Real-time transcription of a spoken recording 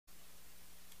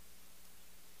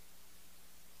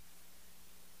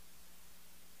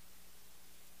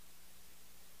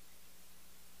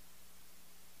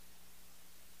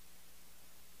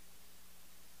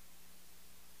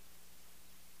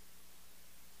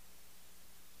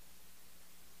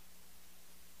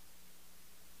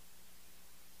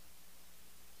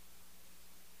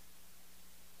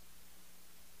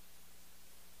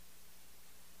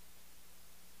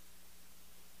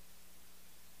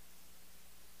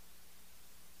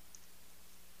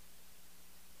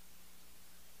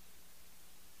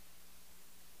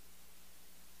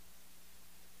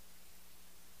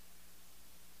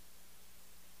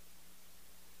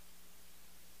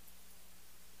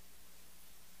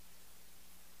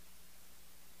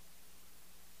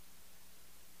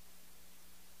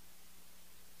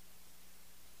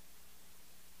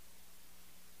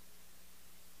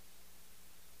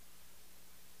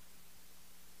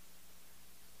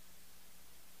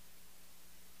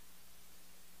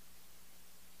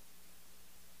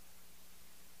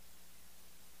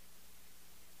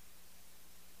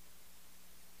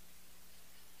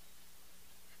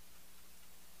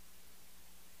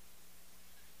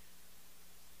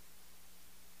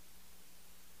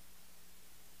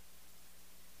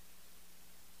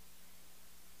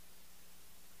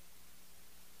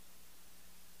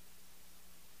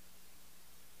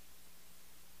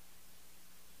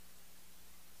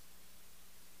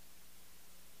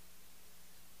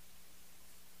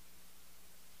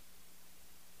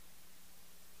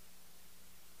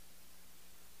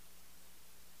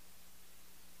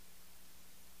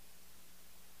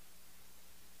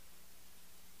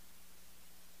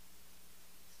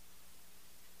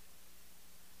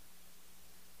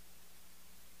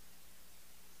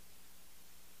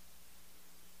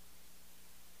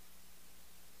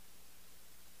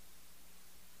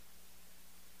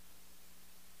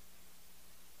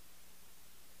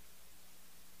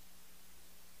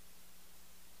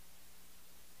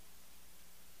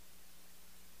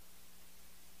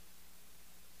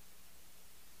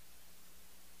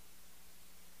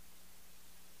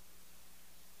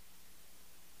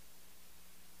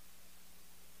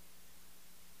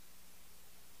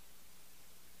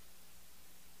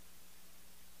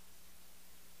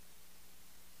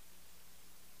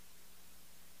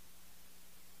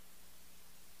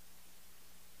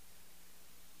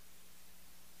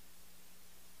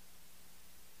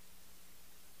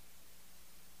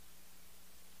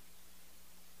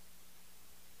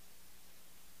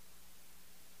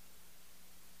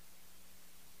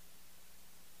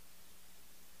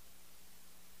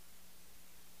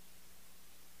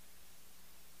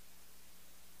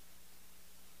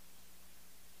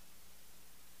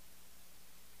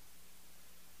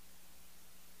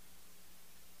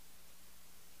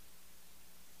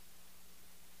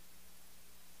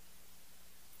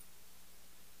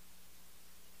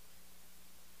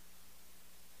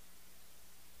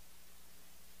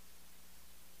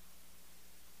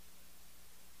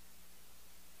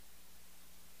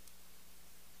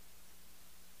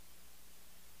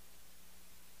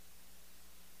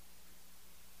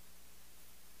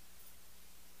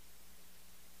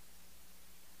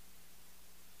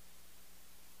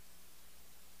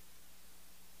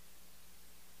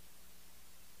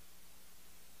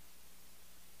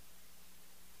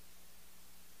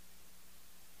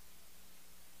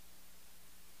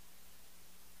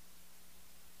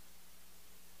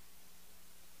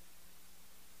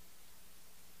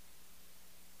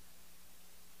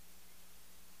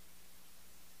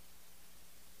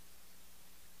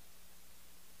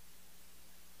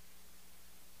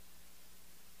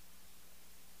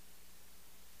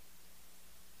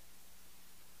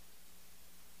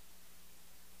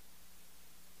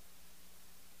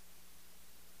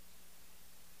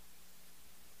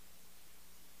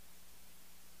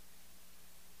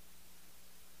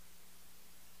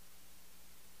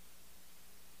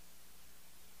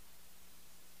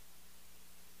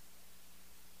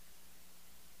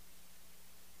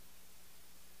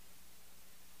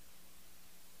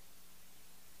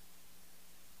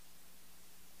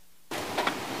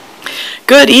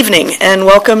Good evening and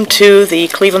welcome to the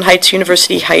Cleveland Heights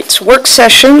University Heights work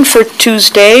session for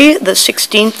Tuesday, the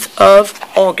 16th of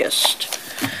August.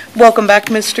 Welcome back,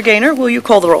 Mr. Gaynor. Will you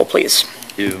call the roll, please?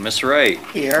 You, Mr. Wright.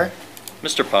 Here.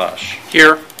 Mr. Posh.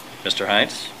 Here. Mr.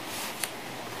 Heinz.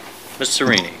 Ms.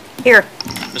 Serini. Here.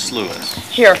 Ms. Lewis.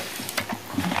 Here.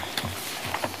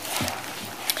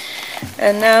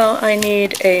 And now I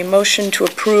need a motion to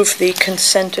approve the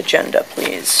consent agenda,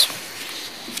 please.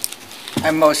 I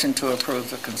motion to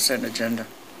approve the consent agenda.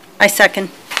 I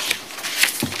second.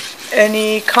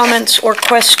 Any comments or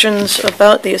questions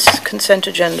about the consent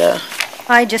agenda?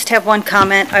 I just have one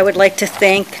comment. I would like to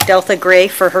thank Delta Gray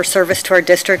for her service to our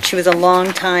district. She was a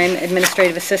long-time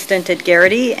administrative assistant at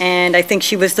Garrity, and I think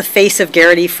she was the face of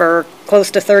Garrity for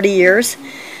close to 30 years,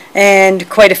 and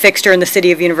quite a fixture in the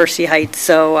city of University Heights.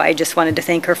 So I just wanted to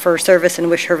thank her for her service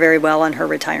and wish her very well on her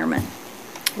retirement.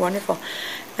 Wonderful.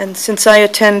 And since I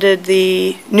attended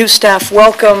the new staff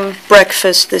welcome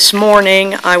breakfast this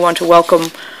morning, I want to welcome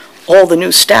all the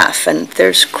new staff, and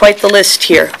there's quite the list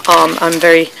here. I'm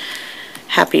very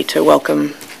happy to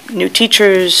welcome new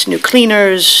teachers, new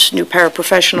cleaners, new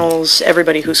paraprofessionals,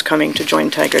 everybody who's coming to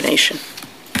join Tiger Nation.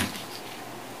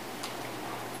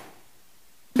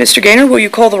 Mr. Gaynor, will you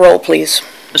call the roll, please?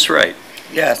 Mr. Wright.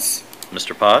 Yes.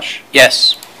 Mr. Posh.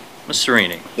 Yes. Ms.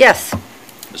 Serini. Yes.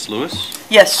 Ms. Lewis.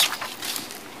 Yes.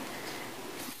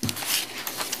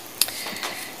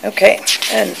 Okay,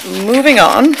 and moving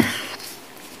on.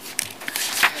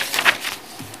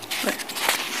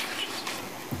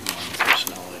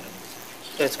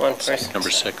 It's one person. Number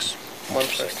 6. One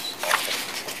person.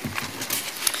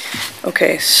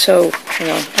 Okay, so,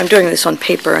 hang on, I'm doing this on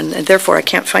paper and therefore I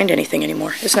can't find anything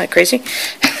anymore. Isn't that crazy?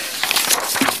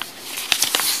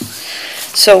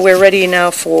 So we're ready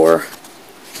now for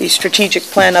the strategic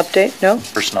plan update, no?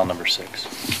 Personnel number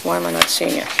 6. Why am I not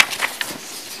seeing it?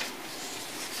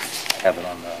 Have it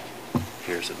on the,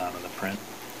 here, is it not on the print?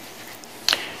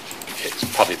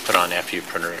 It's probably put on after you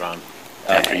printed it on,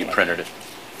 after you printed it.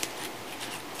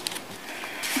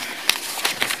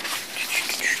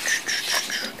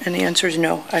 And the answer is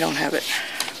no, I don't have it.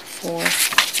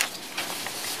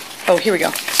 Oh, here we go.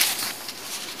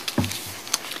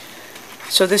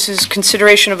 So this is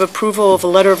consideration of approval of a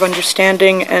letter of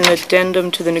understanding and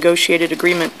addendum to the negotiated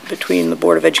agreement between the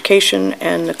Board of Education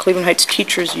and the Cleveland Heights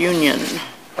Teachers Union.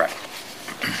 Correct.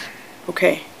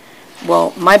 Okay.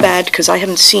 Well, my bad, because I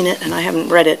haven't seen it and I haven't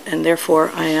read it, and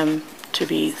therefore I am to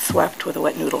be thwapped with a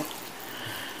wet noodle.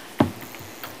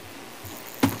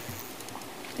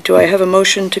 Do I have a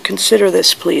motion to consider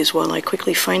this, please, while I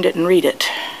quickly find it and read it?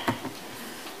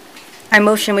 I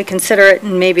motion we consider it,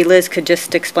 and maybe Liz could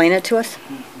just explain it to us.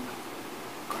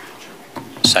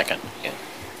 Second. Yeah.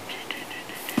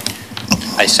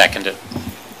 I second it.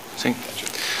 See?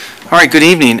 All right, good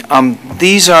evening.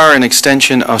 These are an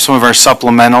extension of some of our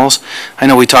supplementals. I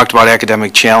know we talked about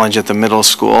academic challenge at the middle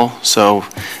school, so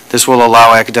this will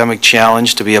allow academic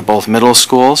challenge to be at both middle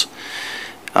schools.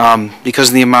 Because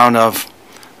of the amount of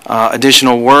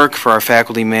additional work for our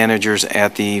faculty managers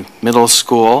at the middle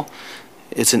school,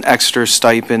 it's an extra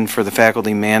stipend for the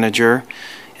faculty manager.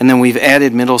 And then we've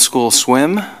added middle school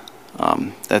swim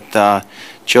that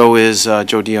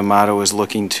Joe D'Amato is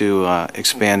looking to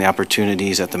expand the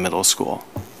opportunities at the middle school.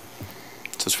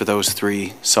 So it's for those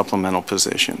 3 supplemental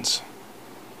positions.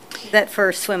 Is that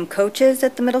for swim coaches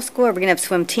at the middle school? Are we going to have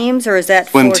swim teams, or is that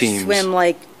Swim for teams. swim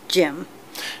like gym?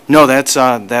 No,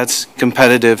 that's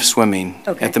competitive swimming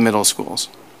Okay. at the middle schools.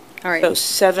 All right. So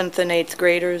 7th and 8th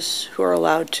graders who are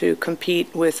allowed to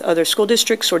compete with other school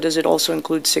districts, or does it also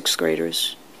include 6th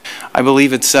graders? I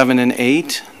believe it's 7 and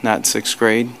 8, not 6th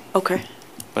grade, Okay.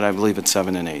 but I believe it's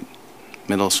 7 and 8.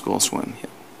 Middle school swim. Yeah.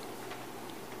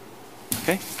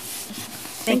 Okay.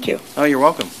 Thank you. Oh, you're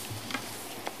welcome.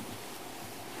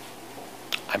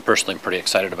 I'm personally pretty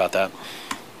excited about that.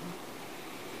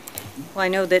 Well, I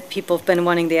know that people have been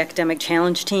wanting the academic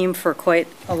challenge team for quite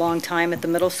a long time at the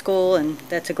middle school, and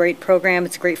that's a great program.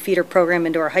 It's a great feeder program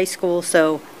into our high school,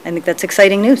 so I think that's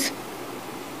exciting news.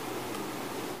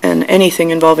 And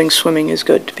anything involving swimming is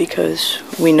good because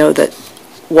we know that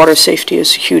water safety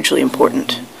is hugely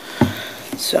important.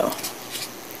 So,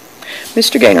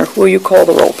 Mr. Gaynor, will you call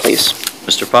the roll, please?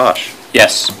 Mr. Posh.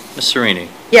 Yes. Ms. Serini.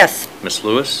 Yes. Ms.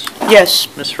 Lewis. Yes.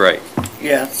 Ms. Wright.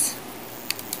 Yes.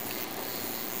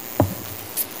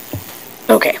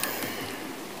 Okay.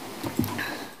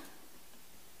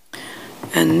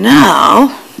 And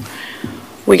now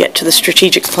we get to the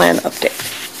strategic plan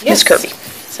update. Ms. Kirby.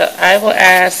 So I will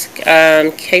ask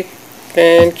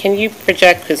Caitlin, can you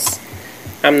project, because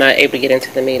I'm not able to get into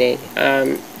the meeting,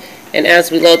 and as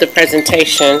we load the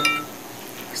presentation,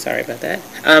 sorry about that.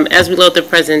 As we load the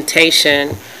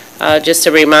presentation, just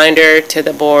a reminder to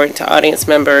the board, to audience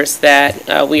members,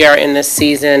 that we are in this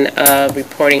season of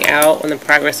reporting out on the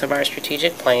progress of our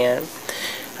strategic plan.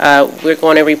 We're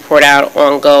going to report out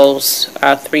on goals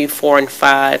 3, 4, and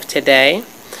 5 today.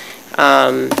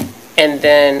 And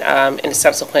then in the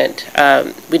subsequent,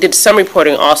 we did some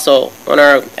reporting also on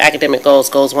our academic goals,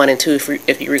 goals 1 and 2,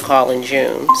 if you recall, in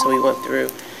June. So we went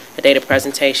through a data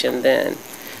presentation then.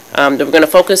 We're going to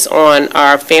focus on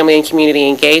our family and community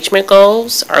engagement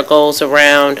goals, our goals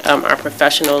around our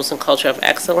professionals and culture of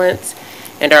excellence,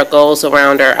 and our goals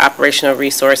around our operational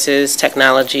resources,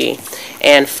 technology,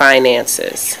 and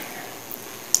finances.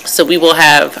 So we will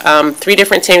have 3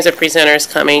 different teams of presenters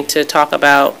coming to talk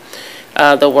about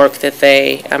the work that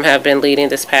they have been leading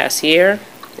this past year.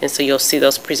 And so you'll see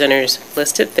those presenters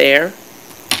listed there.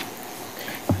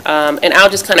 And I'll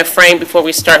just kind of frame, before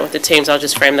we start with the teams, I'll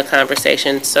just frame the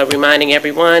conversation. So reminding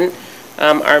everyone,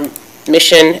 our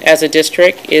mission as a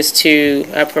district is to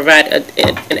provide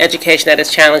an education that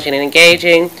is challenging and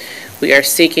engaging. We are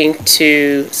seeking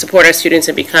to support our students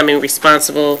in becoming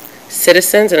responsible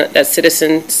citizens, and that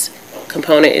citizens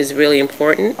component is really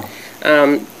important,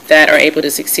 that are able to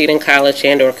succeed in college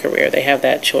and or career. They have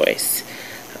that choice.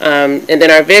 And then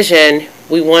our vision,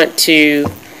 we want to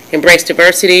embrace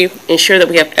diversity, ensure that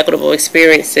we have equitable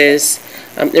experiences,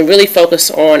 and really focus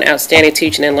on outstanding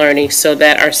teaching and learning so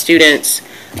that our students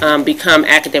become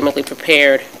academically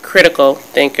prepared, critical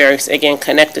thinkers, again,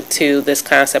 connected to this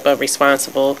concept of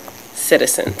responsible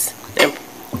citizens and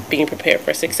being prepared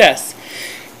for success.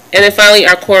 And then finally,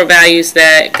 our core values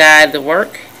that guide the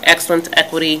work: excellence,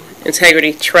 equity,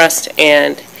 integrity, trust,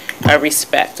 and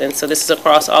respect. And so this is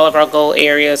across all of our goal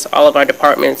areas, all of our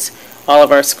departments, all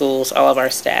of our schools, all of our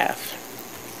staff.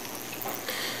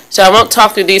 So I won't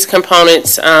talk through these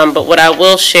components, but what I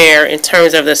will share in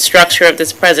terms of the structure of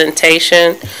this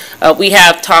presentation, we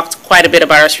have talked quite a bit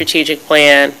about our strategic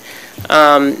plan,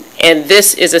 and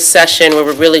this is a session where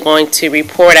we're really going to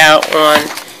report out on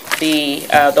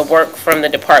the work from the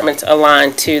departments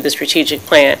aligned to the strategic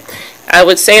plan. I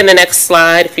would say in the next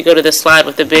slide, if you go to the slide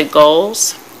with the big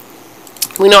goals,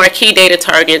 we know our key data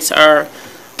targets are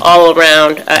all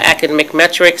around academic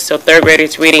metrics, so third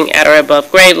graders reading at or above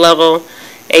grade level,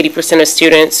 80% of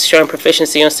students showing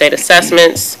proficiency on state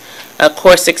assessments,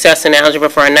 course success in algebra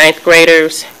for our 9th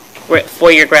graders,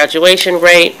 4-year graduation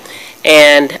rate,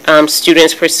 and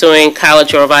students pursuing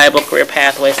college or a viable career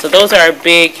pathway. So those are our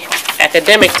big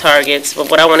academic targets, but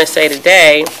what I want to say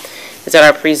today is that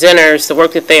our presenters, the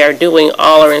work that they are doing,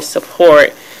 all are in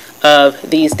support of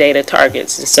these data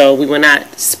targets. And so we will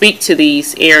not speak to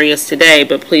these areas today,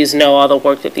 but please know all the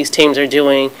work that these teams are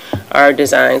doing are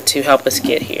designed to help us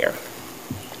get here.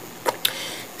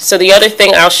 So the other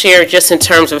thing I'll share just in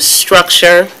terms of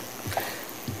structure,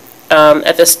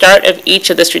 at the start of each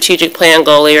of the strategic plan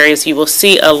goal areas, you will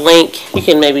see a link. You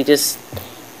can maybe just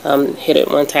hit it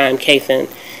one time, Kathan.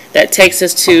 That takes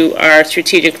us to our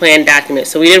strategic plan document.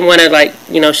 So we didn't want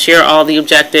to share all the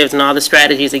objectives and all the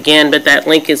strategies again, but that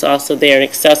link is also there and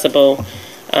accessible.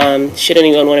 Should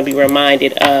anyone want to be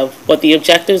reminded of what the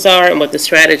objectives are and what the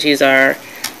strategies are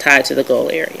tied to the goal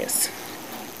areas.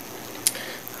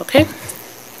 Okay.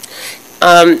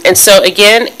 And so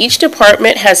again, each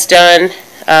department has done,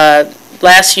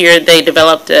 last year they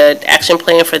developed an action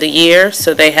plan for the year,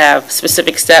 so they have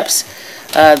specific steps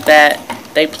that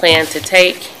they plan to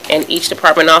take, and each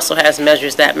department also has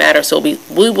measures that matter. So we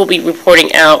will be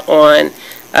reporting out on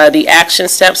the action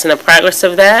steps and the progress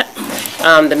of that,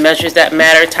 the measures that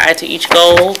matter tied to each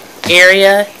goal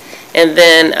area, and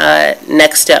then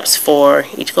next steps for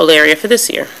each goal area for this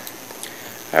year.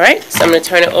 All right, so I'm going to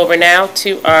turn it over now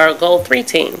to our Goal 3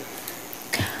 team.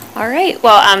 All right.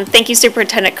 Well, thank you,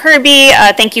 Superintendent Kirby.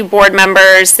 Thank you, board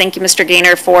members. Thank you, Mr.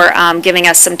 Gaynor, for giving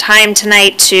us some time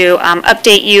tonight to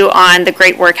update you on the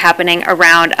great work happening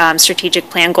around Strategic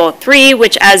Plan Goal 3,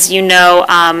 which, as you know,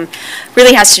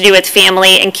 really has to do with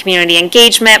family and community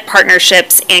engagement,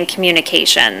 partnerships, and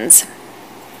communications.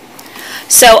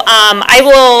 So I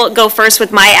will go first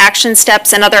with my action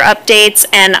steps and other updates,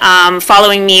 and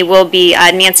following me will be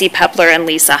Nancy Pepler and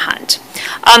Lisa Hunt.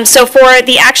 So for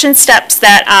the action steps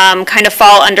that kind of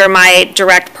fall under my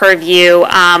direct purview,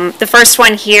 the first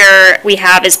one here we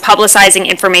have is publicizing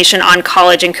information on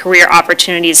college and career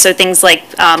opportunities. So things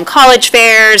like college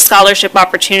fairs, scholarship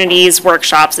opportunities,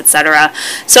 workshops, etc.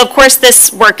 So of course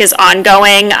this work is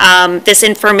ongoing. This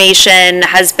information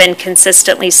has been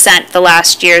consistently sent the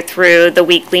last year through the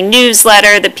weekly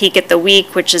newsletter, the Peek at the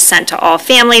Week, which is sent to all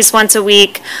families once a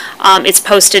week. It's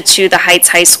posted to the Heights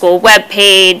High School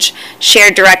webpage,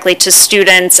 shared directly to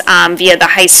students via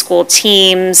the high school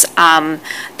teams.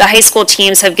 The high school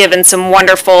teams have given some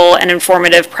wonderful and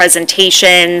informative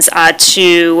presentations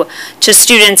to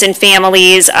students and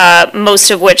families,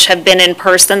 most of which have been in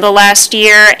person the last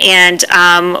year, and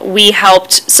we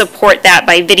helped support that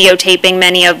by videotaping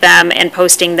many of them and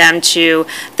posting them to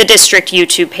the district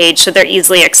YouTube page so they're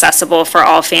easily accessible for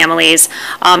all families,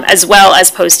 as well as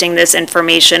posting this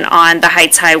information on the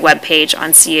Heights High webpage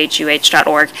on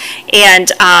chuh.org.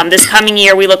 And this coming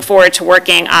year, we look forward to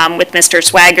working with Mr.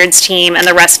 Swaggard's team and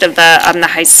the rest of the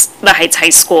Heights High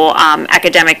School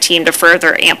academic team to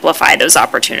further amplify those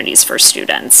opportunities for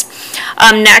students.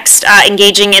 Next,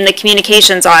 engaging in the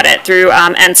communications audit through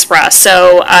NSPRA.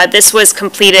 So this was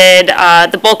completed,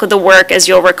 the bulk of the work, as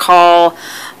you'll recall,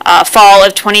 fall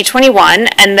of 2021,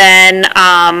 and then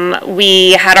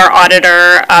we had our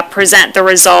auditor present the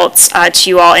results to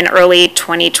you all in early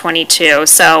 2022.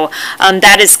 So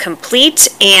that is complete,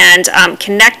 and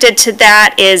connected to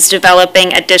that is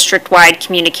developing a district-wide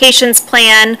communications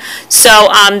plan. So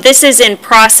this is in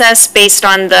process based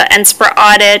on the NSPRA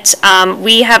audit.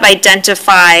 We have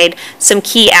identified some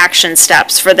key action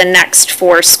steps for the next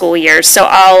 4 school years. So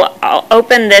I'll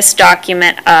open this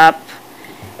document up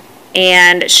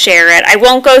and share it. I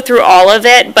won't go through all of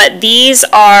it, but these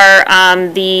are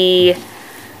the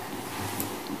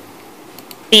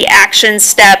action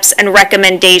steps and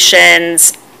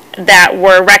recommendations that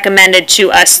were recommended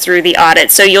to us through the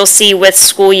audit. So you'll see with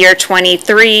school year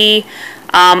 23,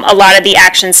 a lot of the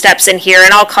action steps in here,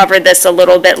 and I'll cover this a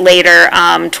little bit later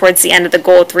towards the end of the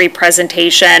Goal 3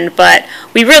 presentation, but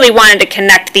we really wanted to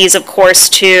connect these, of course,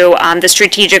 to the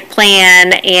strategic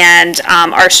plan and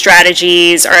our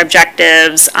strategies, our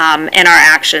objectives, and our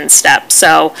action steps.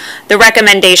 So the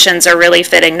recommendations are really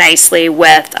fitting nicely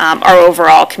with our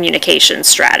overall communication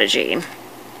strategy.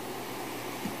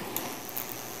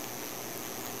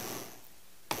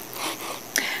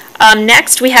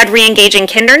 Next, we had re-engaging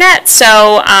KinderNet.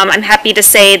 So I'm happy to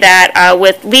say that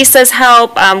with Lisa's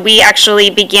help, we actually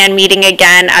began meeting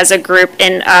again as a group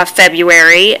in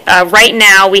February. Right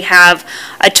now, we have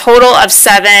a total of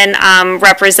 7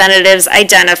 representatives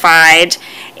identified.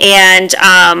 And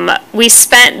we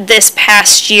spent this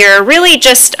past year really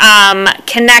just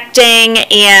connecting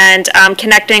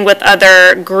with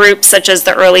other groups such as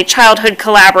the Early Childhood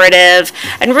Collaborative,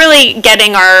 and really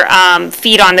getting our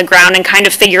feet on the ground and kind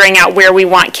of figuring out where we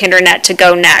want KinderNet to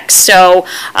go next. So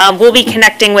we'll be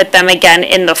connecting with them again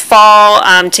in the fall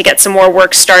to get some more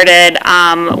work started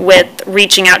with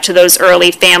reaching out to those early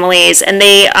families. And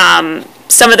they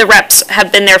some of the reps have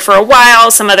been there for a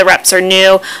while, some of the reps are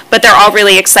new, but they're all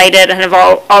really excited and have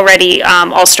already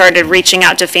all started reaching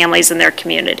out to families in their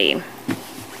community.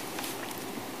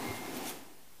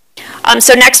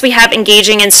 So next we have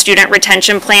engaging in student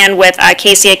retention plan with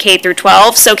KCA K through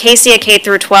 12. So KCA K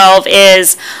through 12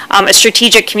 is a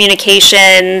strategic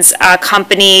communications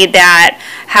company that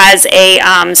has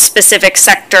a specific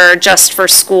sector just for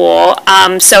school.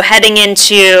 So heading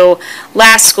into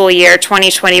last school year,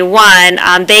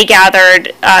 2021, they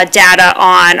gathered data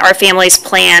on our families'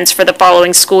 plans for the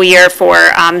following school year for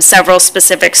several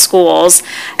specific schools.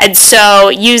 And so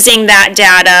using that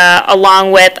data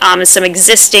along with some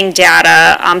existing data,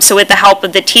 so with the help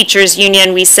of the teachers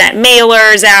union, we sent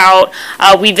mailers out.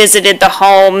 We visited the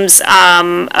homes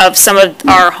of some of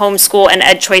our homeschool and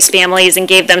Ed Choice families and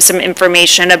gave them some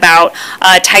information about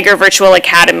Tiger Virtual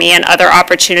Academy and other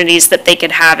opportunities that they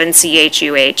could have in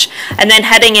CHUH. And then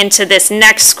heading into this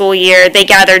next school year, they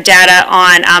gathered data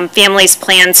on families'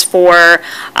 plans for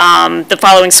the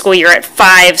following school year at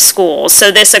 5 schools.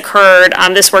 So this occurred,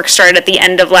 this work started at the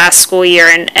end of last school year,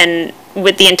 and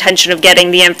with the intention of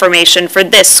getting the information for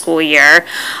this school year.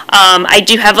 I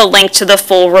do have a link to the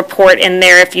full report in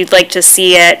there if you'd like to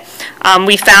see it.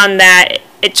 We found that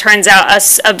it turns out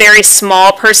a very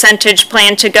small percentage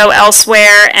plan to go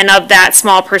elsewhere, and of that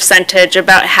small percentage,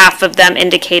 about half of them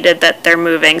indicated that they're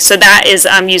moving. So that is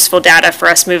useful data for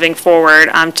us moving forward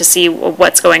to see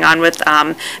what's going on with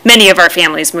many of our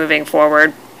families moving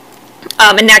forward.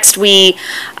 And next, we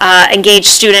engage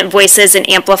student voices in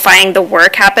amplifying the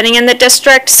work happening in the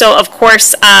district. So, of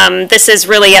course, this is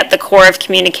really at the core of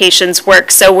communications work.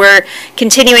 So we're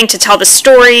continuing to tell the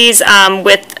stories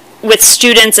with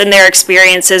students and their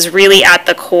experiences really at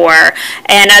the core.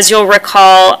 And as you'll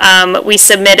recall, we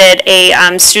submitted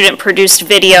a student-produced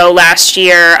video last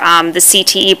year. The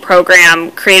CTE program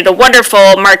created a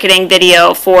wonderful marketing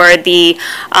video for the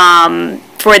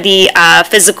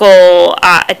physical,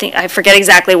 I forget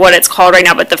exactly what it's called right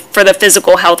now, but for the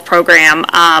physical health program.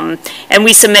 And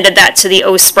we submitted that to the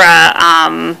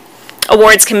OSPRA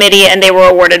awards committee, and they were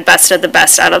awarded Best of the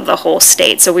Best out of the whole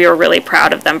state. So we were really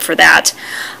proud of them for that.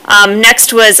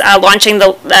 Next was launching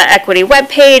the equity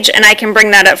webpage, and I can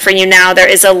bring that up for you now. There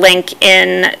is a link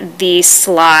in the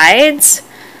slides.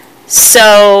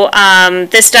 So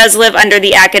this does live under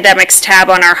the academics tab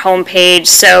on our homepage.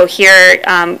 So here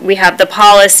we have the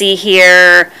policy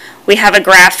here. We have a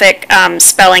graphic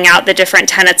spelling out the different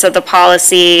tenets of the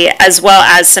policy, as well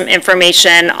as some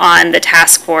information on the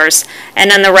task force.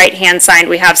 And on the right-hand side,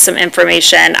 we have some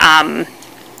information,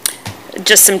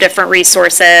 just some different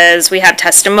resources. We have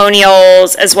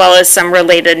testimonials, as well as some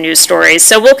related news stories.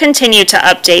 So we'll continue to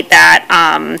update that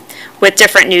with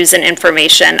different news and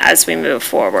information as we move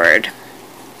forward.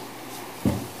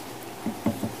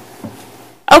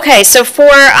 Okay, so for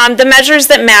the measures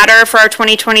that matter for our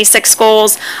 2026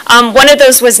 goals, one of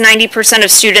those was 90% of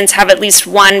students have at least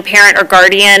one parent or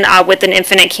guardian with an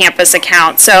Infinite Campus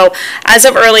account. So as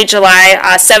of early July,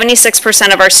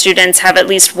 76% of our students have at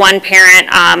least one parent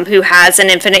who has an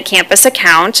Infinite Campus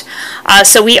account.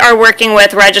 So we are working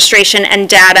with registration and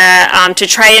data to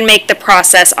try and make the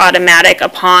process automatic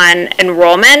upon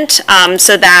enrollment,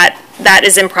 so that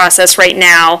is in process right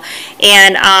now.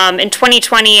 And in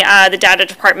 2020, the data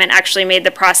department actually made the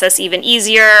process even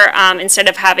easier. Instead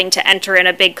of having to enter in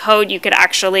a big code, you could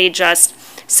actually just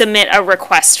submit a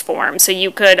request form. So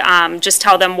you could just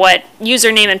tell them what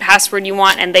username and password you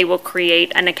want, and they will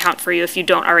create an account for you if you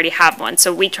don't already have one.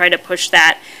 So we try to push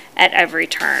that at every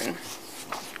turn.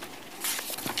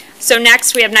 So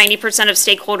next, we have 90% of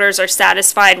stakeholders are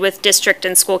satisfied with district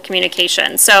and school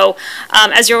communication. So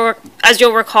as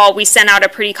you'll recall, we sent out a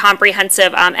pretty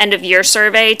comprehensive end-of-year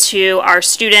survey to our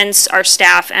students, our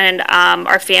staff, and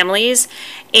our families.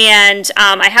 And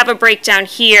I have a breakdown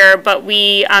here, but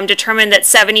we determined that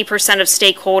 70% of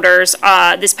stakeholders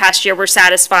this past year were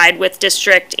satisfied with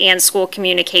district and school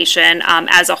communication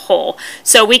as a whole.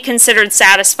 So we considered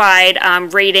satisfied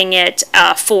rating it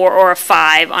a 4 or a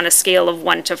 5 on a scale of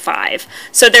 1 to 5.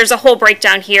 So there's a whole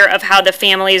breakdown here of how the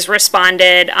families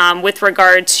responded with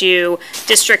regard to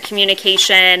district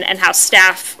communication and how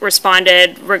staff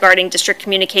responded regarding district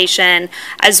communication,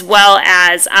 as well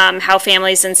as how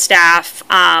families and staff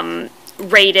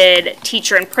rated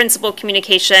teacher and principal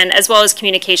communication, as well as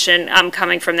communication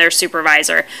coming from their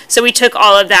supervisor. So we took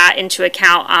all of that into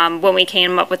account when we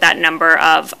came up with that number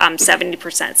of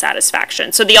 70%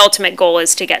 satisfaction. So the ultimate goal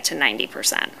is to get to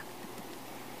 90%.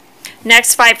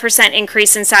 Next, 5%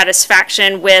 increase in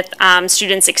satisfaction with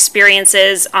students'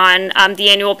 experiences on the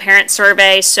annual parent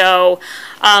survey. So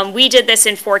we did this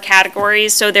in 4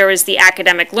 categories. So there was the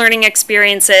academic learning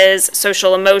experiences,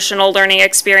 social emotional learning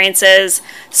experiences,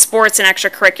 sports and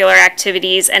extracurricular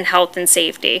activities, and health and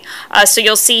safety. So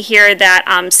you'll see here that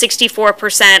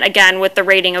 64%, again with the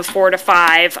rating of 4 to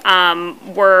 5,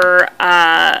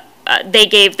 they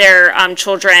gave their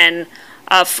children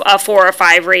a 4 or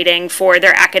 5 rating for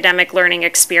their academic learning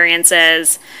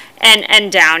experiences, and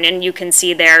down, and you can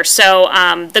see there. So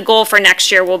the goal for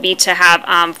next year will be to have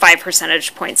 5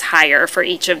 percentage points higher for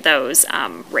each of those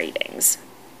ratings.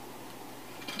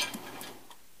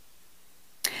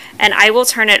 And I will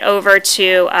turn it over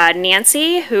to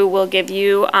Nancy, who will give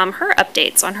you her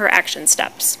updates on her action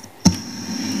steps.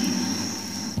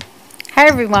 Hi,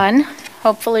 everyone.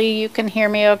 Hopefully you can hear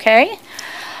me okay.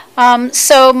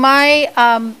 So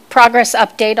my progress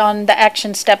update on the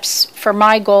action steps for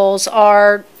my goals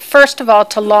are, first of all,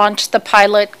 to launch the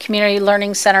pilot community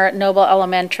learning center at Noble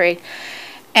Elementary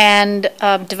and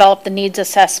develop the needs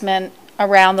assessment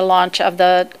around the launch of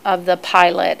the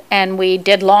pilot. And we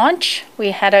did launch.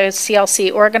 We had a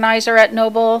CLC organizer at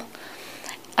Noble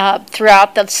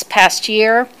throughout this past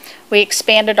year. We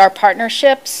expanded our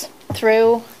partnerships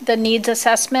through the needs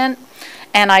assessment,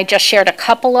 and I just shared a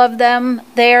couple of them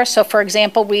there. So for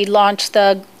example, we launched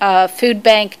the food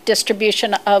bank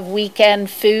distribution of weekend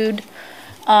food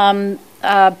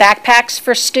backpacks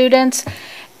for students.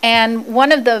 And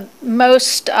one of the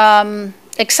most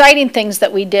exciting things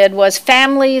that we did was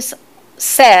families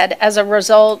said, as a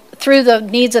result, through the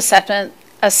needs assessment,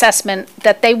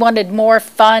 that they wanted more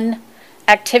fun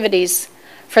activities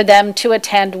for them to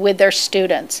attend with their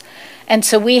students. And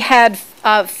so we had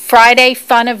Friday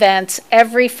fun events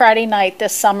every Friday night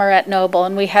this summer at Noble,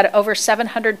 and we had over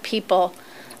 700 people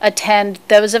attend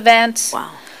those events.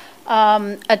 Wow.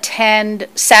 Attend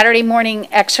Saturday morning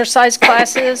exercise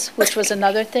classes, which was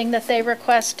another thing that they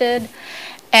requested,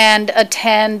 and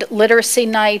attend literacy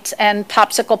nights and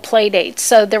popsicle play dates.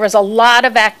 So there was a lot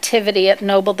of activity at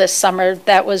Noble this summer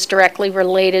that was directly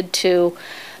related to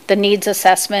the needs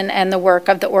assessment and the work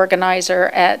of the organizer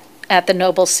at the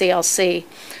Noble CLC.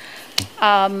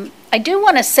 I do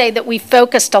want to say that we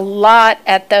focused a lot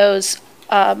at those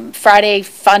Friday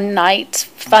fun nights,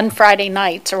 fun Friday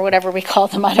nights, or whatever we call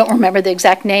them, I don't remember the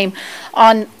exact name,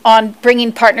 on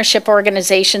bringing partnership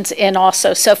organizations in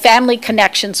also. So Family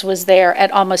Connections was there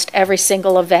at almost every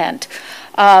single event.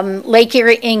 Lake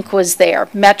Erie Inc. was there.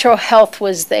 Metro Health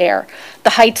was there.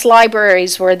 The Heights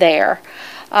Libraries were there.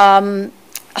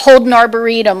 Holden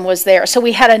Arboretum was there. So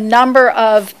we had a number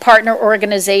of partner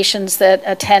organizations that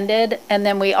attended, and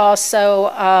then we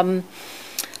also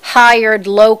hired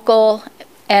local,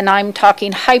 and I'm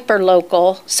talking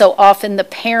hyper-local, so often the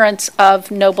parents of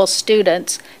Noble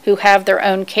students who have their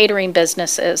own catering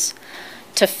businesses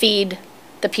to feed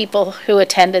the people who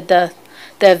attended the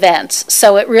events.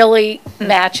 So it really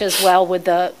matches well with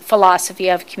the philosophy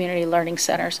of community learning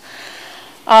centers.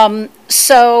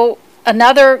 So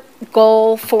another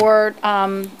goal for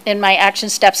in my action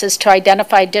steps is to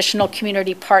identify additional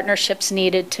community partnerships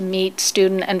needed to meet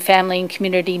student and family and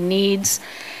community needs.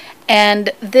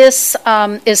 And this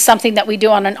is something that we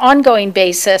do on an ongoing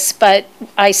basis, but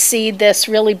I see this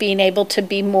really being able to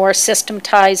be more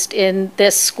systematized in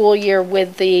this school year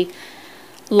with the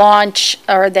launch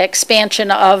or the expansion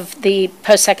of the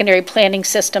post-secondary planning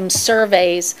system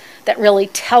surveys that really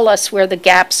tell us where the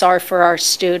gaps are for our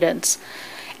students.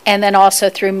 And then also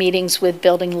through meetings with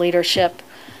building leadership.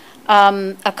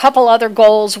 A couple other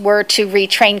goals were to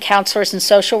retrain counselors and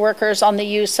social workers on the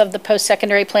use of the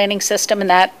post-secondary planning system, and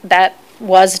that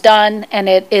was done, and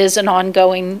it is an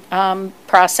ongoing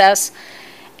process.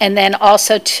 And then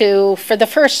also for the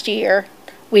first year,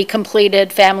 we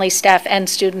completed family, staff, and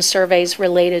student surveys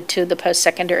related to the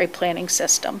post-secondary planning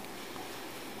system.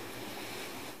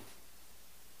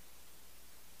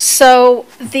 So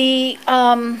the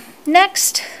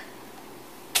next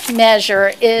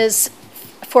measure is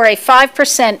for a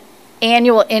 5%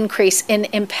 annual increase in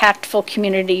impactful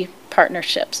community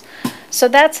partnerships. So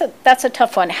that's a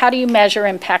tough one. How do you measure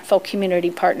impactful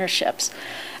community partnerships?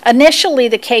 Initially,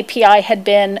 the KPI had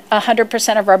been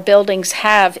 100% of our buildings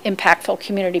have impactful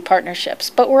community partnerships,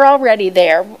 but we're already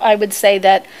there. I would say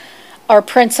that our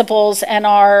principals and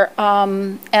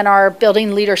our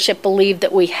building leadership believe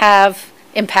that we have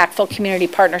impactful community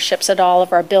partnerships at all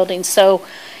of our buildings. So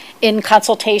in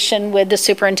consultation with the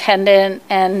superintendent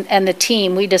and the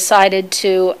team, we decided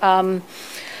to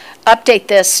update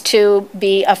this to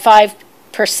be a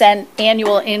 5%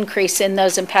 annual increase in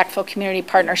those impactful community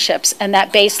partnerships. And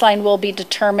that baseline will be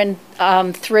determined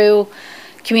through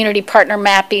community partner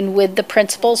mapping with the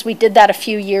principals. We did that a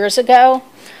few years ago,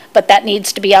 but that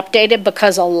needs to be updated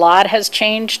because a lot has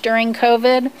changed during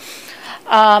COVID.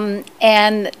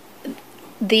 And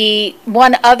the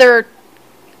one other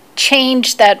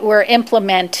change that we're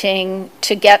implementing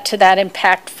to get to that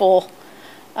impactful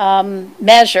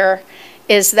measure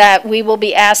is that we will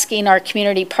be asking our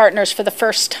community partners for the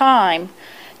first time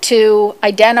to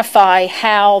identify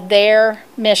how their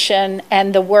mission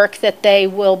and the work that they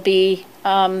will be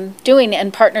doing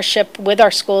in partnership with our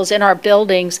schools in our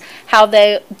buildings, how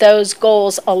those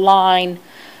goals align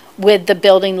with the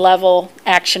building level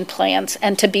action plans,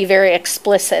 and to be very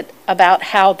explicit about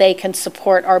how they can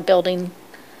support our building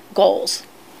goals.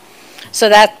 So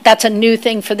that's a new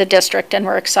thing for the district, and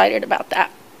we're excited about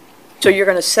that. So you're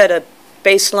going to set a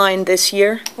baseline this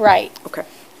year? Right. Okay.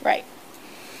 Right.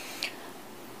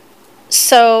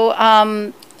 So,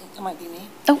 That might be me.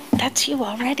 oh, that's you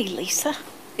already, Lisa.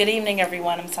 Good evening,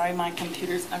 everyone. I'm sorry, my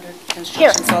computer's under construction,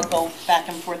 Here. so I'll go back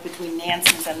and forth between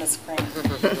Nancy's and the screen.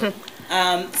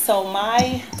 So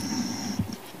my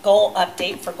goal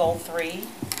update for goal 3,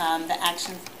 the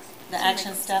action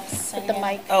steps. With the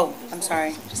mic. Oh, I'm sorry.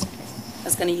 I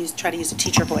was going to try to use a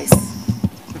teacher voice.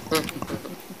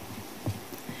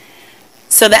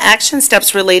 So the action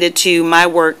steps related to my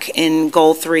work in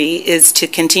Goal 3 is to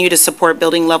continue to support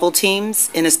building level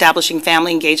teams in establishing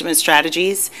family engagement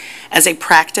strategies as a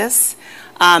practice,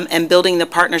 and building the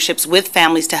partnerships with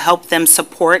families to help them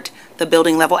support the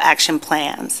building level action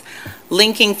plans.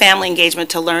 Linking family engagement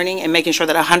to learning and making sure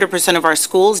that 100% of our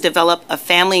schools develop a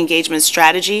family engagement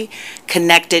strategy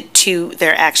connected to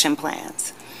their action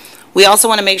plans. We also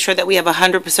want to make sure that we have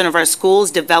 100% of our schools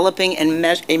developing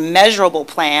a measurable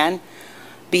plan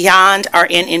beyond our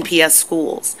NPS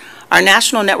schools. Our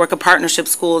national network of partnership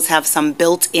schools have some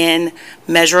built-in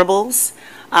measurables.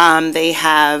 They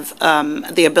have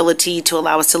the ability to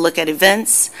allow us to look at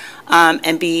events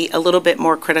and be a little bit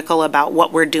more critical about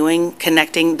what we're doing,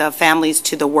 connecting the families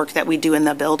to the work that we do in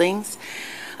the buildings.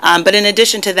 But in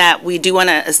addition to that, we do want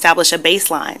to establish a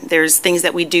baseline. There's things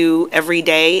that we do every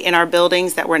day in our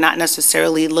buildings that we're not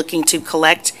necessarily looking to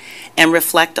collect and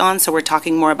reflect on, so we're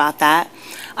talking more about that.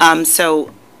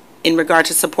 So in regard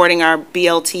to supporting our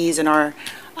BLTs and our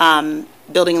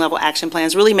building level action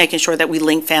plans, really making sure that we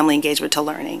link family engagement to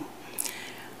learning.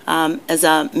 As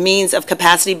a means of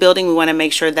capacity building, we want to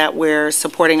make sure that we're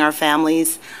supporting our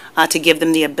families to give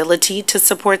them the ability to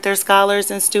support their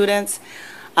scholars and students,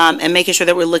 and making sure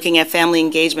that we're looking at family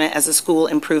engagement as a school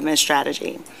improvement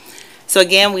strategy. So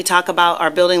again, we talk about our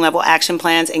building level action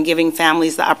plans and giving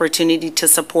families the opportunity to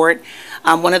support.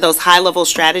 One of those high level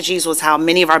strategies was how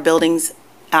many of our buildings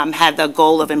had the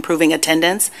goal of improving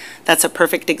attendance. That's a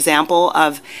perfect example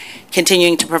of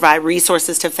continuing to provide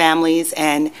resources to families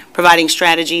and providing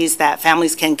strategies that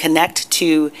families can connect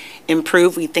to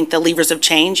improve. We think the levers of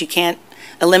change, you can't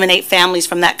eliminate families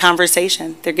from that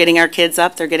conversation. They're getting our kids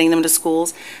up, they're getting them to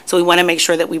schools, so we want to make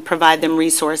sure that we provide them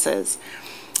resources.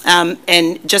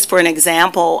 And just for an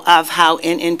example of how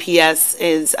NNPS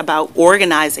is about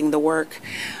organizing the work,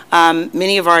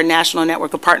 many of our national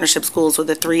network of partnership schools were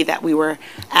the 3 that we were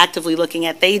actively looking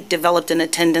at. They developed an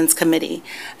attendance committee.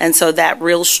 And so that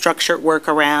real structured work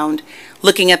around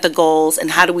looking at the goals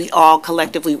and how do we all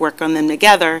collectively work on them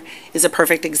together is a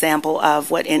perfect example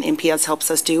of what NNPS helps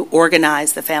us do,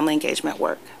 organize the family engagement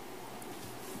work.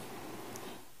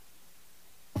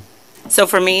 So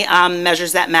for me,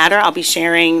 measures that matter, I'll be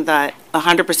sharing that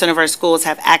 100% of our schools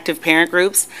have active parent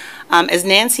groups. As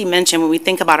Nancy mentioned, when we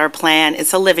think about our plan,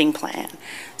 it's a living plan.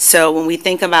 So when we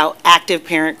think about active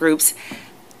parent groups,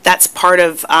 that's part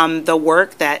of the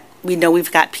work that we know.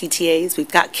 We've got PTAs,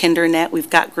 we've got KinderNet, we've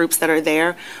got groups that are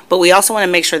there, but we also want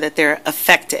to make sure that they're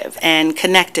effective and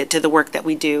connected to the work that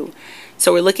we do.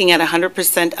 So we're looking at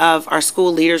 100% of our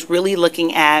school leaders really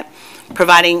looking at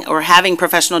providing or having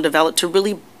professional development to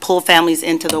really pull families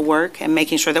into the work and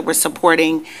making sure that we're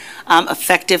supporting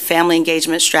effective family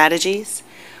engagement strategies.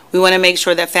 We want to make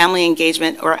sure that family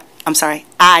engagement, or I'm sorry,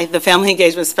 the family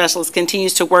engagement specialist,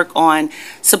 continues to work on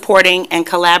supporting and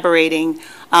collaborating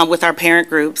with our parent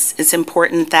groups. It's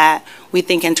important that we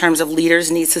think in terms of leaders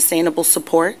need sustainable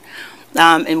support.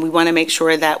 And we want to make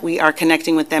sure that we are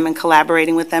connecting with them and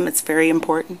collaborating with them. It's very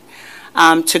important.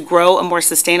 To grow a more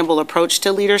sustainable approach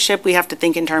to leadership, we have to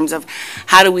think in terms of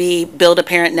how do we build a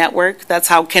parent network. That's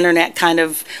how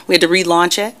KinderNet we had to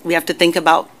relaunch it. We have to think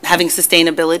about having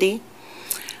sustainability.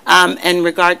 In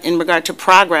regard to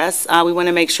progress, we want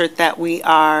to make sure that we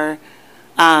are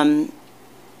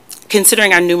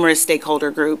considering our numerous stakeholder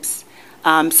groups.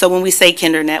 So when we say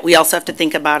KinderNet, we also have to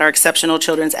think about our Exceptional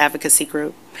Children's Advocacy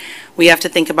Group. We have to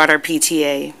think about our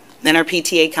PTA and our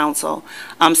PTA Council.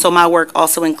 So my work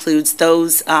also includes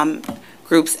those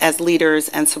groups as leaders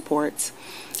and supports.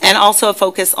 And also a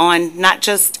focus on not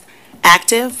just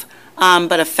active,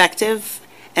 but effective,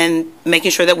 and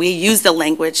making sure that we use the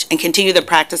language and continue the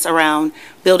practice around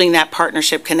building that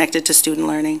partnership connected to student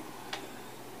learning.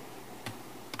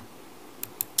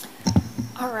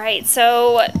 All right,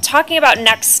 so talking about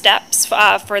next steps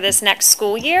for this next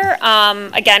school year,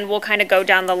 again, we'll kind of go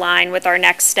down the line with our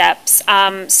next steps.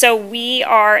 So we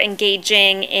are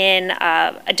engaging in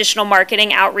additional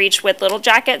marketing outreach with Little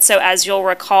Jacket. So as you'll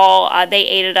recall, they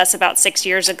aided us about 6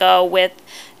 years ago with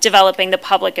developing the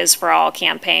Public is for All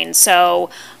campaign.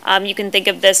 So you can think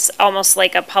of this almost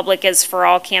like a Public is for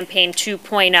All campaign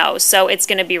 2.0. So it's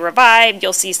going to be revived.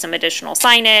 You'll see some additional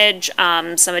signage,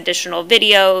 some additional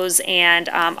videos, and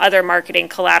other marketing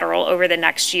collateral over the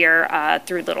next year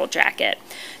through Little Jacket.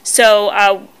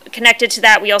 So connected to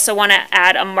that, we also want to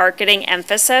add a marketing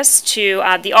emphasis to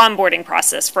the onboarding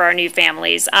process for our new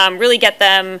families. Really get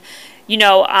them,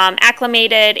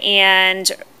 acclimated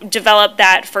and develop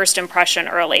that first impression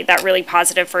early, that really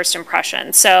positive first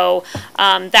impression. So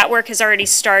that work has already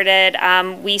started.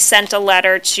 We sent a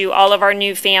letter to all of our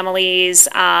new families,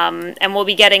 and we'll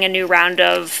be getting a new round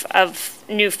of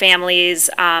new families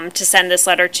to send this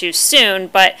letter to soon,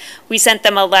 but we sent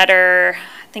them a letter.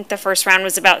 I think the first round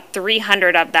was about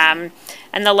 300 of them,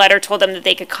 and the letter told them that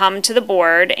they could come to the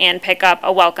board and pick up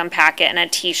a welcome packet and a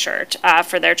t-shirt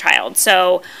for their child.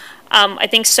 So I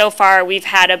think so far we've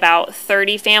had about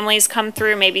 30 families come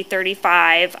through, maybe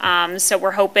 35. So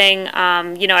we're hoping,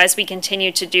 as we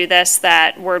continue to do this,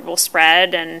 that word will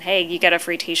spread and, hey, you get a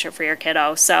free t-shirt for your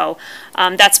kiddo. So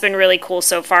that's been really cool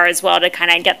so far as well, to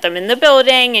kind of get them in the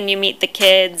building and you meet the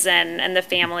kids and the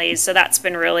families. So that's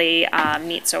been really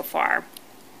neat so far.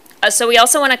 So we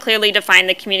also want to clearly define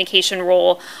the communication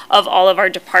role of all of our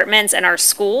departments and our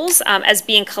schools as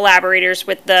being collaborators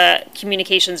with the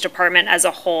communications department as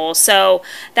a whole. So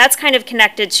that's kind of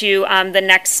connected to the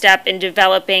next step in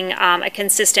developing a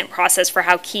consistent process for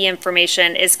how key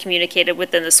information is communicated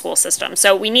within the school system.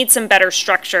 So we need some better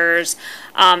structures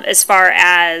as far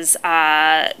as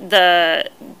the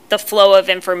flow of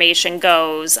information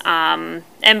goes, and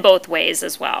both ways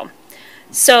as well.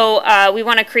 So we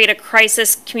want to create a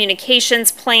crisis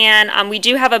communications plan. We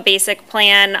do have a basic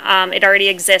plan. It already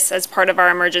exists as part of our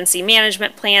emergency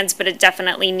management plans, but it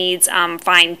definitely needs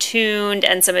fine-tuned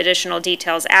and some additional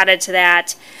details added to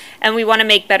that. And we want to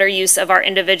make better use of our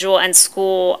individual and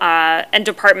school and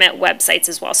department websites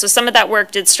as well. So some of that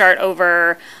work did start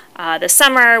over the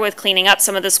summer with cleaning up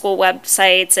some of the school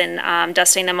websites and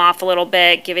dusting them off a little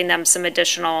bit, giving them some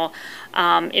additional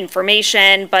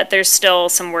information, but there's still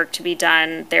some work to be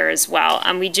done there as well.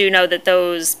 We do know that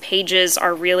those pages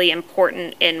are really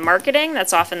important in marketing.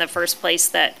 That's often the first place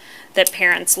that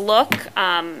parents look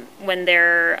when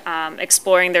they're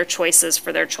exploring their choices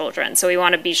for their children. So we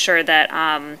want to be sure that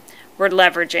we're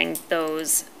leveraging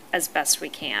those as best we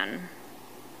can.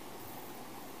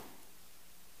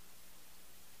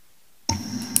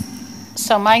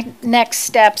 So my next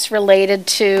steps related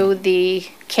to the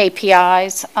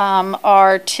KPIs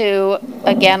are to,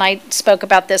 again, I spoke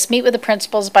about this, meet with the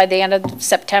principals by the end of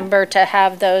September to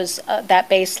have those that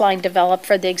baseline developed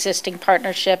for the existing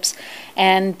partnerships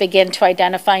and begin to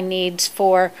identify needs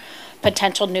for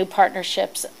potential new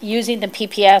partnerships using the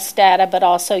PPS data, but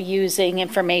also using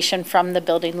information from the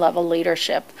building level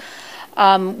leadership.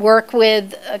 Work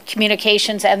with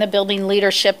communications and the building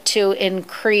leadership to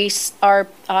increase our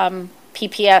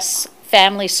PPS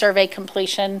family survey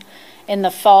completion in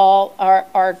the fall,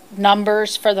 our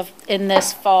numbers for in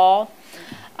this fall,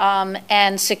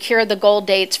 and secure the goal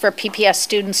dates for PPS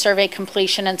student survey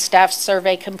completion and staff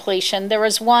survey completion. There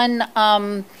was one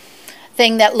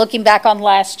thing that, looking back on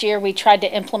last year, we tried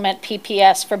to implement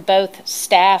PPS for both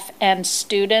staff and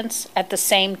students at the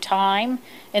same time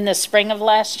in the spring of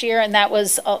last year, and that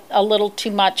was a little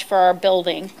too much for our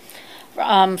building.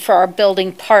 For our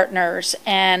building partners,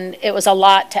 and it was a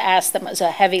lot to ask them. It was a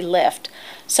heavy lift.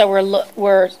 So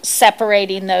we're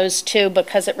separating those two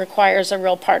because it requires a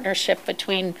real partnership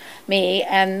between me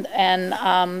and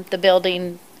the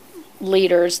building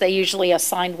leaders. They usually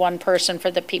assign one person for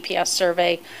the PPS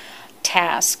survey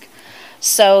task.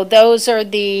 So those are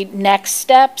the next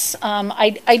steps.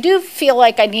 I do feel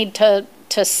like I need to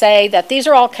say that these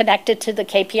are all connected to the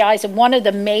KPIs, and one of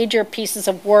the major pieces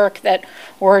of work that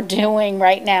we're doing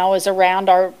right now is around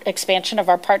our expansion of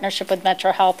our partnership with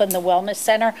Metro Health and the Wellness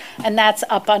Center, and that's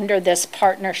up under this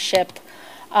partnership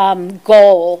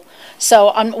goal. So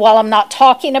while I'm not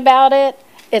talking about it,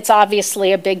 it's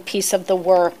obviously a big piece of the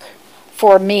work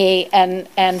for me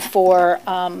and for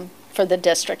the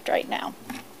district right now.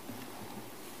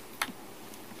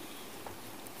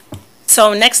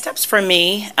 So next steps for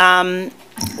me,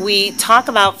 we talk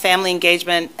about family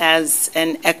engagement as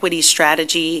an equity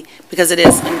strategy because it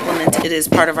is implemented, it is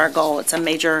part of our goal. It's a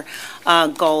major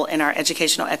goal in our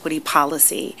educational equity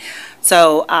policy.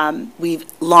 So we've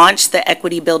launched the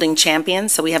Equity Building Champion,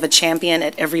 so we have a champion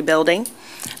at every building.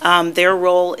 Their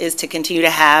role is to continue to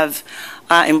have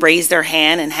and raise their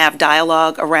hand and have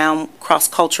dialogue around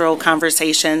cross-cultural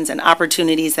conversations and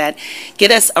opportunities that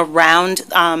get us around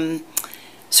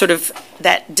sort of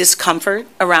that discomfort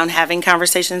around having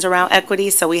conversations around equity.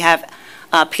 So we have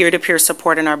peer-to-peer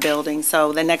support in our building.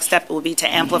 So the next step will be to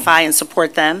amplify and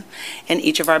support them in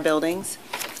each of our buildings.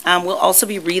 We'll also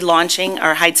be relaunching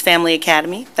our Heights Family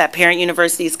Academy. That Parent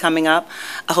University is coming up.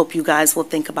 I hope you guys will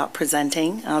think about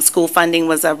presenting. School funding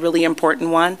was a really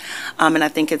important one, and I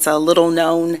think it's a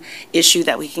little-known issue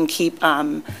that we can keep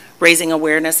raising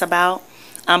awareness about.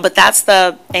 But that's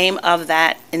the aim of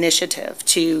that initiative,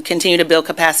 to continue to build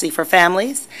capacity for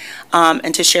families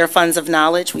and to share funds of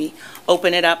knowledge. We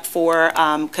open it up for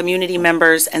community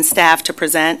members and staff to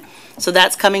present. So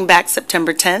that's coming back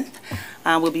September 10th.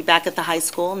 We'll be back at the high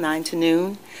school, 9 to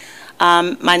noon.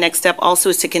 My next step also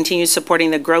is to continue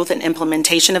supporting the growth and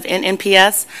implementation of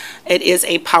NNPS. It is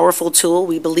a powerful tool.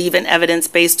 We believe in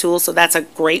evidence-based tools, so that's a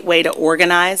great way to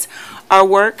organize our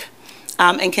work.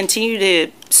 And continue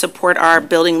to support our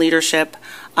building leadership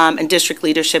and district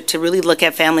leadership to really look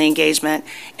at family engagement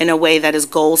in a way that is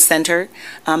goal-centered.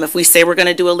 If we say we're going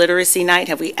to do a literacy night,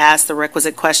 have we asked the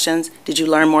requisite questions? Did you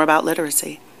learn more about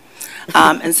literacy?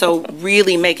 And so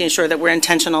really making sure that we're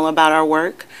intentional about our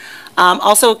work.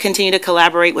 Also continue to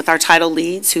collaborate with our title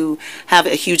leads who have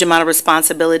a huge amount of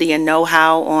responsibility and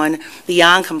know-how on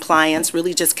beyond compliance,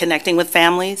 really just connecting with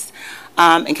families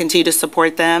and continue to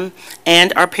support them,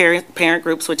 and our parent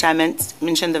groups, which I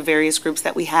mentioned, the various groups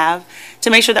that we have, to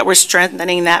make sure that we're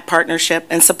strengthening that partnership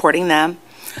and supporting them.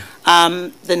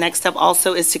 The next step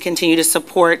also is to continue to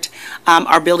support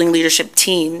our building leadership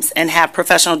teams and have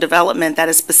professional development that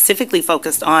is specifically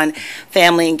focused on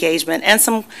family engagement and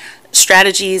some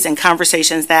strategies and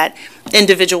conversations that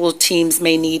individual teams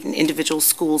may need and individual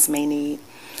schools may need.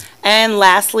 And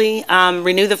lastly,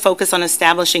 renew the focus on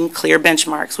establishing clear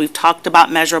benchmarks. We've talked about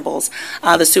measurables.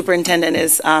 The superintendent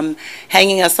is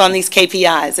hanging us on these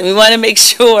KPIs, and we want to make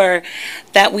sure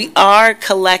that we are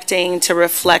collecting to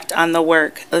reflect on the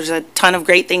work. There's a ton of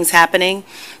great things happening,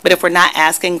 but if we're not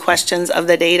asking questions of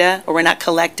the data or we're not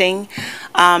collecting,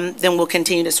 then we'll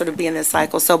continue to sort of be in this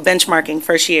cycle. So benchmarking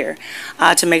first year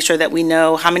to make sure that we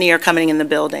know how many are coming in the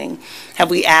building. Have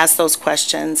we asked those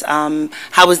questions?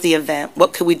 How was the event?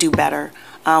 What could we do better?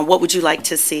 What would you like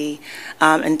to see?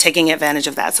 And taking advantage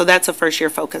of that. So that's a first year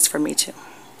focus for me too.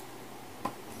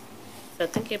 I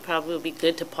think it probably would be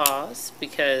good to pause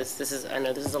because I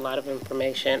know this is a lot of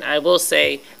information. I will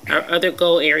say our other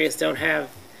goal areas don't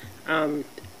have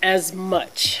as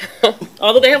much,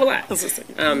 although they have a lot.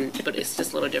 But it's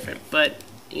just a little different. But,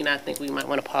 I think we might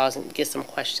want to pause and get some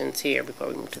questions here before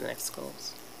we move to the next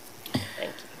goals. Thank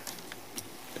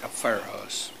you. A fire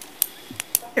hose.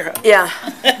 Yeah.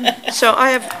 So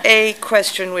I have a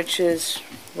question which is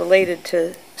related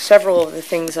to several of the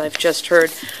things I've just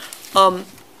heard.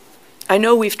 I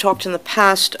know we've talked in the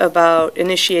past about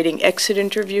initiating exit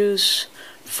interviews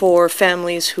for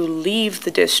families who leave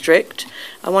the district.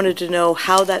 I wanted to know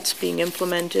how that's being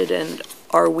implemented and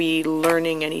are we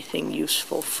learning anything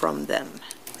useful from them?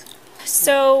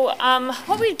 So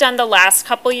what we've done the last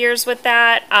couple years with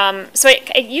that, so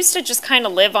it used to just kind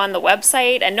of live on the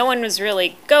website and no one was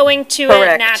really going to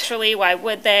it naturally. Why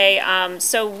would they?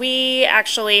 So we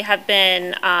actually have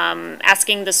been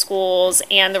asking the schools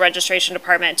and the registration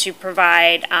department to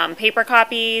provide paper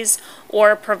copies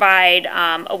or provide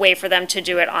a way for them to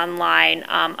do it online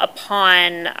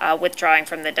upon withdrawing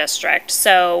from the district.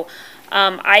 So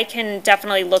I can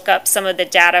definitely look up some of the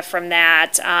data from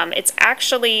that. It's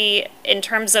actually, in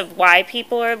terms of why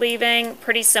people are leaving,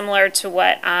 pretty similar to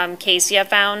what Casey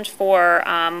found for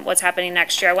what's happening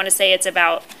next year. I want to say it's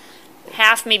about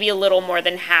half, maybe a little more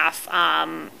than half,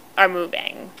 are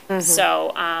moving.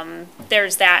 So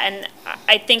there's that. And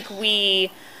I think we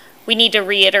need to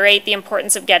reiterate the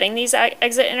importance of getting these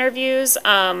exit interviews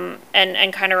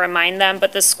and kind of remind them.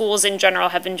 But the schools in general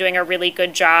have been doing a really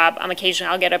good job.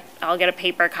 Occasionally I'll get a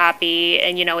paper copy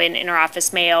and in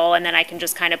interoffice mail, and then I can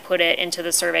just kind of put it into the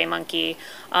SurveyMonkey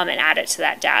and add it to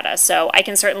that data. So I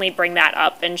can certainly bring that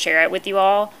up and share it with you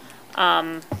all.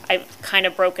 I've kind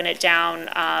of broken it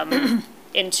down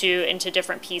into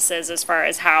different pieces as far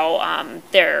as how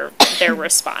they're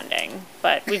responding.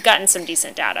 But we've gotten some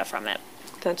decent data from it.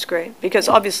 That's great, because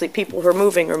obviously people who are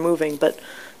moving, but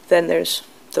then there's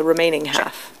the remaining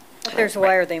half. There's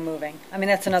why are they moving? I mean,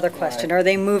 that's another question. Are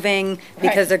they moving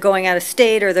because they're going out of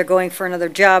state, or they're going for another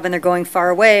job and they're going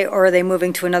far away, or are they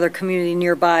moving to another community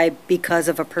nearby because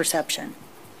of a perception?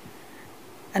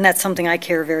 And that's something I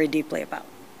care very deeply about.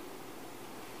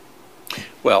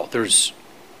 Well, it's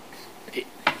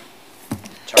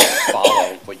hard to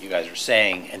follow what you guys are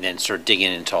saying and then start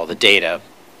digging into all the data.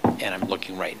 And I'm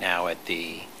looking right now at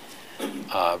the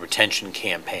retention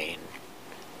campaign,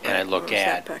 and I look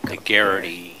at the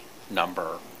Garrity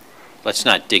number. Let's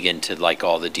not dig into like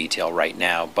all the detail right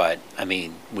now, but I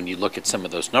mean, when you look at some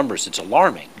of those numbers, it's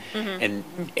alarming. And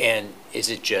is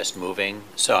it just moving?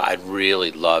 So I'd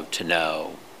really love to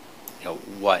know,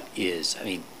 what is, I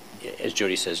mean, as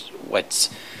Jody says,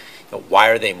 why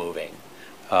are they moving?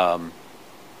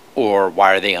 Or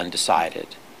why are they undecided?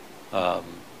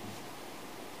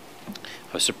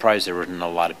 I was surprised there weren't a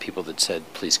lot of people that said,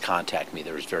 please contact me.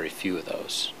 There was very few of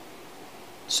those.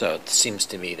 So it seems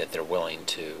to me that they're willing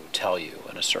to tell you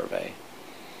in a survey.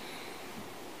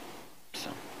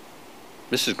 So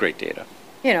this is great data.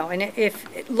 And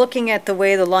if looking at the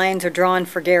way the lines are drawn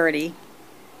for Garrity,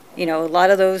 a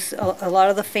lot of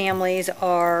the families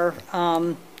are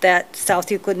that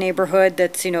South Euclid neighborhood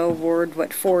that's, Ward,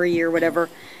 4E or whatever,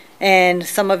 and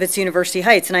some of it's University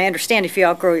Heights. And I understand if you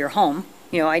outgrow your home,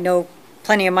 I know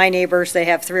plenty of my neighbors, they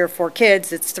have 3 or 4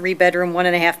 kids. It's 3-bedroom,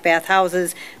 1.5-bath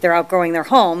houses. They're outgrowing their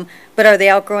home. But are they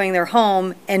outgrowing their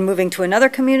home and moving to another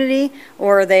community?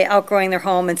 Or are they outgrowing their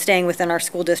home and staying within our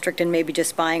school district and maybe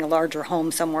just buying a larger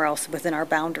home somewhere else within our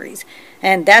boundaries?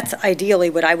 And that's ideally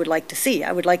what I would like to see.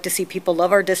 I would like to see people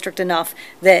love our district enough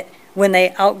that when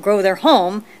they outgrow their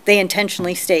home, they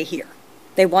intentionally stay here.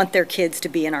 They want their kids to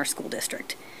be in our school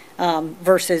district.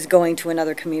 versus going to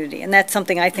another community. And that's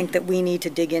something I think that we need to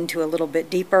dig into a little bit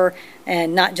deeper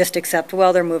and not just accept,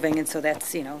 well, they're moving, and so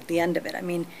that's, the end of it. I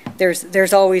mean,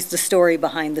 there's always the story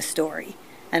behind the story,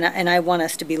 and I want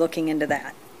us to be looking into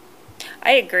that.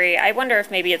 I agree. I wonder if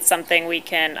maybe it's something we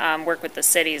can work with the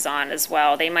cities on as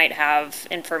well. They might have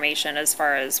information as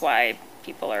far as why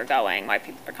people are going, why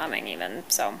people are coming even,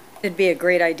 so. It'd be a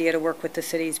great idea to work with the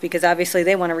cities, because obviously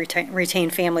they want to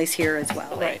retain families here as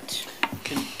well. Right.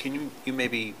 Can you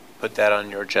maybe put that on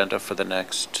your agenda for the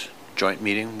next joint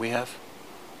meeting we have?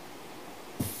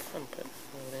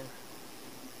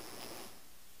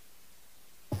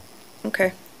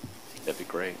 Okay. That'd be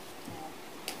great.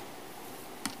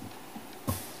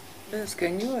 Liz,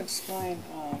 can you explain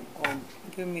or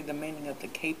give me the meaning of the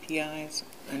KPIs?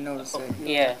 I noticed that.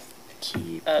 Yeah.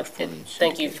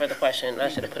 Thank you for the question. I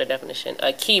should have put a definition.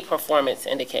 Key performance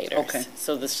indicators. Okay.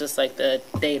 So this is just like the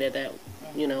data that,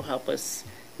 help us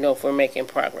know if we're making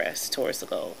progress towards the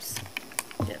goals.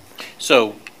 Yeah.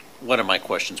 So one of my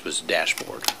questions was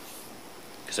dashboard,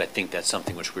 because I think that's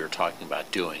something which we were talking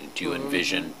about doing. Do you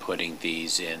envision putting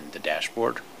these in the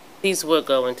dashboard? These would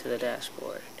go into the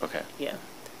dashboard. Okay. Yeah.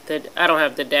 I don't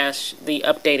have the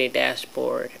updated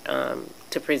dashboard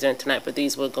to present tonight, but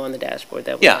these will go on the dashboard.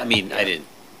 That Yeah, I mean, I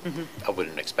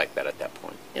wouldn't expect that at that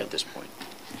point, at this point.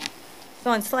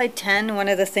 So on slide 10, one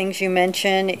of the things you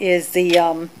mention is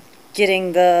the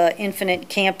getting the Infinite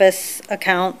Campus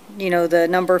account, the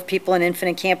number of people in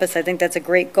Infinite Campus. I think that's a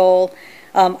great goal.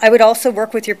 I would also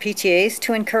work with your PTAs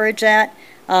to encourage that.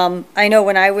 I know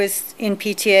when I was in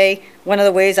PTA, one of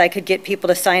the ways I could get people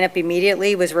to sign up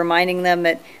immediately was reminding them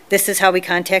that this is how we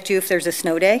contact you if there's a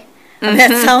snow day. And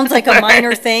that sounds like a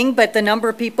minor thing, but the number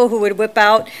of people who would whip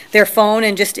out their phone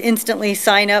and just instantly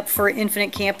sign up for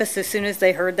Infinite Campus as soon as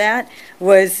they heard that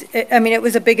was, it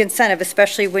was a big incentive,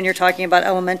 especially when you're talking about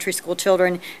elementary school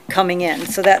children coming in.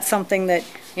 So that's something that,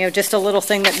 just a little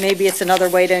thing that maybe it's another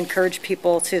way to encourage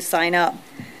people to sign up.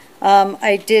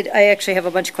 I actually have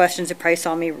a bunch of questions. You probably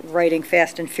saw me writing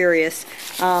fast and furious.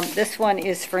 This one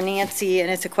is for Nancy, and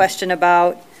it's a question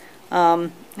about,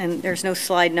 and there's no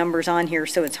slide numbers on here,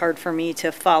 so it's hard for me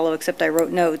to follow, except I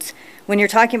wrote notes. When you're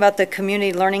talking about the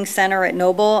Community Learning Center at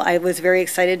Noble, I was very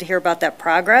excited to hear about that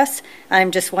progress. I'm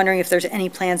just wondering if there's any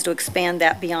plans to expand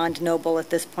that beyond Noble at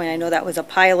this point. I know that was a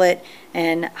pilot,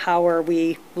 and how are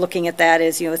we looking at that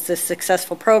as, it's a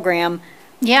successful program.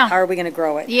 Yeah. How are we going to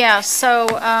grow it? Yeah, so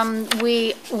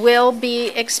we will be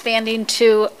expanding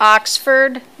to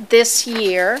Oxford this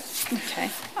year.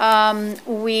 Okay.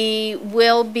 We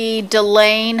will be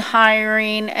delaying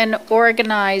hiring an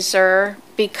organizer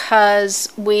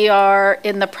because we are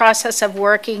in the process of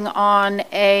working on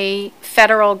a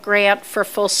federal grant for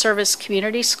full-service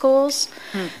community schools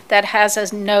that has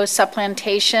a no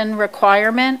supplantation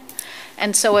requirement.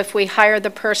 And so if we hire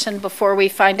the person before we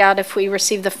find out if we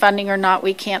receive the funding or not,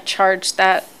 we can't charge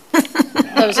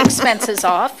those expenses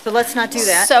off. So let's not do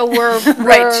that. So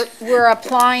we're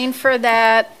applying for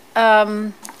that.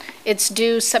 It's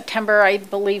due September, I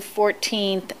believe,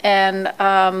 14th,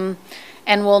 and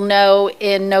we'll know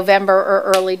in November or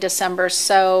early December.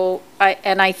 So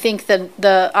I think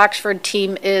the Oxford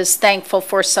team is thankful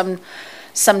for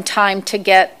some time to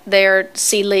get their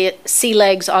sea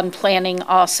legs on planning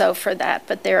also for that,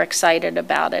 but they're excited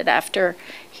about it after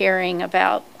hearing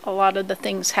about a lot of the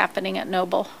things happening at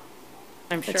Noble.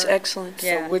 I'm sure. It's excellent.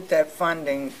 Yeah. So with that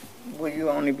funding, will you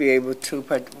only be able to,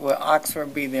 will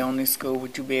Oxford be the only school,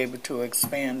 would you be able to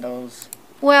expand those?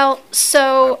 Well,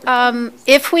 so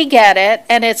if we get it,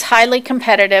 and it's highly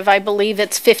competitive, I believe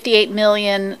it's 58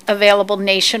 million available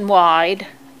nationwide,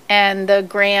 and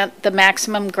the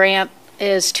maximum grant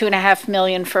is $2.5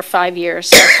 million for 5 years,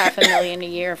 so $500,000 a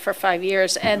year for 5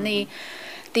 years. And the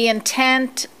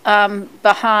intent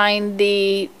behind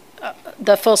the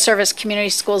full-service community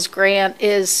schools grant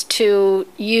is to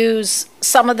use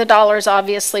some of the dollars,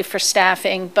 obviously, for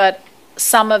staffing, but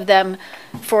some of them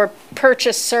for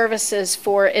purchase services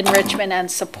for enrichment and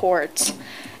supports.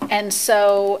 And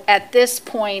so at this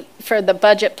point, for the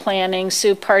budget planning,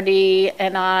 Sue Pardee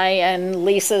and I, and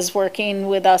Lisa's working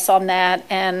with us on that,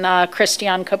 and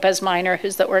Christian Copez Minor,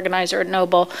 who's the organizer at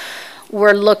Noble,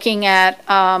 we're looking at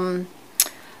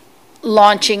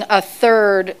launching a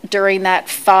third during that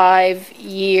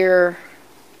 5-year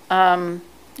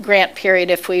grant period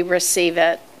if we receive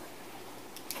it.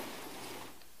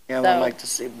 Yeah, I would like to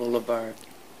see Boulevard.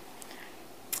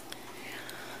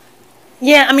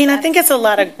 Yeah, I think it's a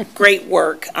lot of great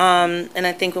work. And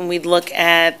I think when we look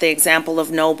at the example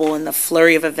of Noble and the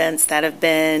flurry of events that have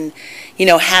been,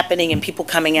 happening and people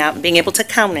coming out and being able to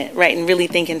count it, right, and really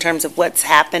think in terms of what's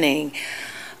happening,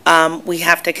 we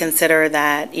have to consider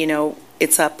that,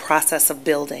 it's a process of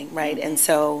building, right? And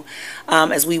so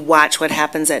as we watch what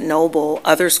happens at Noble,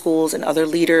 other schools and other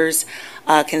leaders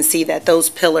can see that those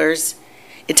pillars,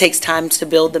 it takes time to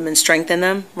build them and strengthen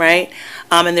them, right?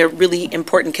 And they're really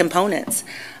important components.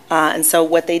 And so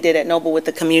what they did at Noble with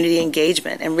the community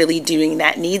engagement and really doing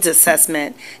that needs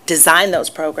assessment, design those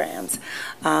programs.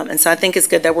 And so I think it's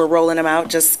good that we're rolling them out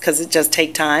just because it does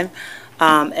take time.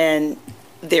 And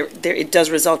it does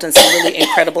result in some really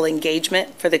incredible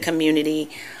engagement for the community,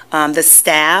 the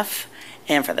staff,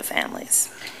 and for the families.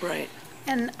 Right.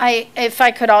 And if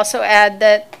I could also add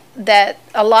that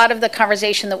a lot of the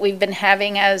conversation that we've been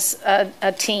having as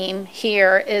a team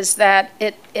here is that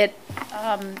it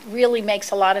really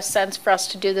makes a lot of sense for us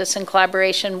to do this in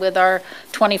collaboration with our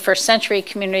 21st Century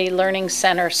Community Learning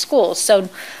Center schools. So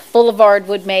Boulevard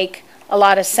would make a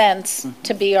lot of sense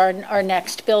to be our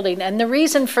next building. And the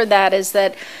reason for that is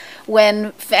that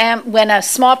when a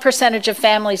small percentage of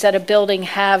families at a building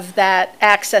have that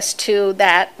access to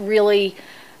that really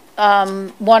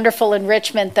wonderful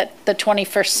enrichment that the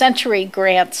 21st Century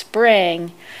grants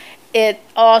bring, it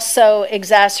also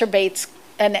exacerbates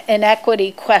an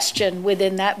inequity question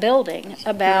within that building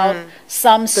about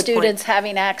some students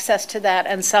having access to that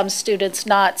and some students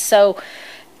not. So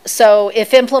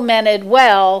if implemented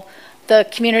well, the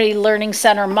Community Learning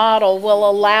Center model will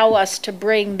allow us to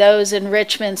bring those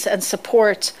enrichments and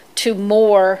supports to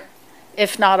more,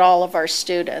 if not all, of our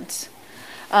students,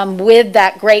 with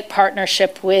that great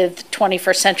partnership with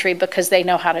 21st Century because they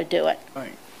know how to do it.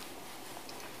 Right.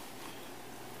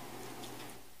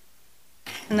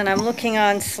 And then I'm looking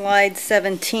on slide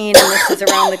 17, and this is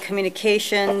around the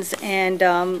communications, and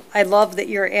I love that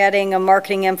you're adding a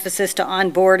marketing emphasis to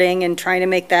onboarding and trying to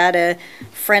make that a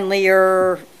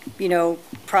friendlier,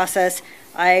 process.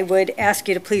 I would ask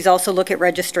you to please also look at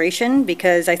registration,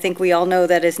 because I think we all know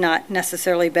that has not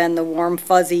necessarily been the warm,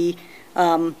 fuzzy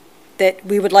that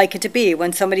we would like it to be.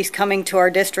 When somebody's coming to our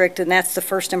district and that's the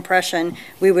first impression,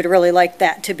 we would really like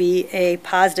that to be a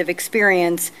positive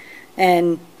experience,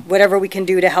 and whatever we can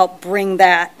do to help bring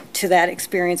that to that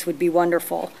experience would be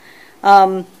wonderful.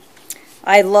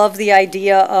 I love the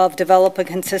idea of develop a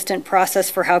consistent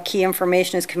process for how key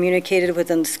information is communicated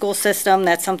within the school system.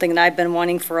 That's something that I've been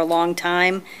wanting for a long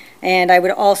time. And I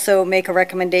would also make a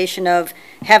recommendation of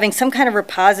having some kind of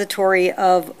repository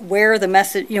of where the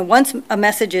message, once a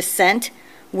message is sent,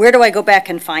 where do I go back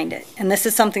and find it? And this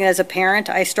is something as a parent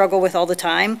I struggle with all the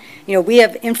time. We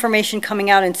have information coming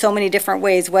out in so many different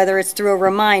ways, whether it's through a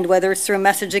remind, whether it's through a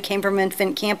message that came from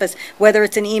Infant Campus, whether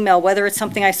it's an email, whether it's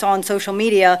something I saw on social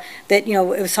media that, it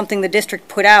was something the district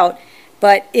put out.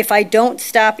 But if I don't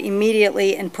stop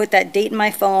immediately and put that date in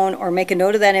my phone or make a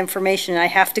note of that information and I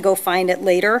have to go find it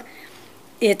later,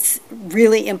 it's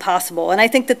really impossible. And I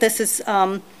think that this is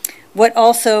what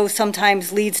also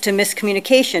sometimes leads to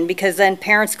miscommunication, because then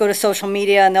parents go to social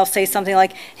media and they'll say something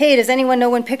like, hey, does anyone know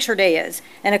when picture day is?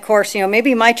 And of course,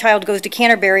 maybe my child goes to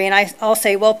Canterbury and I'll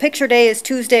say, well, picture day is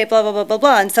Tuesday, blah, blah, blah, blah,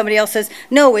 blah. And somebody else says,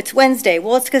 no, it's Wednesday.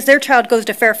 Well, it's because their child goes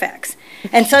to Fairfax.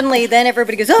 And suddenly then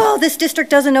everybody goes, oh, this district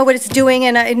doesn't know what it's doing,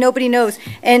 and nobody knows.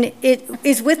 And it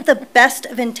is with the best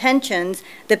of intentions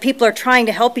that people are trying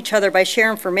to help each other by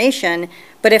sharing information.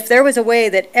 But if there was a way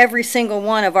that every single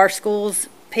one of our schools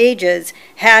pages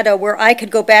had where I could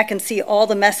go back and see all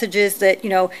the messages that,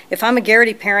 if I'm a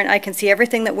Garrity parent, I can see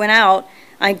everything that went out.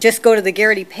 I just go to the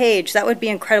Garrity page. That would be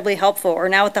incredibly helpful. Or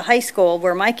now at the high school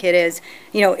where my kid is,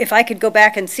 if I could go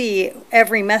back and see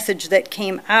every message that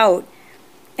came out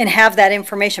and have that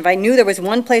information. If I knew there was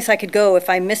one place I could go, if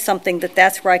I missed something,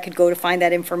 that's where I could go to find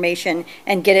that information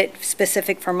and get it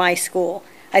specific for my school.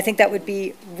 I think that would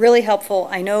be really helpful.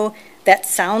 I know that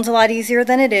sounds a lot easier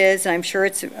than it is, and I'm sure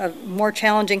it's a more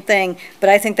challenging thing, but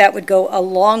I think that would go a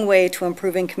long way to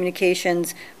improving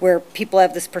communications where people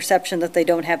have this perception that they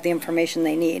don't have the information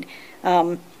they need.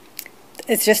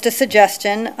 It's just a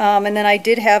suggestion. And then I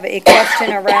did have a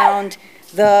question around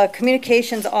the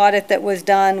communications audit that was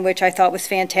done, which I thought was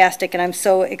fantastic, and I'm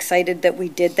so excited that we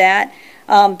did that.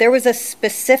 There was a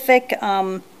specific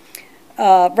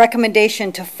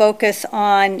recommendation to focus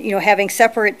on, having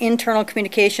separate internal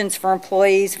communications for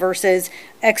employees versus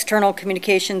external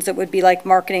communications that would be like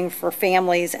marketing for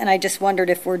families. And I just wondered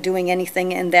if we're doing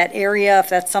anything in that area, if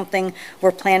that's something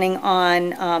we're planning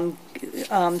on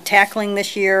tackling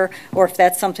this year, or if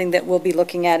that's something that we'll be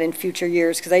looking at in future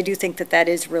years, because I do think that that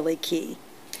is really key.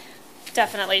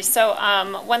 Definitely. So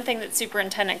one thing that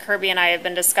Superintendent Kirby and I have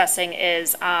been discussing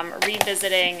is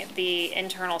revisiting the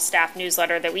internal staff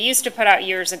newsletter that we used to put out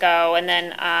years ago, and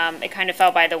then it kind of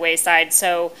fell by the wayside.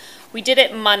 So we did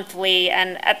it monthly,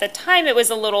 and at the time it was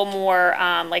a little more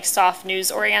like soft news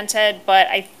oriented, but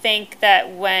I think that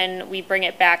when we bring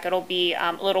it back, it'll be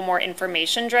a little more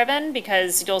information driven,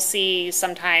 because you'll see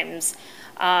sometimes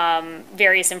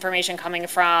various information coming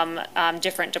from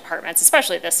different departments,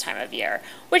 especially this time of year,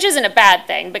 which isn't a bad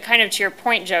thing, but kind of to your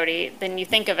point, Jody, then you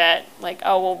think of it like,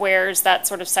 oh, well, where's that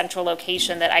sort of central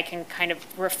location that I can kind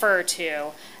of refer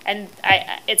to? And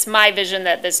it's my vision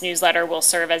that this newsletter will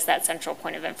serve as that central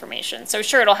point of information. So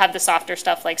sure, it'll have the softer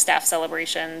stuff like staff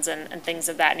celebrations and things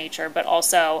of that nature, but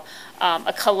also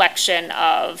a collection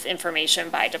of information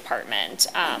by department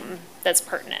that's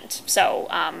pertinent. So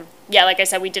yeah, like I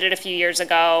said, we did it a few years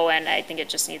ago, and I think it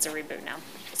just needs a reboot now.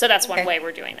 So that's one way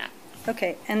we're doing that.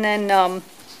 Okay, and then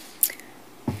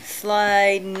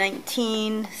slide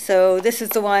 19. So this is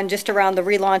the one just around the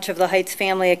relaunch of the Heights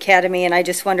Family Academy, and I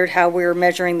just wondered how we were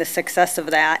measuring the success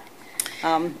of that.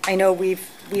 I know we've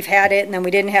had it, and then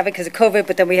we didn't have it because of COVID,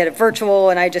 but then we had it virtual,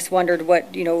 and I just wondered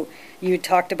what, you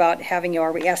talked about having,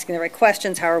 are we asking the right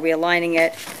questions? How are we aligning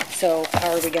it? So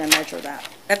how are we going to measure that?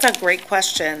 That's a great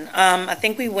question. I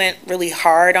think we went really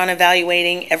hard on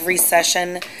evaluating every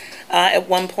session. At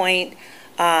one point,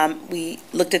 we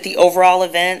looked at the overall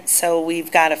event, so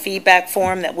we've got a feedback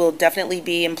form that we'll definitely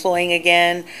be employing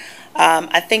again.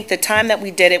 I think the time that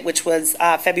we did it, which was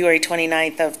February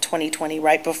 29th of 2020,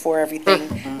 right before everything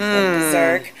went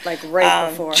berserk. Like right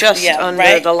before. Just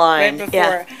under the line. Right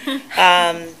before.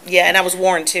 Yeah, and I was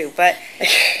warned too. But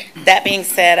that being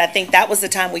said, I think that was the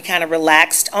time we kind of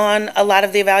relaxed on a lot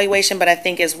of the evaluation. But I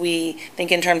think as we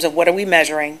think in terms of what are we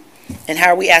measuring, and how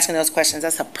are we asking those questions?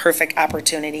 That's a perfect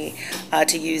opportunity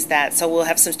to use that. So we'll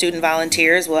have some student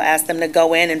volunteers. We'll ask them to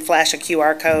go in and flash a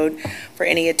QR code for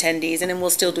any attendees, and then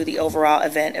we'll still do the overall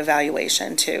event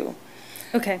evaluation too.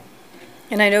 Okay.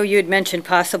 And I know you had mentioned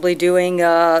possibly doing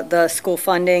the school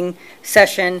funding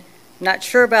session. Not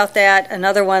sure about that.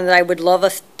 Another one that I would love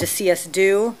us to see us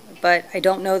do, but I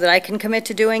don't know that I can commit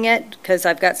to doing it because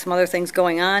I've got some other things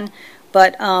going on.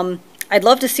 But I'd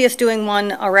love to see us doing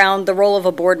one around the role of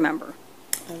a board member.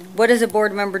 What does a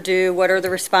board member do? What are the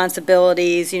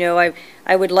responsibilities? I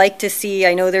would like to see,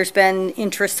 I know there's been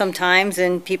interest sometimes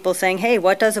in people saying, hey,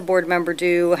 what does a board member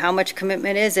do? How much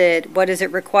commitment is it? What does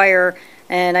it require?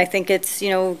 And I think it's,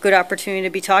 a good opportunity to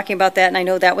be talking about that. And I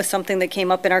know that was something that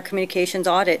came up in our communications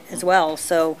audit as well.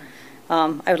 So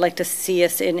I would like to see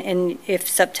us in if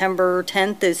September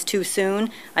 10th is too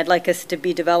soon, I'd like us to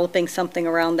be developing something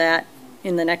around that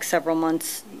in the next several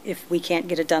months if we can't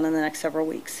get it done in the next several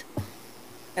weeks.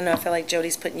 I know I feel like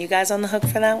Jody's putting you guys on the hook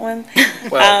for that one.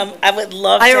 Well, I would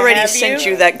love to have you. I already sent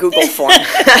you that Google form.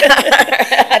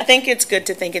 I think it's good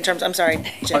to think in terms, I'm sorry,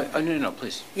 Jim. No,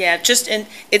 please. Yeah,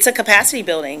 it's a capacity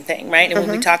building thing, right? And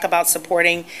when we talk about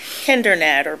supporting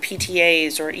KinderNet or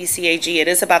PTAs or ECAG, it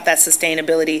is about that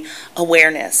sustainability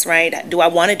awareness, right? Do I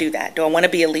want to do that? Do I want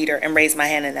to be a leader and raise my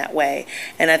hand in that way?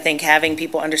 And I think having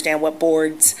people understand what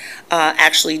boards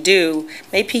actually do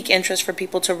may pique interest for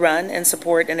people to run and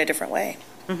support in a different way.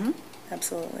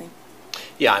 Absolutely.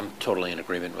 Yeah, I'm totally in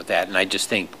agreement with that, and I just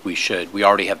think we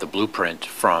already have the blueprint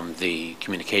from the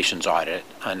communications audit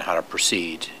on how to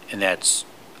proceed, and that's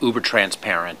uber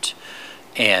transparent,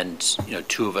 and,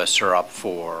 two of us are up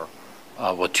for,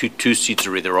 two seats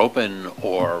are either open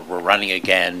or we're running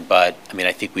again, but,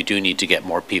 I think we do need to get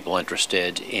more people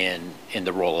interested in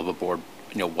the role of a board,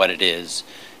 what it is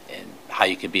and how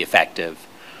you can be effective.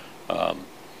 I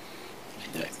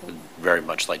would very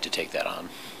much like to take that on.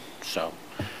 So,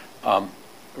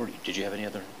 did you have any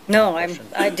other? No,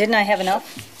 didn't I have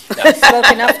enough? No. I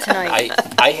spoke enough tonight.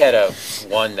 I had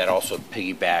one that also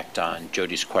piggybacked on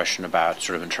Jody's question about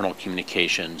sort of internal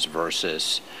communications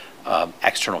versus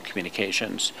external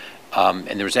communications.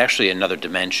 And there was actually another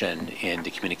dimension in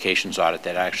the communications audit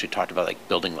that I actually talked about, like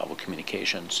building level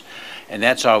communications. And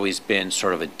that's always been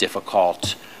sort of a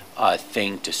difficult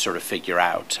thing to sort of figure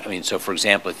out. So for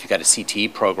example, if you've got a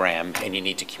CTE program and you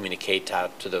need to communicate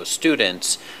to those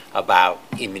students about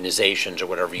immunizations or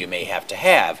whatever you may have to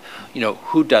have,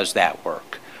 who does that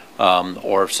work?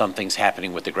 Or if something's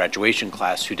happening with the graduation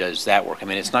class, who does that work?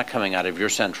 It's not coming out of your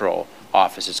central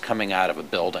office, it's coming out of a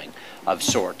building of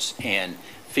sorts, and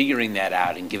figuring that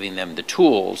out and giving them the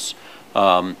tools.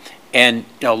 And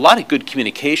a lot of good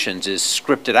communications is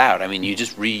scripted out. You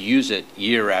just reuse it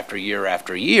year after year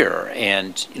after year,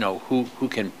 and who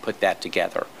can put that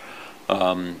together?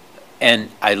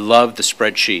 And I love the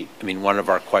spreadsheet. I mean, one of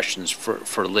our questions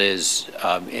for Liz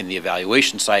in the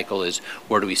evaluation cycle is,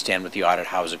 where do we stand with the audit?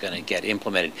 How is it going to get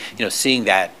implemented? You know, seeing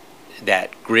that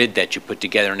grid that you put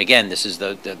together, and again, this is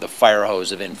the fire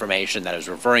hose of information that I was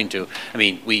referring to. I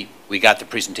mean, we got the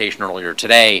presentation earlier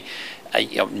today.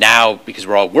 You know, now, because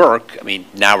we're all work, I mean,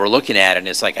 now we're looking at it, and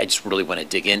it's like, I just really want to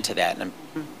dig into that. And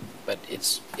but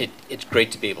it's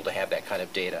great to be able to have that kind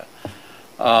of data.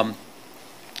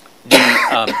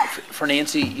 For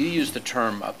Nancy, you used the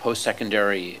term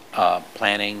post-secondary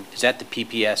planning. Is that the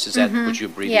PPS? Is that what you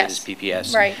abbreviate as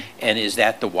PPS? Right. And is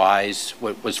that the WISE,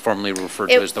 what was formerly referred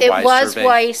to as the WISE survey? It was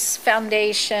WISE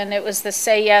Foundation. It was the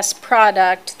Say Yes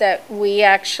product that we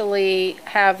actually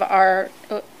have our,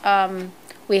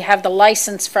 we have the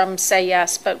license from Say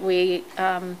Yes, but we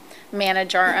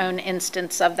manage our own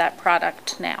instance of that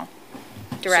product now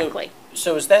directly.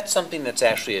 So is that something that's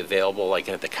actually available like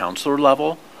at the counselor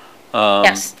level?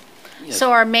 Yes.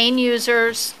 So our main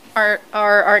users are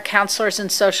our counselors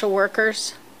and social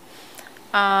workers.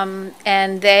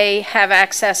 And they have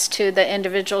access to the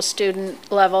individual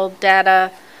student level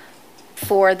data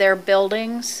for their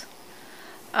buildings.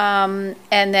 And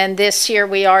then this year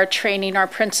we are training our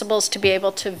principals to be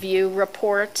able to view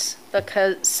reports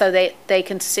so they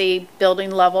can see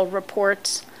building level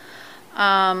reports.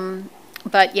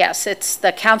 But yes, it's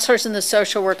the counselors and the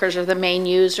social workers are the main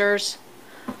users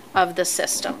of the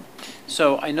system.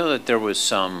 So I know that there was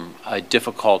some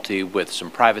difficulty with some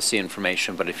privacy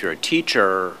information, but if you're a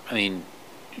teacher, I mean,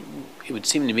 it would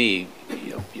seem to me,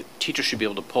 you know, teachers should be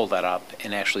able to pull that up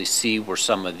and actually see where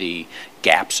some of the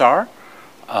gaps are,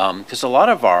 because a lot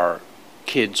of our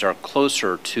kids are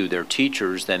closer to their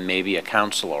teachers than maybe a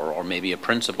counselor or maybe a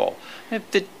principal. I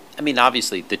mean,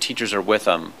 obviously, the teachers are with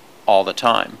them all the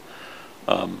time.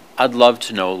 I'd love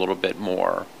to know a little bit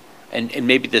more. And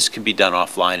maybe this can be done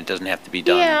offline. It doesn't have to be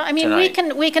done Yeah, I mean,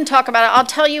 tonight. we can talk about it. I'll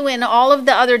tell you, in all of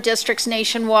the other districts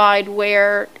nationwide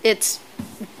where it's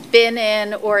been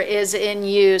in or is in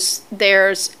use,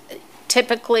 there's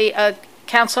typically a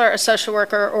counselor, a social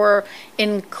worker, or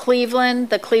in Cleveland,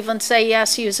 the Cleveland Say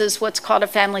Yes uses what's called a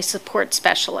family support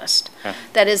specialist. Okay.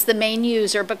 That is the main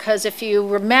user, because if you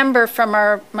remember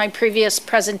from my previous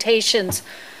presentations,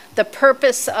 the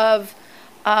purpose of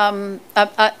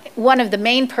one of the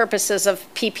main purposes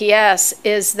of PPS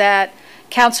is that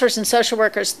counselors and social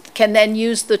workers can then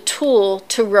use the tool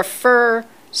to refer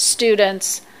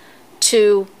students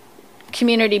to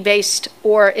community-based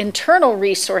or internal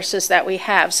resources that we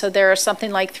have. So there are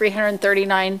something like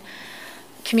 339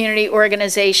 community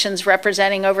organizations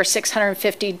representing over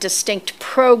 650 distinct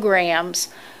programs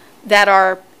that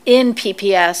are in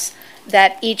PPS,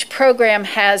 that each program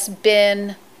has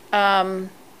been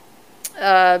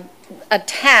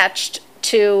attached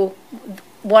to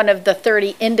one of the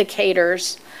 30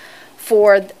 indicators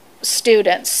for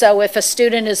students. So if a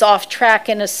student is off track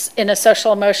in a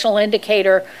social emotional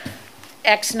indicator,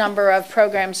 X number of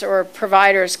programs or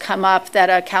providers come up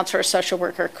that a counselor or social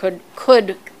worker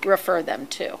could refer them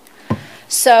to.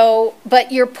 So,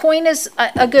 but your point is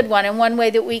a good one, and one way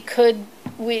that we could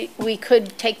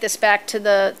take this back to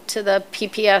the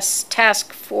PPS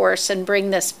task force and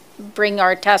bring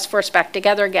our task force back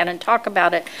together again and talk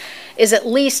about it, is at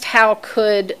least how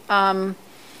could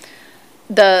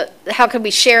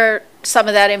we share some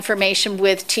of that information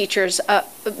with teachers,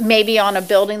 maybe on a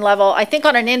building level. I think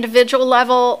on an individual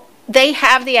level, they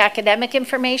have the academic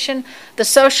information, the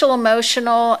social,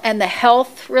 emotional, and the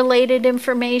health related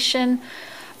information.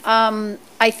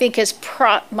 I think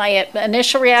my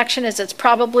initial reaction is it's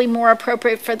probably more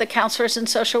appropriate for the counselors and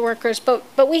social workers, but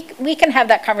we can have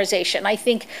that conversation. I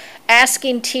think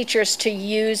asking teachers to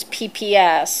use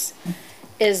PPS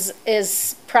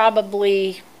is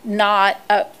probably not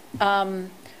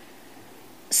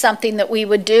something that we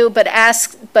would do, but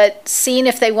seeing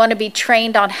if they want to be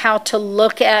trained on how to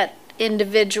look at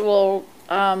individual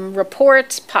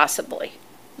reports, possibly,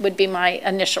 would be my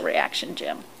initial reaction,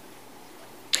 Jim.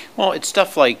 Well, it's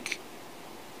stuff like,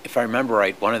 if I remember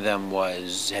right, one of them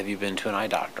was, have you been to an eye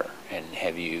doctor? And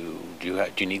do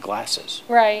you need glasses?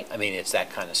 Right. I mean, it's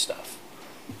that kind of stuff.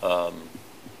 And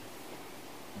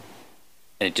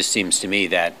it just seems to me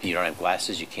that you don't have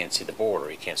glasses, you can't see the board,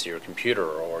 or you can't see your computer,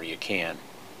 or you can.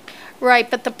 Right,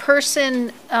 but the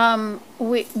person,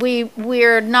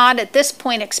 we're not at this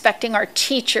point expecting our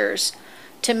teachers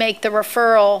to make the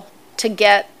referral to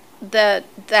get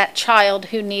that child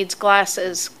who needs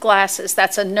glasses.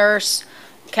 That's a nurse,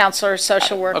 counselor,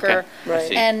 social worker. Okay.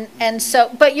 Right. And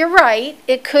so, but you're right,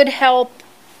 it could help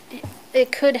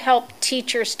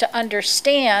teachers to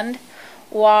understand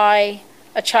why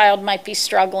a child might be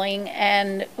struggling,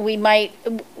 and we might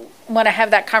want to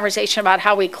have that conversation about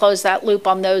how we close that loop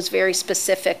on those very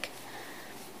specific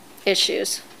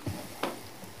issues.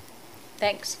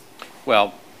 Thanks.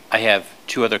 Well, I have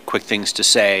two other quick things to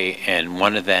say, and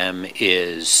one of them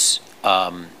is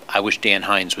I wish Dan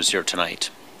Hines was here tonight.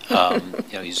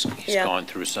 He's Yeah. gone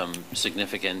through some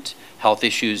significant health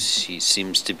issues. He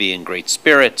seems to be in great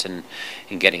spirits and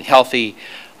getting healthy.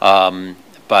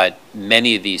 But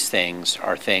many of these things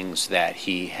are things that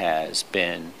he has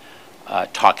been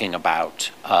talking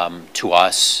about to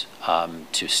us,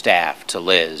 to staff, to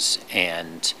Liz,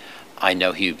 and I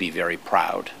know he would be very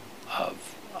proud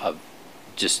of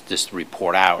just this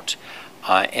report out.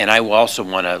 And I also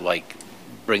want to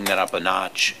bring that up a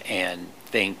notch and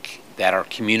think that our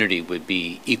community would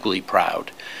be equally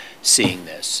proud seeing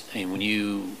this. I mean, when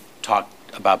you talk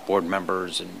about board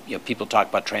members and people talk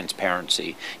about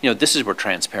transparency, this is where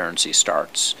transparency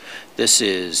starts. This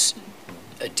is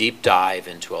a deep dive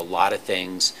into a lot of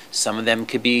things. Some of them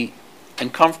could be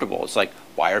uncomfortable. It's like,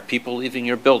 why are people leaving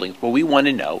your buildings? Well, we want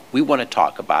to know. We want to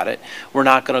talk about it. We're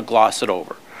not going to gloss it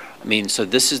over. I mean, so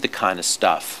this is the kind of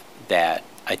stuff that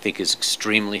I think is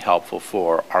extremely helpful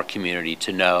for our community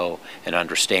to know and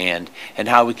understand, and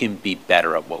how we can be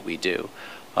better at what we do.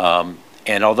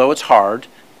 And although it's hard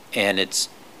and it's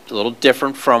a little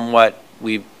different from what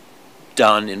we've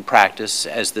done in practice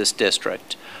as this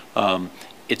district,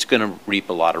 it's going to reap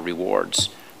a lot of rewards.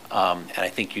 And I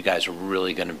think you guys are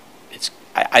really going to,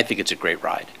 I think it's a great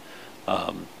ride.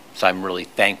 So I'm really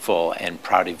thankful and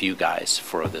proud of you guys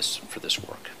for this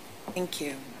work. Thank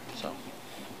you. So.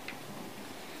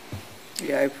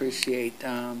 Yeah, I appreciate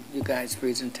you guys'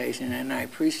 presentation, and I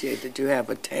appreciate that you have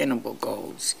attainable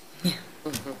goals. Yeah.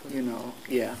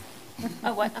 Yeah.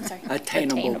 Oh, what? I'm sorry.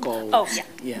 Attainable goals. Oh,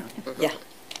 yeah. Yeah.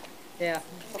 Yeah.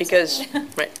 Because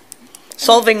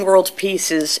solving world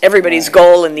peace is everybody's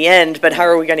goal in the end, but how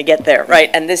are we going to get there, right?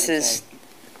 And this is,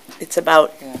 it's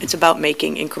about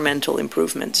making incremental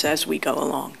improvements as we go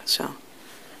along, so.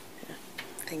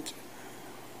 Thank you.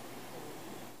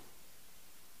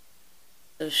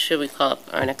 So should we call up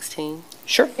our next team?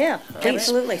 Sure. Yeah,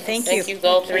 absolutely. Thank you. Thank you,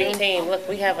 Goal 3 team. Look,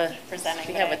 we have a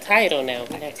title now.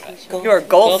 You're a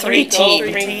Goal 3 Goal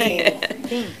team. 3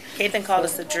 team. Cathan called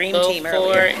us the dream Goal team 4.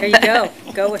 earlier. There you go.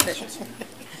 Go with it.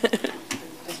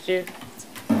 Did you?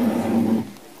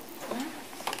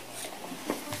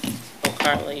 Oh,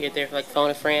 Carla, you're there like phone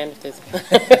a friend. Yes.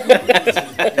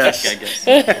 I guess.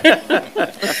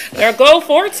 Our Goal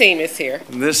 4 team is here.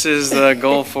 This is the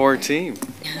Goal 4 team.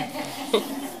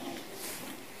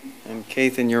 And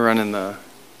Cathan, you're running the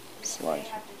slide.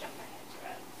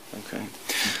 Okay.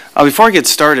 Before I get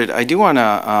started, I do want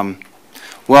to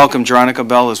welcome Jeronica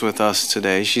Bell is with us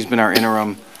today. She's been our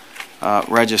interim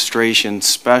registration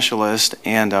specialist,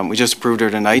 and we just approved her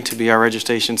tonight to be our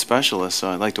registration specialist. So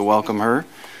I'd like to welcome her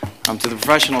to the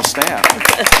professional staff.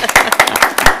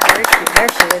 There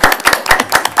she is.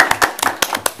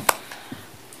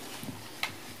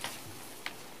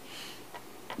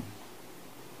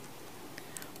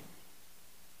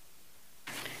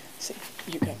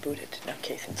 You got booted. Now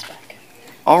Cathan's back.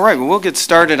 All right, well, we'll get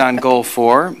started on Goal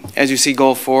 4. As you see,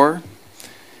 Goal 4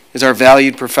 is our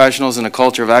valued professionals in a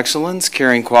culture of excellence,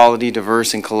 caring, quality,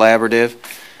 diverse, and collaborative.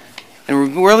 And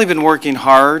we've really been working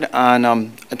hard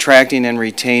on attracting and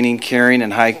retaining caring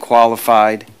and high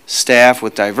qualified staff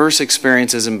with diverse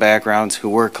experiences and backgrounds who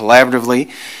work collaboratively.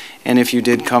 And if you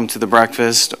did come to the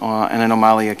breakfast, and I know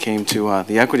Malia came to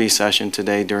the equity session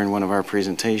today during one of our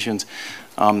presentations,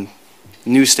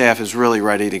 new staff is really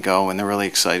ready to go, and they're really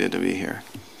excited to be here.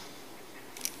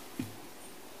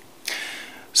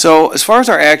 So as far as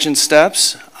our action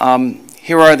steps,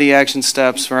 here are the action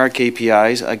steps for our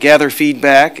KPIs. Gather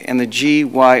feedback, and the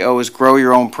GYO is Grow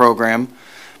Your Own Program,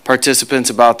 participants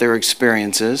about their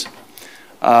experiences.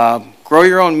 Grow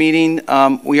Your Own meeting,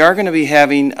 we are going to be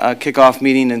having a kickoff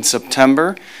meeting in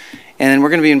September, and we're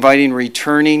going to be inviting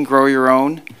returning Grow Your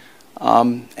Own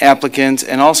applicants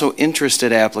and also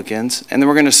interested applicants, and then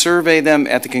we're going to survey them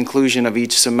at the conclusion of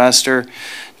each semester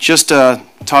just to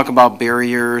talk about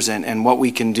barriers and what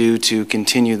we can do to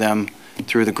continue them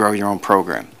through the Grow Your Own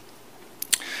program.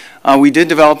 We did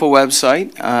develop a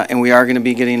website, and we are going to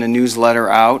be getting a newsletter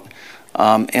out,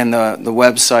 and the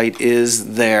website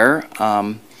is there.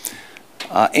 And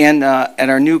at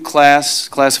our new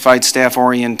classified staff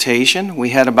orientation,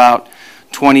 we had about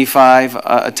 25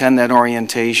 attend that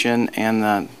orientation,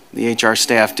 and the HR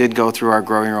staff did go through our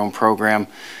Grow Your Own program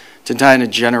to kind of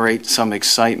generate some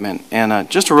excitement. And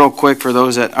just real quick, for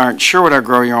those that aren't sure what our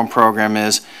Grow Your Own program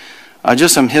is,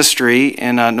 just some history.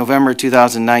 In November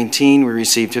 2019, we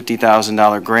received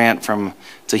 $50,000 grant from,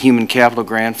 it's a human capital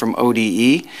grant from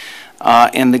ODE.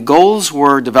 And the goals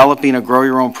were developing a Grow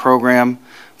Your Own program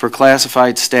for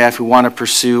classified staff who want to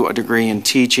pursue a degree in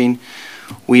teaching.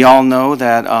 We all know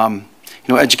that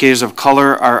educators of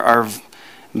color are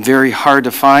very hard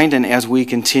to find, and as we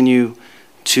continue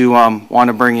to want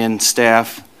to bring in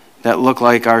staff that look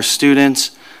like our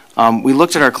students, we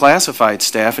looked at our classified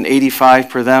staff, and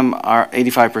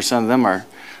 85% of them are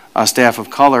staff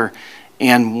of color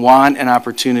and want an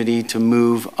opportunity to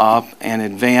move up and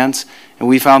advance. And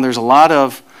we found there's a lot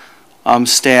of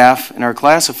staff in our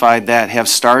classified that have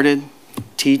started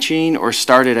teaching or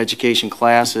started education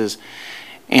classes,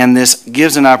 and this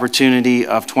gives an opportunity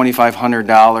of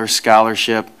 $2,500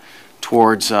 scholarship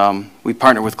towards, we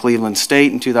partnered with Cleveland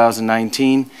State in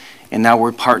 2019, and now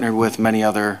we're partnered with many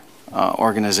other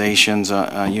organizations,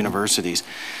 universities.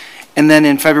 And then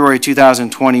in February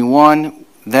 2021,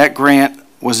 that grant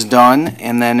was done,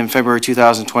 and then in February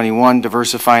 2021,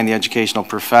 diversifying the educational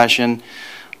profession,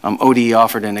 ODE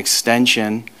offered an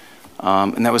extension,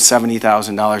 and that was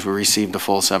 $70,000. We received the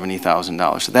full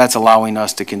 $70,000. So that's allowing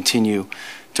us to continue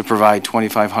to provide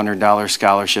 $2,500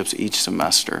 scholarships each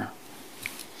semester.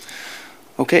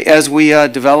 Okay, as we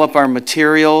develop our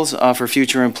materials for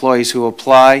future employees who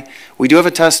apply, we do have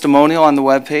a testimonial on the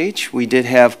webpage. We did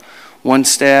have one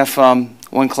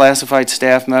classified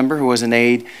staff member who was an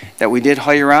aide that we did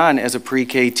hire on as a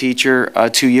pre-K teacher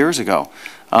 2 years ago,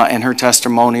 and her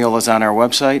testimonial is on our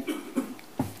website.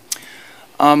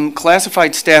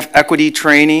 Classified staff equity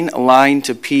training aligned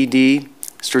to PD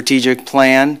strategic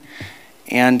plan.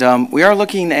 And we are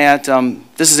looking at,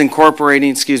 this is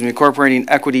incorporating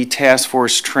equity task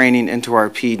force training into our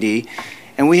PD.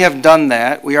 And we have done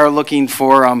that. We are looking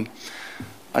for,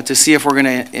 to see if we're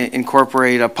going to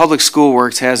incorporate, Public School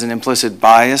Works has an implicit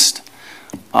biased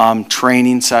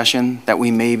training session that we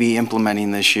may be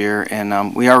implementing this year.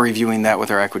 And we are reviewing that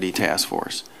with our equity task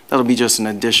force. That'll be just an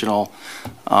additional,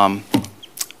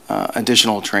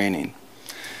 additional training.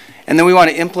 And then we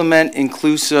want to implement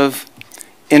inclusive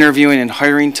interviewing and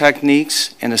hiring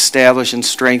techniques and establish and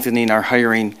strengthening our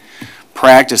hiring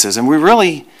practices. And we've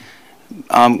really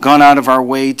gone out of our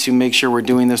way to make sure we're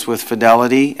doing this with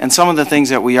fidelity. And some of the things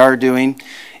that we are doing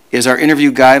is our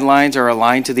interview guidelines are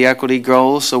aligned to the equity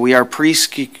goals. So we are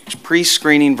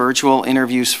pre-screening virtual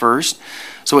interviews first.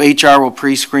 So HR will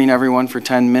pre-screen everyone for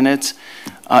 10 minutes.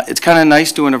 It's kind of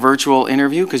nice doing a virtual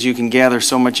interview because you can gather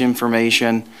so much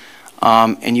information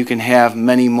and you can have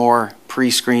many more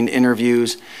pre-screened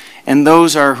interviews. And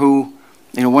those are who,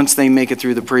 once they make it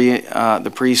through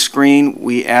the pre-screen,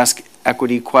 we ask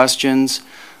equity questions.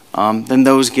 Then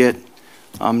those get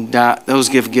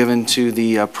given to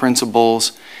the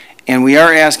principals. And we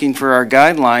are asking for our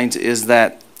guidelines is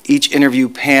that each interview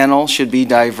panel should be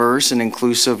diverse and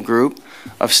inclusive group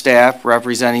of staff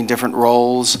representing different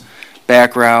roles,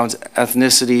 backgrounds,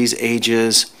 ethnicities,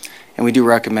 ages, and we do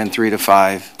recommend 3 to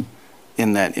 5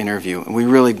 in that interview. And we've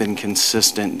really been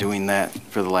consistent doing that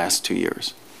for the last 2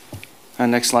 years.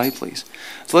 Next slide, please.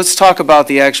 So let's talk about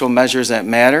the actual measures that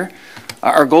matter.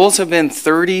 Our goals have been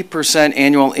 30%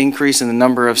 annual increase in the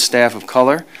number of staff of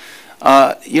color.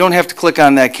 You don't have to click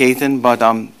on that, Kathan, but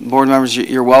board members,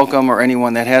 you're welcome, or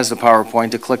anyone that has the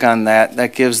PowerPoint, to click on that.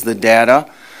 That gives the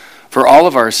data for all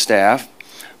of our staff.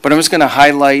 But I'm just going to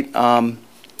highlight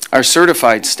our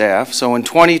certified staff. So in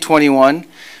 2021,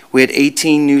 we had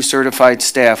 18 new certified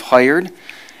staff hired,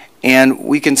 and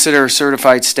we consider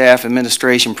certified staff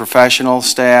administration professional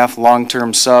staff,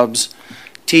 long-term subs,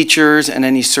 teachers, and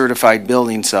any certified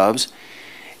building subs.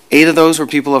 8 of those were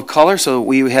people of color, so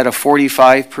we had a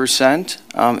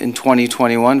 45% in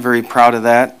 2021. Very proud of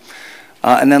that.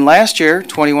 And then last year,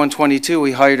 21-22,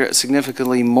 we hired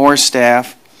significantly more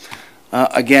staff.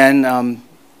 Again,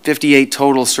 58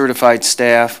 total certified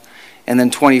staff, and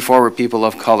then 24 were people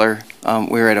of color.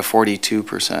 We were at a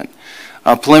 42%.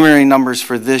 Preliminary numbers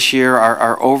for this year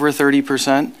are over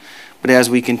 30%, but as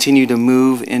we continue to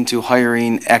move into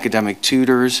hiring academic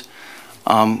tutors,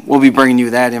 we'll be bringing you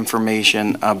that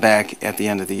information back at the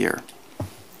end of the year.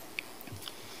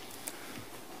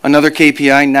 Another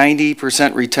KPI,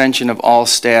 90% retention of all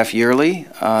staff yearly.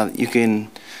 You can,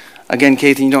 again,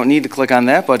 Kathy, you don't need to click on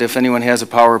that, but if anyone has a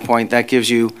PowerPoint, that gives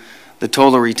you the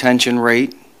total retention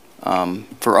rate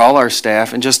for all our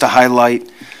staff. And just to highlight,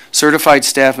 certified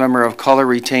staff member of color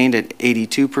retained at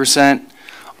 82%,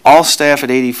 all staff at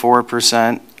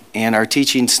 84%, and our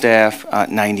teaching staff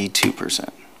 92%.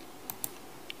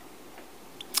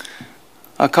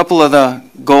 A couple of the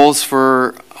goals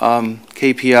for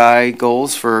KPI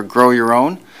goals for Grow Your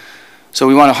Own. So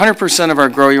we want 100% of our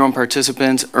Grow Your Own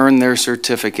participants earn their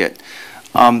certificate.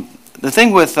 The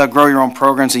thing with Grow Your Own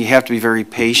programs is you have to be very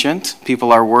patient.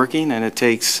 People are working, and it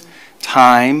takes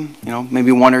time,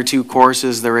 maybe 1 or 2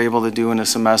 courses they're able to do in a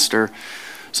semester.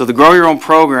 So the Grow Your Own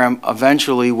program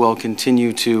eventually will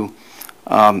continue to,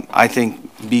 I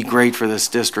think, be great for this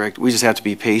district. We just have to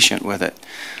be patient with it.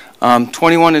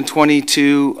 21 and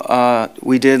 22,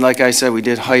 we did, like I said, we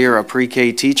did hire a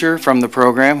pre-K teacher from the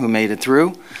program who made it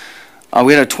through.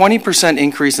 We had a 20%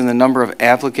 increase in the number of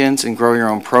applicants in Grow Your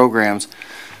Own programs.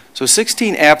 So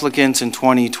 16 applicants in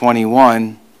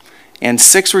 2021, and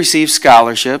 6 received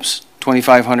scholarships,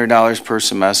 $2,500 per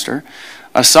semester.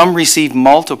 Some received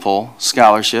multiple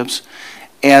scholarships.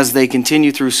 As they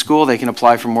continue through school, they can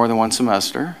apply for more than 1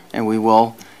 semester, and we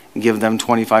will give them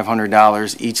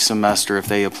 $2,500 each semester if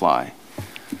they apply.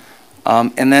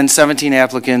 And then 17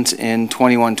 applicants in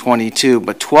 21-22,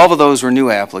 but 12 of those were new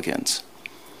applicants.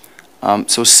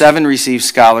 So 7 received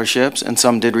scholarships, and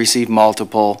some did receive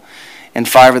multiple, and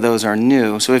 5 of those are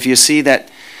new. So if you see that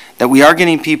we are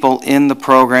getting people in the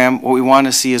program, what we want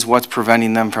to see is what's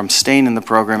preventing them from staying in the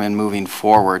program and moving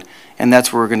forward. And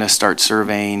that's where we're going to start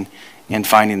surveying and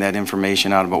finding that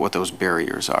information out about what those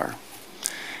barriers are.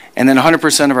 And then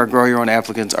 100% of our Grow Your Own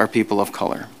applicants are people of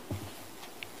color.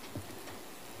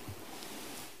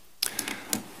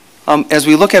 As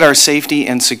we look at our safety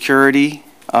and security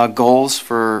goals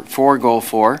for Goal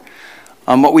 4,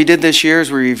 what we did this year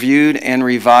is we reviewed and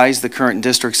revised the current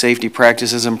district safety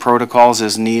practices and protocols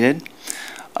as needed.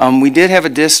 We did have a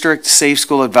district safe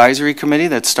school advisory committee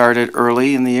that started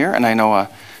early in the year, and I know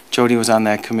Jody was on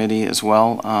that committee as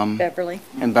well. Beverly.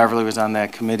 And Beverly was on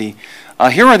that committee.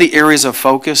 Here are the areas of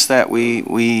focus that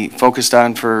we focused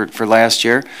on for last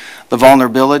year. The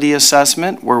vulnerability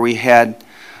assessment, where we had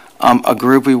a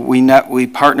group, we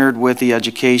partnered with the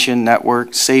Education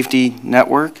Network, Safety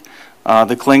Network,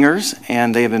 the Clingers,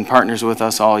 and they have been partners with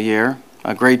us all year,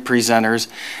 great presenters.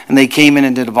 And they came in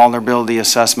and did a vulnerability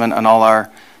assessment on all our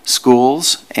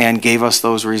schools and gave us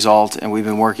those results, and we've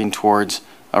been working towards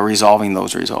resolving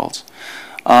those results.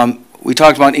 We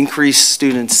talked about increased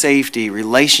student safety,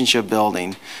 relationship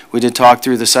building. We did talk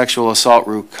through the sexual assault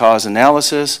root cause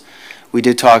analysis. We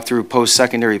did talk through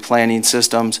post-secondary planning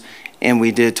systems, and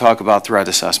we did talk about threat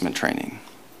assessment training.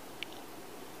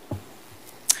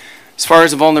 As far as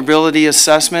the vulnerability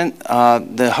assessment,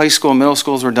 the high school and middle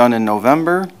schools were done in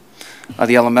November.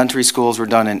 The elementary schools were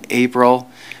done in April.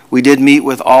 We did meet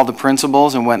with all the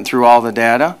principals and went through all the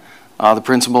data. The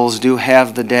principals do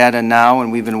have the data now,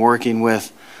 and we've been working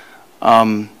with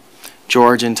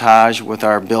George and Taj with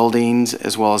our buildings,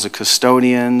 as well as the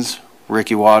custodians,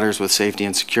 Ricky Waters with safety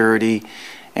and security,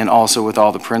 and also with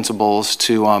all the principals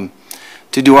to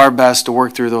do our best to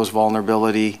work through those the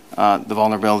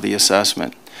vulnerability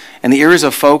assessment. And the areas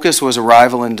of focus was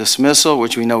arrival and dismissal,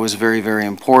 which we know is very, very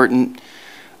important.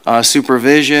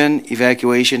 Supervision,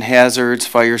 evacuation hazards,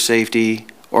 fire safety,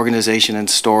 organization and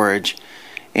storage,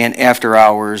 and after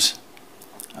hours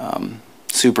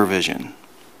supervision.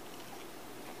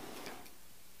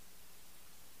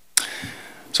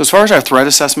 So as far as our threat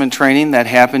assessment training that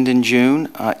happened in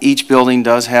June, each building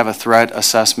does have a threat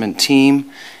assessment team,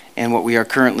 and what we are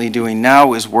currently doing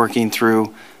now is working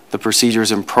through the procedures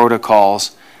and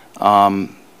protocols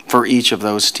for each of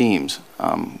those teams.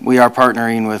 We are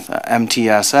partnering with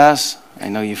MTSS. I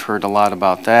know you've heard a lot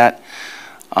about that.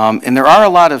 And there are a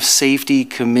lot of safety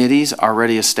committees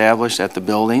already established at the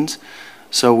buildings.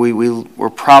 So we're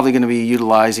probably going to be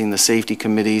utilizing the safety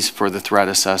committees for the threat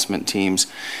assessment teams.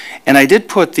 And I did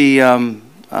put the,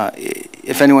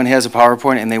 if anyone has a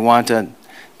PowerPoint and they want to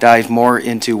dive more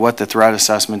into what the threat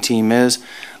assessment team is,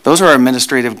 those are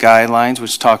administrative guidelines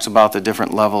which talks about the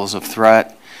different levels of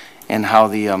threat and how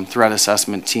the threat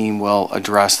assessment team will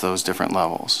address those different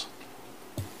levels.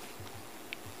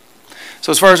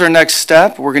 So as far as our next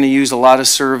step, we're going to use a lot of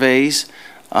surveys,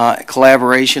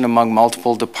 collaboration among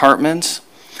multiple departments.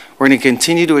 We're going to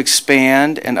continue to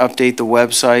expand and update the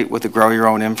website with the Grow Your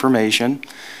Own information.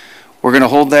 We're going to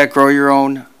hold that Grow Your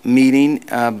Own meeting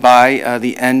by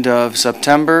the end of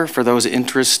September. For those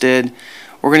interested,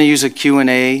 we're going to use a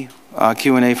Q&A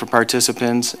for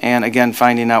participants, and again,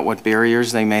 finding out what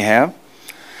barriers they may have.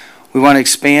 We want to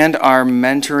expand our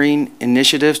mentoring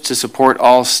initiatives to support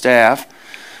all staff.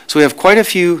 So we have quite a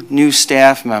few new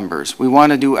staff members. We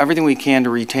want to do everything we can to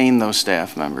retain those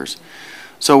staff members.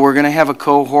 So we're going to have a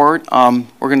cohort. We're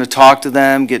going to talk to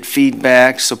them, get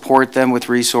feedback, support them with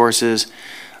resources,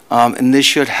 and this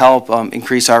should help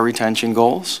increase our retention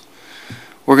goals.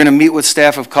 We're going to meet with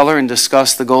staff of color and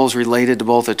discuss the goals related to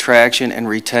both attraction and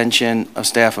retention of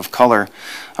staff of color.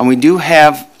 And we do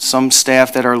have some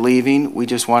staff that are leaving. We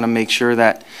just want to make sure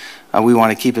that we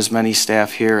want to keep as many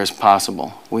staff here as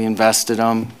possible. We invest in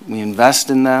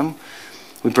them.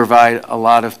 We provide a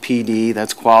lot of PD,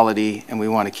 that's quality, and we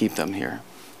want to keep them here.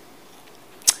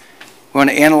 We want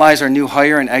to analyze our new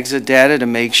hire and exit data to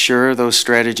make sure those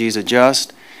strategies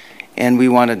adjust, and we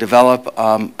want to develop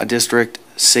a district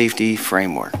safety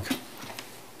framework.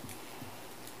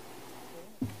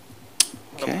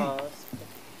 Okay.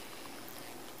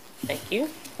 Thank you.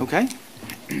 Okay.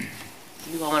 Do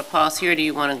you want to pause here, or do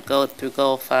you want to go through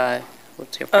goal 5?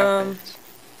 What's your preference?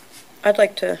 I'd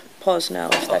like to pause now,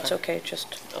 if that's okay,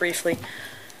 just briefly.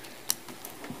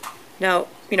 Now,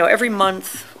 every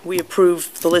month we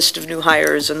approve the list of new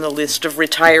hires and the list of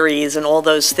retirees and all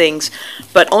those things,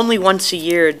 but only once a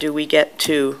year do we get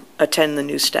to attend the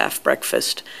new staff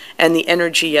breakfast. And the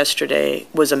energy yesterday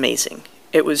was amazing.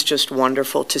 It was just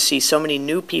wonderful to see so many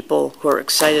new people who are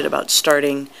excited about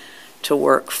starting to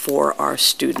work for our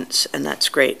students, and that's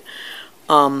great.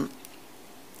 And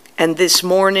this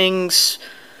morning's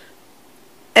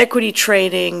equity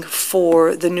training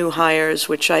for the new hires,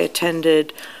 which I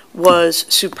attended, was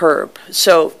superb.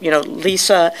 So,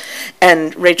 Lisa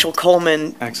and Rachel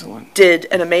Coleman Excellent. Did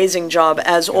an amazing job,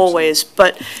 as always,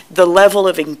 but the level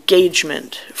of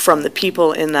engagement from the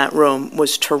people in that room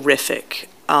was terrific.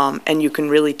 And you can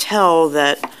really tell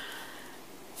that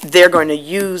they're going to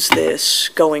use this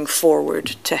going forward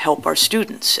to help our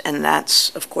students, and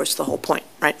that's, of course, the whole point,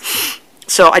 right?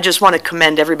 So I just want to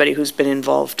commend everybody who's been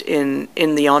involved in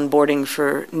the onboarding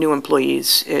for new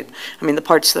employees. The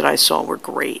parts that I saw were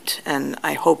great, and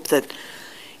I hope that,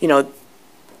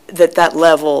 that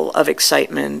level of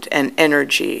excitement and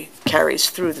energy carries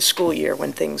through the school year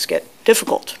when things get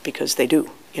difficult, because they do,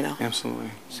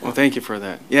 Absolutely. So. Well, thank you for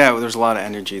that. Yeah, there's a lot of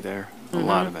energy there, a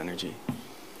lot of energy.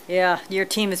 Yeah, your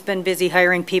team has been busy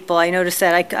hiring people. I noticed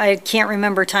that. I can't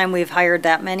remember a time we've hired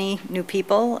that many new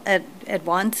people at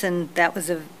once, and that was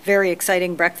a very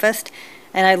exciting breakfast.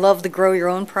 And I love the Grow Your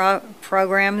Own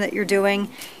program that you're doing.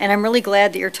 And I'm really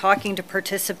glad that you're talking to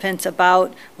participants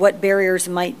about what barriers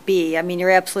might be. You're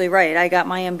absolutely right. I got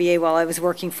my MBA while I was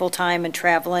working full-time and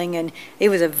traveling, and it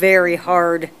was a very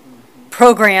hard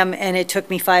program, and it took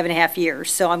me 5.5 years.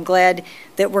 So I'm glad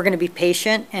that we're going to be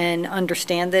patient and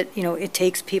understand that, it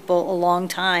takes people a long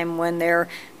time when they're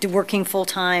working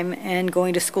full-time and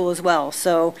going to school as well.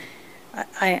 So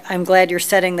I'm glad you're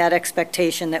setting that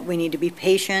expectation that we need to be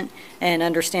patient and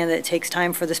understand that it takes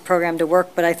time for this program to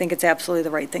work, but I think it's absolutely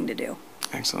the right thing to do.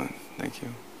 Excellent. Thank you.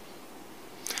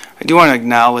 I do want to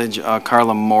acknowledge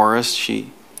Carla Morris.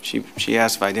 She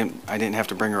asked if I didn't have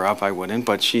to bring her up. I wouldn't,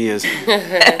 but she is.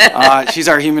 She's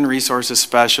our human resources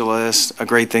specialist, a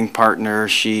great think partner.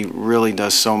 She really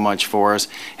does so much for us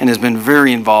and has been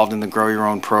very involved in the Grow Your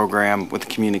Own program with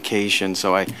communication.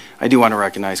 So I do want to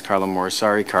recognize Carla Moore.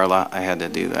 Sorry, Carla, I had to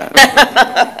do that.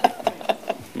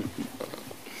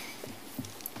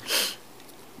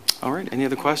 All right, any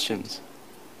other questions?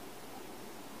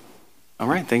 All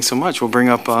right, thanks so much. We'll bring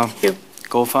up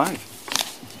Goal 5.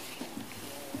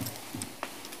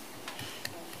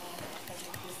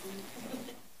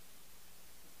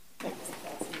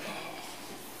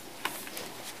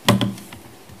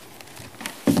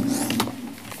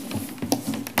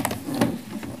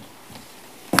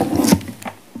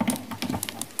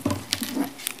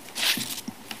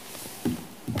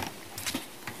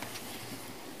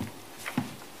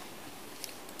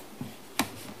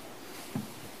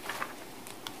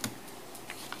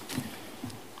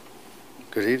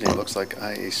 Good evening. Looks like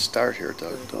I start here,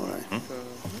 Doug, don't I?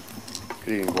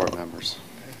 Good evening, board members.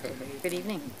 Good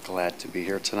evening. Glad to be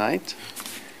here tonight.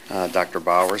 Dr.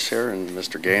 Bowers here and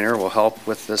Mr. Gaynor will help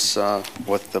with this,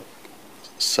 with the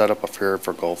setup up here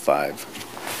for Goal 5.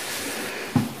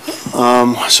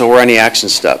 So we're on the action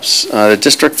steps. The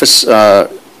district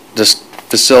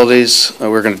facilities,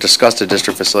 we're going to discuss the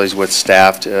district facilities with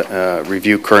staff to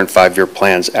review current 5-year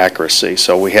plans accuracy.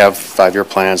 So we have 5-year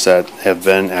plans that have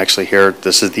been actually here.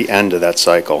 This is the end of that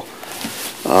cycle.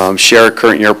 Share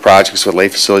current year projects with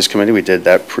Lake Facilities Committee. We did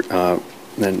that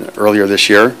earlier this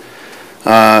year.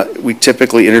 We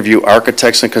typically interview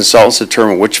architects and consultants to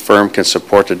determine which firm can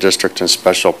support the district and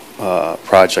special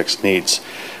projects needs.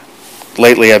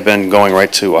 Lately, I've been going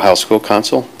right to Ohio School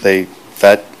Council. They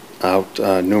vet out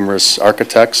numerous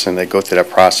architects, and they go through that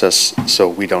process so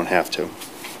we don't have to.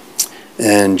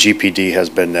 And GPD has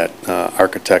been that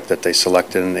architect that they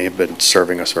selected, and they have been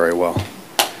serving us very well.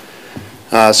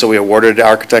 So we awarded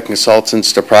architect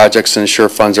consultants to projects to ensure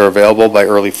funds are available by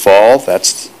early fall.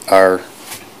 That's our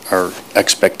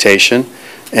expectation.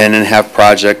 And then have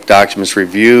project documents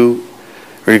reviewed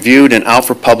and out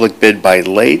for public bid by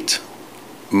late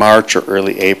March or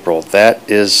early April. That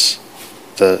is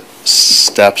the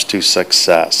steps to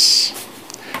success,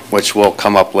 which will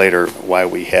come up later why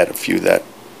we had a few that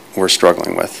we're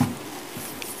struggling with.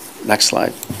 Next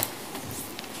slide.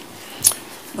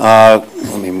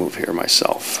 Let me move here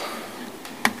myself.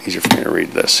 Easier for me to read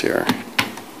this here.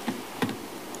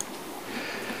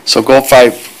 So goal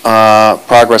 5,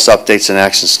 progress updates and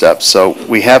action steps. So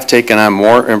we have taken on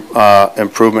more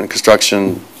improvement and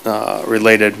construction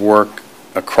related work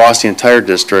across the entire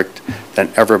district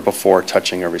than ever before,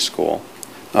 touching every school.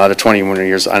 The 21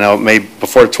 years, I know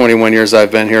before the 21 years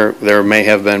I've been here, there may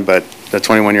have been, but the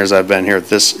 21 years I've been here,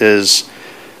 this is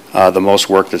the most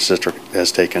work this district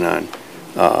has taken on,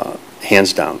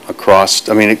 hands down, across.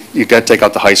 I mean, you got to take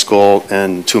out the high school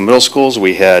and 2 middle schools.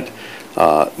 We had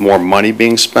more money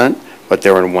being spent, but they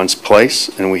were in one place,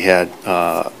 and we had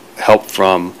help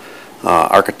from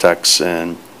architects,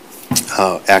 and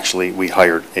actually we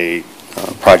hired a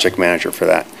project manager for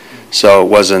that. So it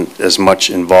wasn't as much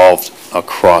involved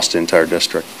across the entire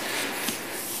district.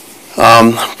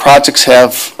 Projects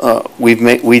have, we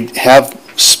have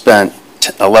spent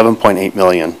 $11.8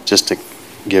 million, just to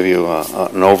give you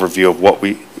an overview of what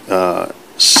we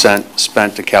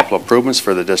spent to capital improvements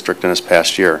for the district in this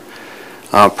past year.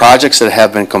 Projects that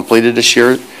have been completed this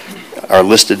year are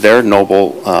listed there.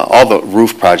 Noble, all the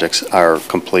roof projects are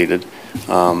completed.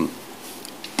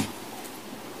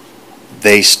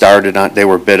 They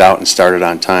were bid out and started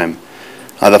on time.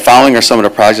 The following are some of the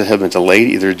projects that have been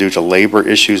delayed, either due to labor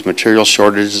issues, material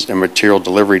shortages, and material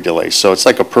delivery delays. So it's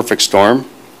like a perfect storm,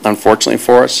 unfortunately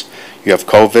for us. You have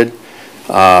COVID,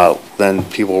 then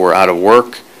people were out of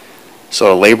work.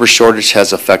 So a labor shortage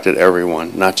has affected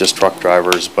everyone, not just truck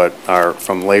drivers, but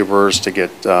from laborers to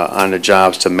get onto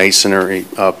jobs to masonry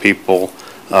people,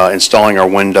 installing our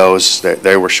windows.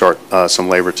 They were short some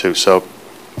labor too. So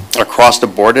across the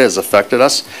board it has affected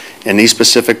us. And these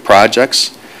specific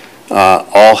projects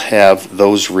all have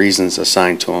those reasons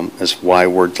assigned to them as why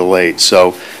we're delayed.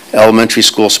 So elementary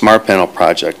school smart panel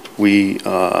project, we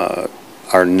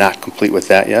are not complete with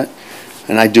that yet.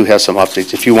 And I do have some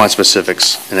updates. If you want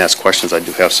specifics and ask questions, I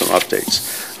do have some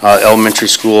updates. Elementary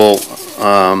school,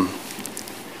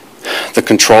 the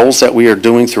controls that we are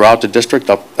doing throughout the district,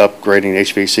 upgrading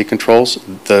HVAC controls,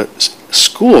 the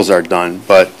schools are done,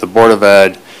 but the Board of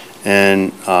Ed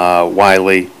and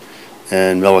Wiley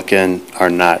and Milliken are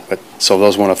not. So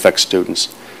those won't affect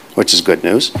students, which is good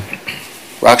news.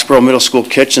 Roxborough Middle School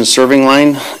kitchen serving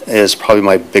line is probably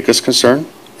my biggest concern.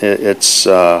 It's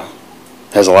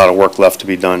has a lot of work left to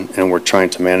be done, and we're trying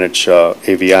to manage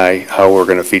AVI, how we're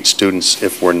going to feed students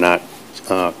if we're not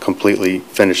completely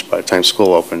finished by the time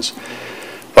school opens.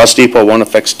 Bus depot won't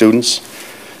affect students.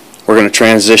 We're going to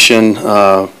transition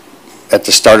at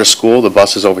the start of school. The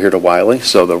bus is over here to Wiley,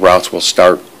 so the routes will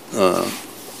start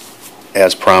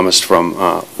as promised from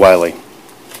Wiley.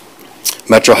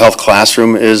 Metro Health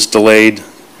Classroom is delayed.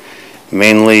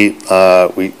 Mainly,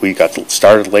 we got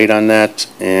started late on that,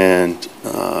 and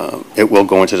it will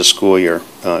go into the school year.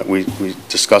 We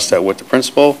discussed that with the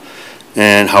principal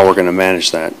and how we're going to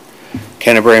manage that.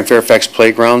 Canterbury and Fairfax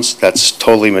playgrounds, that's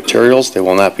totally materials. They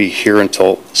will not be here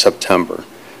until September.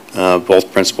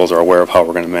 Both principals are aware of how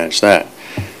we're going to manage that.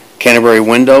 Canterbury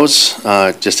windows,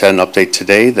 just had an update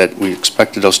today that we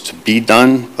expected those to be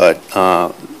done, but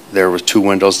there were 2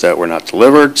 windows that were not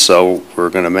delivered, so we're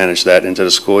going to manage that into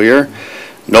the school year.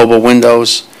 Noble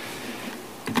windows,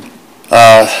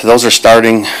 those are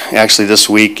starting actually this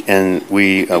week, and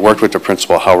we worked with the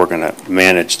principal how we're going to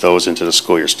manage those into the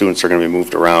school year. Students are going to be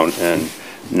moved around and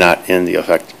not in the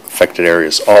affected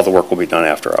areas. All the work will be done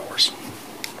after hours.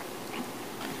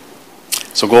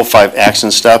 So goal 5, action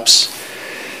steps.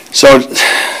 So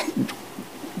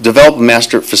develop a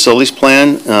master facilities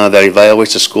plan that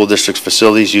evaluates the school district's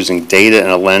facilities using data and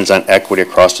a lens on equity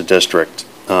across the district.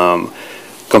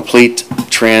 Complete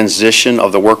transition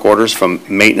of the work orders from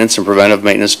maintenance and preventive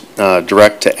maintenance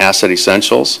direct to asset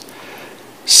essentials.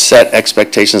 Set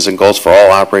expectations and goals for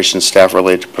all operations staff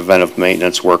related to preventive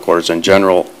maintenance work orders and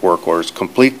general work orders.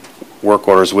 Complete work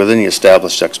orders within the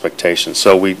established expectations.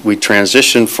 So we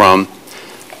transitioned from,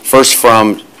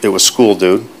 it was School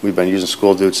Dude. We've been using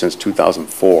School Dude since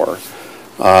 2004.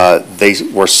 They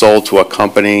were sold to a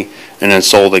company and then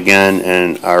sold again,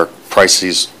 and our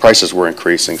prices were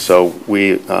increasing. So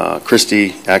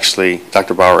Christy actually,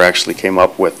 Dr. Bauer actually came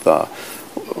up with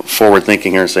forward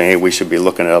thinking here and saying, hey, we should be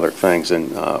looking at other things.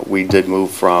 And we did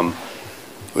move from,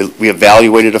 we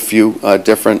evaluated a few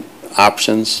different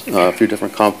options, a few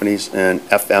different companies, and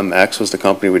FMX was the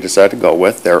company we decided to go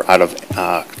with. They're out of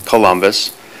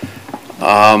Columbus.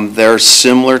 They're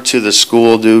similar to the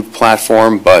School Dude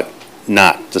platform, but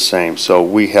not the same. So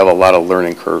we have a lot of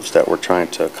learning curves that we're trying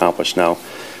to accomplish now.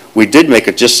 we did make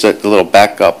it just a little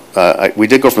backup. We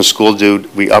did go from School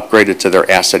Dude, we upgraded to their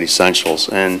Asset Essentials.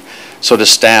 And so the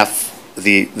staff,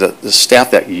 the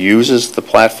staff that uses the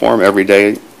platform every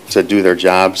day to do their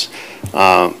jobs,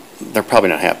 they're probably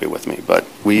not happy with me, but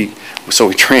so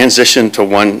we transitioned to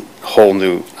one whole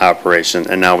new operation,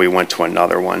 and now we went to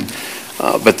another one.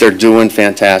 But they're doing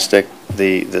fantastic.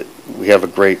 We have a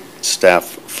great staff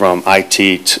from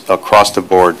IT across the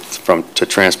board, to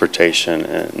transportation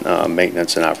and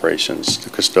maintenance and operations, to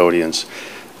custodians.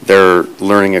 They're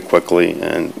learning it quickly,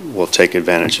 and will take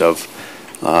advantage of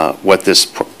what this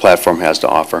platform has to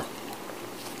offer.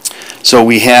 So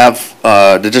we have,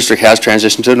 the district has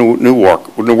transitioned to a new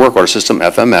work order system,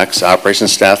 FMX.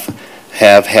 Operations staff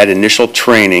have had initial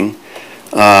training.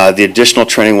 The additional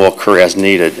training will occur as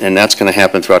needed, and that's going to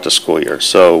happen throughout the school year.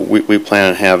 So we plan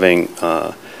on having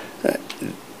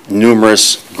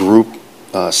numerous group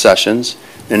sessions,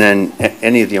 and then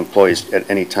any of the employees at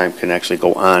any time can actually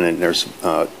go on, and there's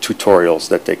tutorials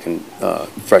that they can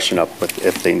freshen up with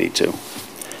if they need to.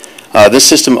 This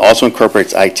system also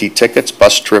incorporates IT tickets,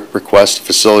 bus trip requests,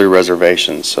 facility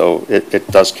reservations, so it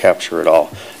does capture it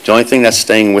all. The only thing that's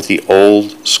staying with the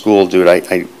old School Dude,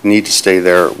 I need to stay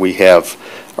there, we have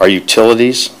our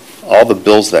utilities, all the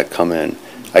bills that come in,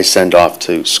 I send off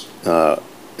to,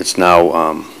 it's now,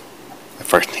 I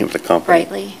forget the name of the company.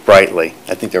 Brightly. Brightly.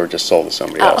 I think they were just sold to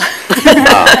somebody else.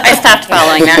 I stopped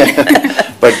following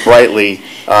that. But Brightly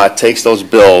takes those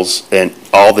bills and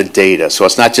all the data. So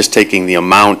it's not just taking the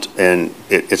amount, and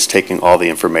it's taking all the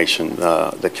information,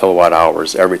 the kilowatt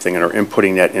hours, everything, and are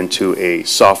inputting that into a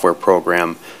software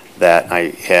program that I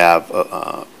have,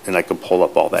 and I can pull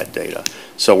up all that data.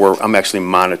 So I'm actually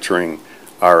monitoring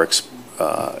our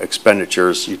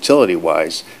expenditures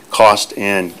utility-wise, cost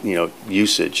and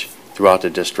usage throughout the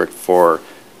district for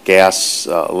gas,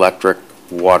 electric,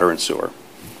 water, and sewer.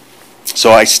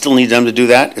 So I still need them to do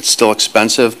that. It's still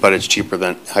expensive, but it's cheaper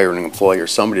than hiring an employee or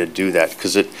somebody to do that,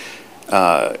 because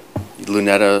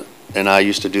Lunetta and I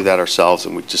used to do that ourselves,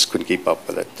 and we just couldn't keep up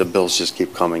with it. The bills just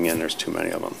keep coming in. There's too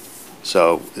many of them.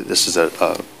 So this is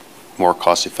a more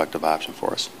cost-effective option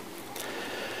for us.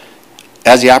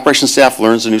 As the operations staff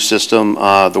learns the new system,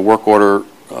 the work order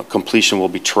completion will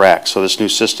be tracked. So this new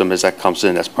system, as that comes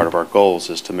in, that's part of our goals,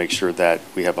 is to make sure that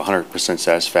we have 100%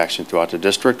 satisfaction throughout the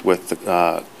district with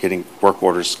getting work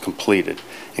orders completed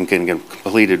and getting them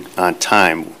completed on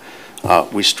time.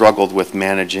 We struggled with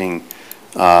managing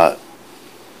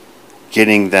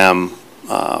getting them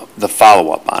the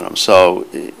follow-up on them. So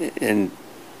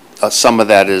some of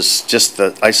that is just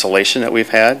the isolation that we've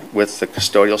had with the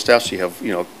custodial staff. So you have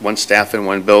one staff in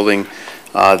one building.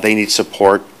 They need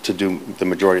support to do the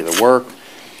majority of the work.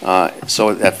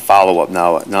 So that follow-up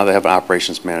now they have an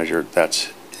operations manager.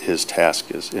 That's his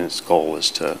task, and his goal is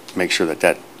to make sure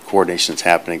that coordination is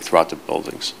happening throughout the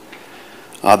buildings.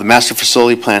 The master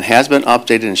facility plan has been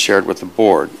updated and shared with the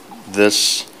board.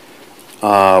 This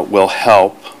will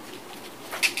help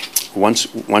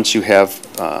once you have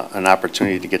an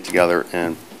opportunity to get together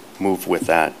and move with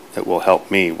that. It will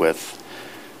help me with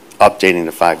updating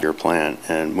the 5-year plan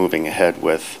and moving ahead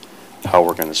with how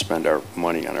we're going to spend our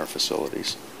money on our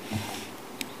facilities.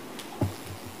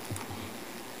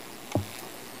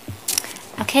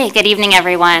 Okay, good evening,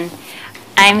 everyone.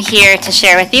 I'm here to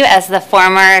share with you as the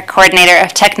former coordinator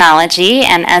of technology,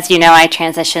 and as you know, I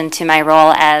transitioned to my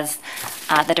role as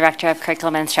the director of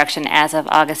curriculum and instruction as of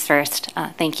August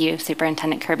 1st. Thank you,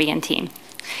 Superintendent Kirby and team.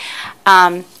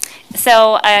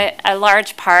 So a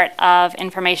large part of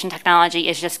information technology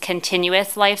is just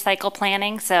continuous life cycle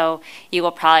planning. So you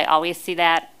will probably always see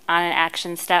that on an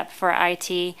action step for IT,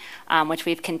 which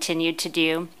we've continued to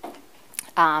do.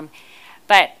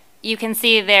 But you can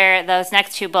see there, those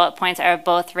next 2 bullet points are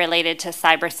both related to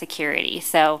cybersecurity.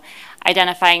 So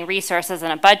identifying resources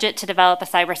and a budget to develop a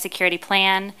cybersecurity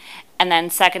plan, and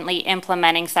then secondly,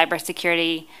 implementing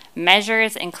cybersecurity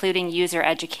measures, including user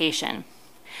education.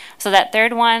 So that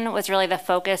third one was really the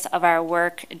focus of our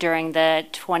work during the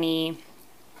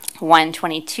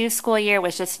 21-22 school year,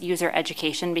 was just user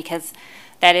education, because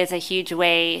that is a huge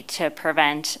way to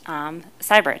prevent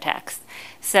cyber attacks.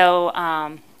 So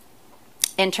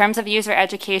in terms of user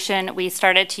education, we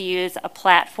started to use a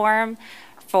platform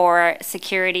for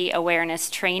security awareness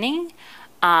training.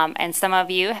 And some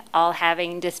of you, all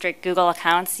having district Google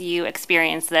accounts, you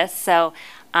experience this. So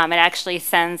it actually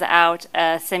sends out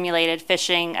a simulated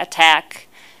phishing attack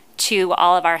to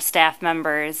all of our staff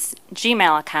members'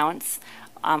 Gmail accounts,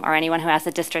 or anyone who has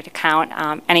a district account,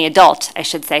 any adult, I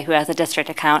should say, who has a district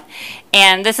account.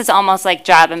 And this is almost like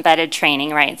job-embedded training,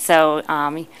 right? So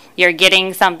you're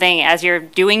getting something as you're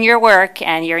doing your work,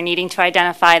 and you're needing to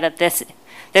identify that this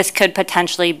this could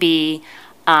potentially be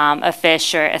a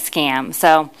phish or a scam.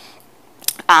 So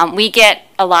we get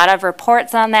a lot of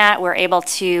reports on that. We're able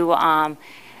to,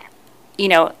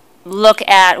 look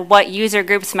at what user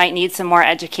groups might need some more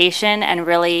education, and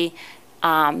really,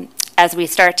 as we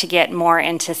start to get more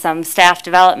into some staff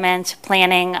development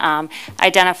planning,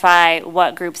 identify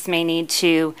what groups may need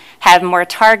to have more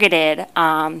targeted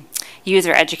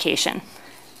user education.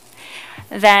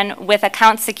 Then with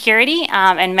account security,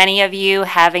 and many of you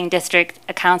having district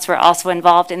accounts were also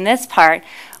involved in this part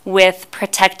with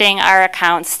protecting our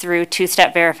accounts through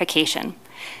two-step verification.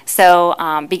 So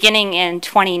beginning in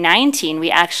 2019, we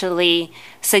actually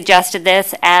suggested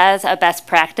this as a best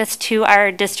practice to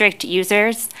our district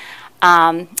users.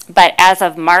 But as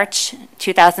of March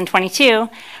 2022,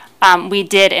 we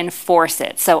did enforce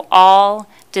it. So all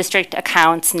district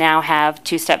accounts now have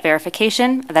two-step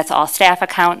verification. That's all staff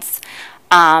accounts.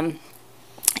 And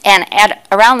at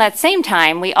around that same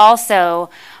time, we also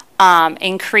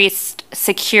increased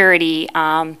security,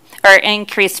 or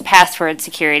increased password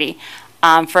security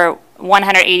for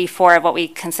 184 of what we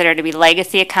consider to be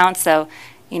legacy accounts. So,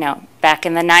 back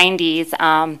in the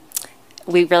 90s,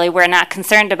 we really were not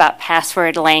concerned about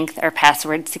password length or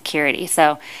password security.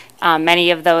 So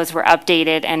many of those were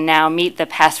updated and now meet the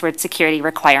password security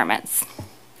requirements.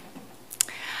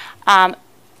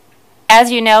 As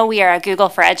you know, we are a Google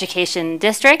for Education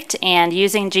district, and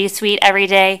using G Suite every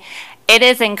day, it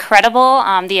is incredible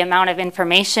the amount of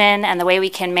information and the way we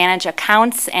can manage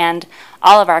accounts and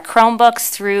all of our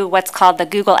Chromebooks through what's called the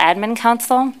Google Admin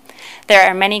Council. There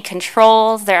are many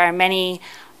controls, there are many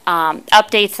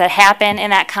updates that happen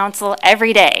in that council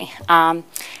every day.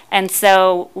 And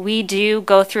so we do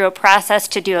go through a process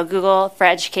to do a Google for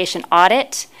Education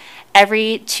audit.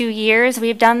 Every 2 years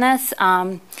we've done this.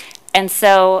 And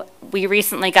so we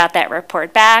recently got that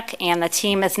report back, and the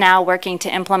team is now working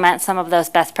to implement some of those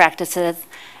best practices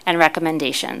and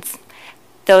recommendations.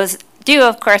 Those do,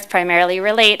 of course, primarily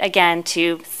relate, again,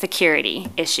 to security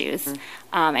issues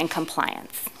and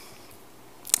compliance.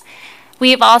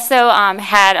 We've also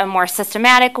had a more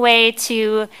systematic way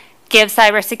to give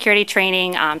cybersecurity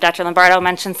training. Dr. Lombardo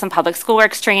mentioned some public school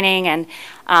works training, and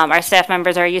our staff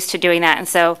members are used to doing that. And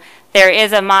so there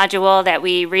is a module that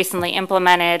we recently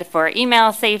implemented for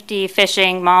email safety,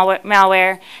 phishing,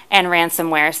 malware, and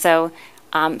ransomware. So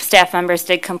staff members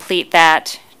did complete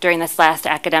that during this last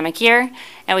academic year,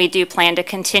 and we do plan to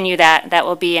continue that. That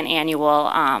will be an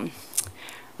annual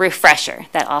refresher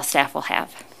that all staff will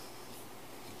have.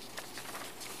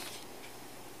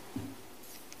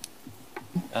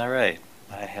 All right,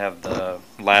 I have the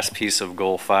last piece of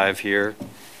Goal 5 here.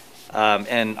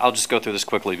 And I'll just go through this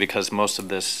quickly because most of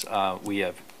this we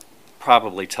have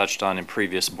probably touched on in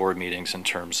previous board meetings in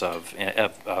terms of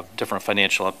different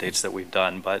financial updates that we've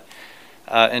done. But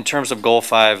in terms of Goal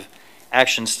 5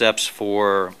 action steps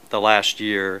for the last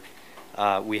year,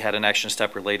 we had an action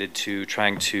step related to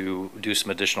trying to do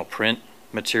some additional print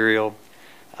material.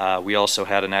 We also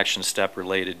had an action step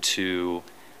related to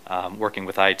working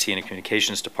with IT and the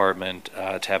communications department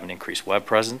to have an increased web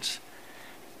presence.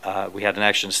 We had an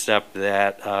action step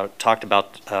that talked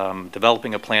about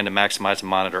developing a plan to maximize and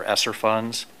monitor ESSER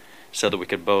funds so that we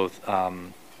could both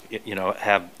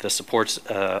have the supports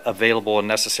available and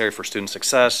necessary for student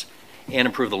success and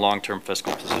improve the long-term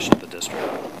fiscal position of the district.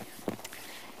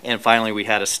 And finally, we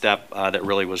had a step that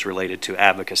really was related to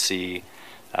advocacy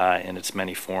in its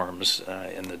many forms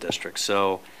in the district.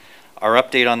 So our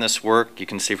update on this work, you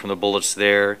can see from the bullets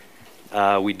there,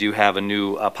 we do have a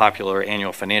new popular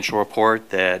annual financial report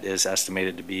that is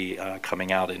estimated to be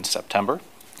coming out in September.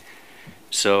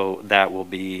 So that will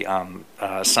be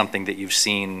something that you've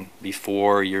seen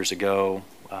before years ago.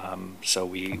 So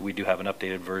we do have an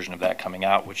updated version of that coming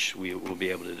out, which we will be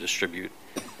able to distribute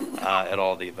at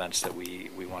all the events that we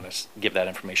want to give that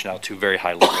information out to, very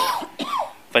high level.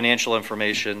 Financial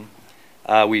information.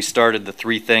 We started the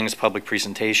 3 things public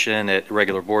presentation at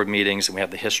regular board meetings, and we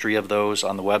have the history of those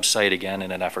on the website, again,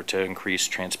 in an effort to increase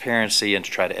transparency and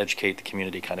to try to educate the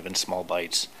community kind of in small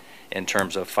bites in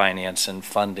terms of finance and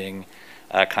funding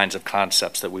kinds of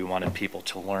concepts that we wanted people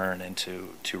to learn and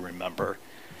to remember.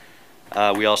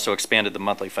 We also expanded the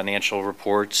monthly financial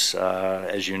reports,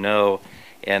 as you know,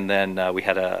 and then we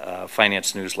had a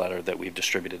finance newsletter that we've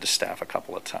distributed to staff a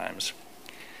couple of times.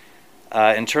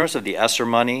 In terms of the ESSER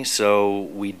money, so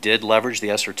we did leverage the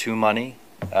ESSER 2 money.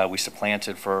 We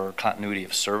supplanted for continuity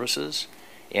of services.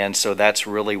 And so that's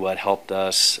really what helped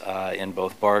us in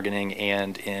both bargaining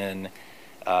and in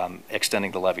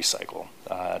extending the levy cycle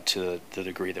to the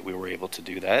degree that we were able to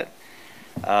do that.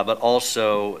 But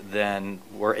also then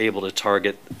we're able to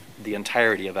target the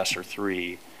entirety of ESSER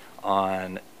 3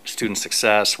 on student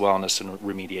success, wellness, and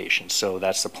remediation. So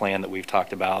that's the plan that we've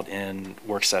talked about in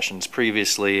work sessions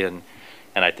previously, and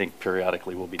I think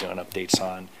periodically we'll be doing updates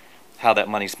on how that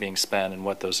money's being spent and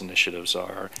what those initiatives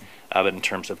are, but in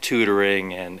terms of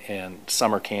tutoring and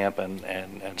summer camp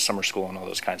and summer school and all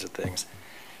those kinds of things.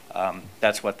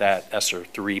 That's what that ESSER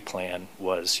 3 plan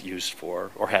was used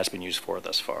for, or has been used for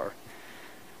thus far.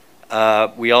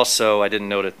 We also, I didn't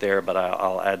note it there, but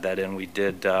I'll add that in, we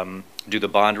did do the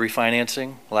bond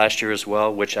refinancing last year as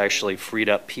well, which actually freed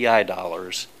up PI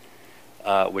dollars,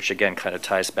 which again kind of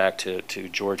ties back to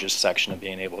George's section of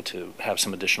being able to have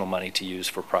some additional money to use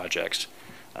for projects,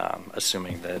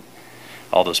 assuming that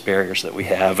all those barriers that we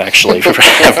have actually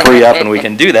free up and we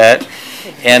can do that.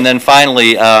 And then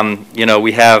finally, you know,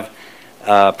 we have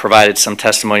provided some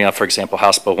testimony on, for example,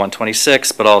 House Bill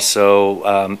 126, but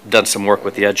also done some work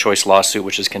with the Ed Choice lawsuit,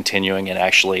 which is continuing, and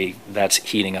actually that's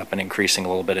heating up and increasing a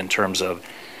little bit in terms of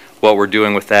what we're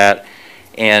doing with that.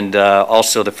 And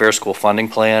also the Fair School Funding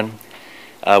Plan.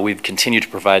 We've continued to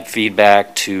provide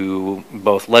feedback to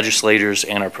both legislators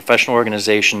and our professional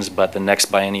organizations, but the next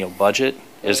biennial budget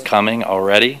is coming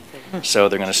already. So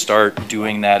they're going to start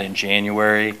doing that in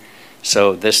January.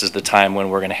 So this is the time when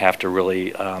we're going to have to really,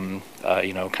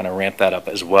 you know, kind of ramp that up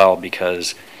as well,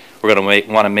 because we're going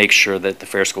to want to make sure that the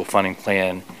Fair School Funding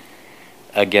Plan,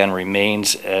 again,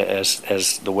 remains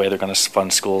as the way they're going to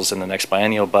fund schools in the next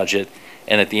biennial budget,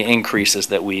 and that the increases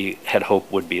that we had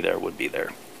hoped would be there.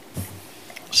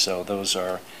 So those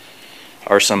are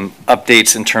some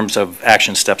updates in terms of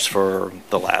action steps for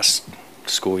the last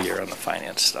school year on the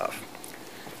finance stuff.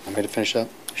 Want me to finish up?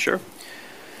 Sure.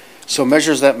 So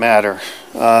measures that matter.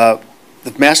 The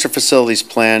master facilities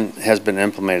plan has been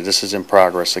implemented. This is in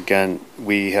progress. Again,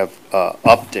 we have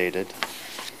updated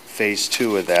phase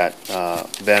 2 of that.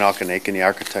 Van Auken, the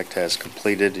architect, has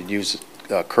completed and used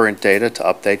current data to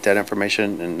update that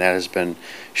information, and that has been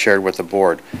shared with the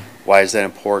board. Why is that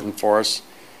important for us?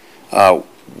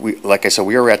 Like I said,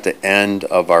 we are at the end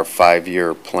of our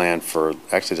 5-year plan for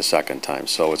actually the second time.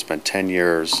 So it's been 10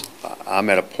 years. I'm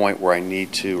at a point where I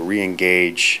need to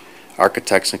re-engage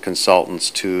architects and consultants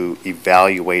to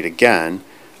evaluate again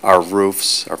our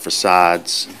roofs, our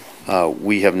facades.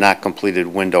 We have not completed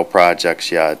window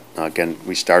projects yet. Again,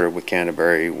 we started with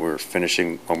Canterbury. We're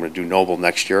finishing, I'm going to do Noble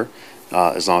next year,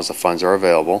 as long as the funds are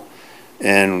available.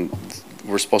 And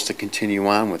we're supposed to continue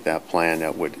on with that plan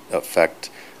that would affect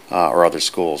our other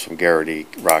schools from Garrity,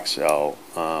 Roxell,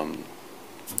 I'm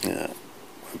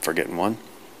forgetting one.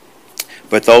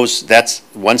 But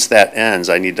once that ends,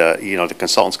 I need to, you know, the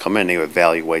consultants come in, they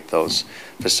evaluate those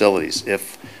facilities.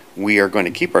 If we are going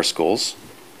to keep our schools,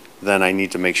 then I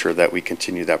need to make sure that we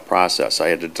continue that process. I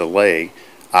had to delay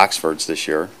Oxford's this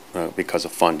year because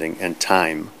of funding and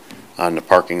time on the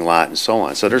parking lot and so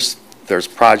on. So there's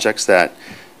projects that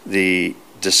the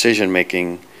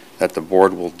decision-making that the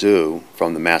board will do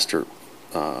from the master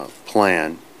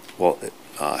plan will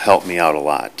help me out a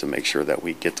lot to make sure that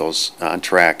we get those on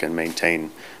track and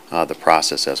maintain the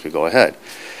process as we go ahead.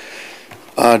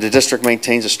 The district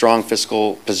maintains a strong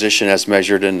fiscal position as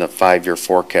measured in the 5-year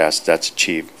forecast. That's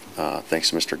achieved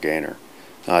thanks to Mr. Gaynor.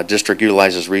 District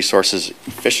utilizes resources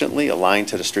efficiently, aligned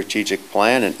to the strategic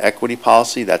plan and equity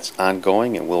policy. That's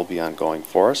ongoing and will be ongoing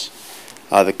for us.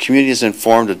 The community is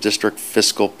informed of district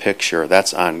fiscal picture.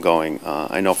 That's ongoing.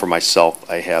 I know for myself,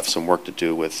 I have some work to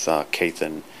do with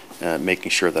Kathan,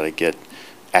 making sure that I get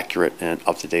accurate and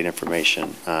up-to-date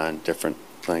information on different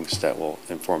things that will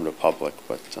inform the public,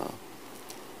 but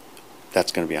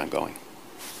that's going to be ongoing.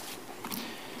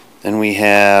 Then we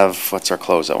have, what's our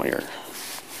closeout here?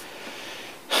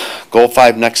 Goal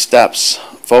 5, next steps.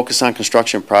 Focus on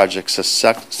construction projects, a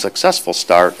successful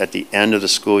start at the end of the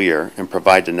school year, and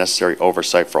provide the necessary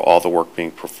oversight for all the work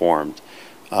being performed.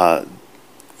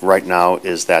 Right now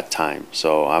is that time.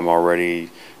 So I'm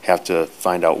already have to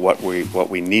find out what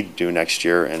we need to do next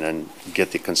year, and then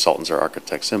get the consultants or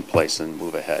architects in place and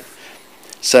move ahead.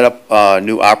 Set up a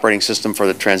new operating system for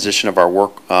the transition of our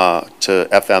work to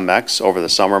FMX over the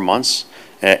summer months.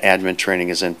 Admin training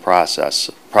is in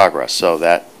progress. So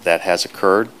that has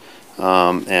occurred.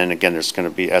 And again, there's going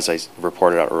to be, as I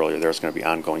reported out earlier, there's going to be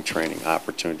ongoing training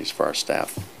opportunities for our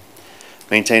staff.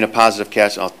 Maintain a positive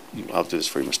cash, I'll do this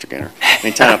for you, Mr. Gaynor.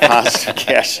 Maintain a positive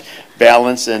cash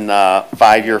balance in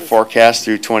 5-year forecast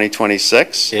through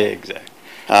 2026. Yeah, exactly.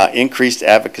 Increased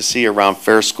advocacy around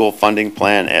Fair School Funding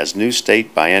Plan as new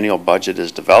state biennial budget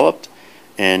is developed,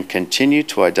 and continue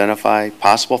to identify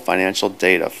possible financial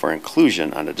data for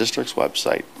inclusion on the district's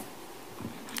website.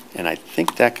 And I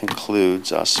think that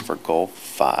concludes us for Goal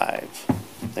 5.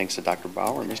 Thanks to Dr.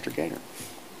 Bauer and Mr. Gaynor.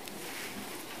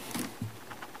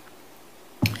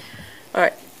 All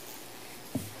right.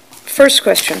 First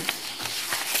question.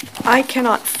 I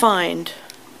cannot find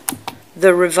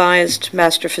the revised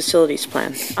master facilities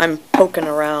plan. I'm poking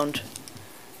around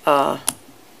the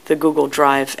Google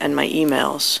Drive and my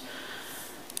emails.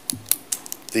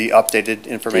 The updated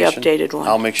information? The updated one.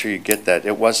 I'll make sure you get that.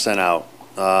 It was sent out.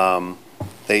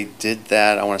 They did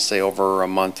that, I want to say, over a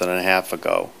month and a half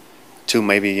ago,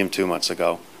 maybe even 2 months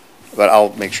ago. But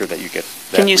I'll make sure that you get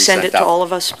that. Can you send it to out. all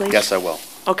of us, please? Yes, I will.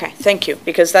 Okay, thank you,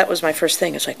 because that was my first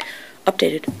thing. It's like,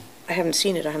 updated. I haven't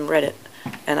seen it, I haven't read it,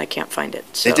 and I can't find it,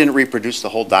 so. They didn't reproduce the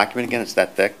whole document again, it's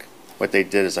that thick. What they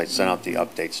did is I sent out the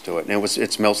updates to it, and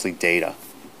it's mostly data.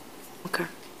 Okay.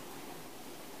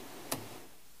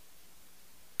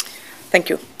 Thank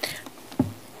you.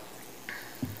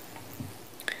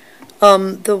 The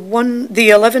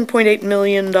 $11.8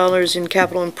 million in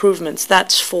capital improvements,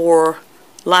 that's for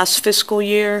last fiscal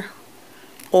year?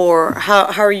 Or how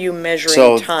are you measuring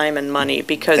So time and money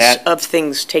because of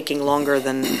things taking longer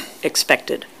than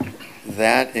expected?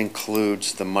 That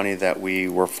includes the money that we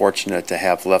were fortunate to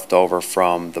have left over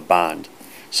from the bond.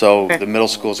 So Okay. the middle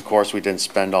schools, of course, we didn't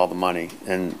spend all the money,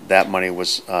 and that money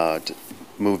was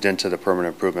moved into the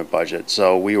permanent improvement budget.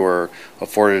 So we were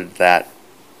afforded that.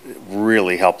 It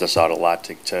really helped us out a lot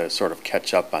to sort of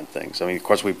catch up on things. I mean, of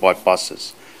course, we bought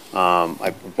buses.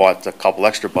 I bought a couple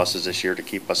extra buses this year to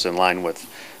keep us in line with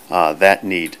that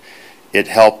need. It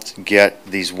helped get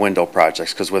these window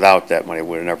projects, because without that money, we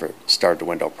would have never started the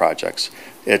window projects.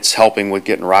 It's helping with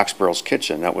getting Roxborough's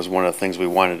kitchen. That was one of the things we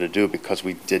wanted to do because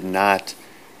we did not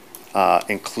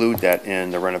include that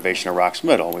in the renovation of Rox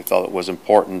Middle. We felt it was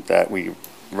important that we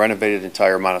renovated the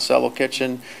entire Monticello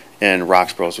kitchen, and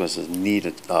Roxborough's was in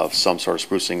need of some sort of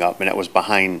sprucing up, and it was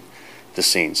behind the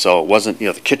scenes. So it wasn't,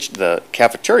 the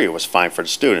cafeteria was fine for the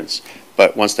students,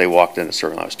 but once they walked in, it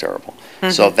certainly was terrible.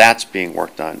 Mm-hmm. So that's being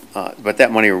worked on. But that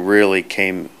money really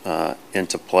came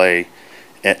into play,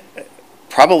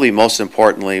 probably most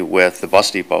importantly with the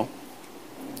bus depot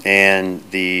and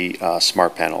the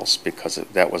smart panels, because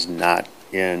that was not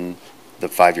in the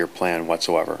 5-year plan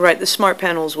whatsoever. Right, the smart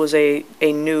panels was a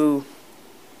new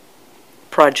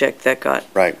project that got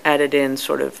added in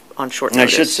sort of on short And I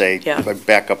notice. should say, Yeah. if I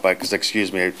back up, because,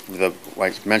 excuse me, I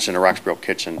mentioned the Roxborough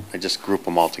kitchen, I just group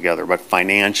them all together, but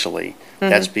financially,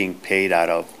 that's being paid out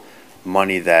of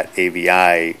money that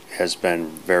AVI has been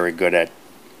very good at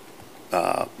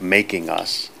making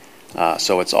us.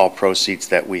 So it's all proceeds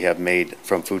that we have made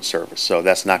from food service. So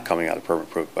that's not coming out of the permanent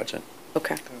improvement budget.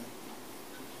 Okay.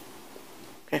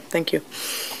 Okay, thank you.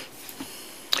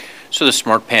 So the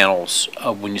smart panels,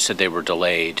 when you said they were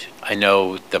delayed, I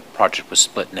know the project was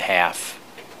split in half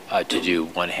to do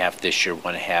one half this year,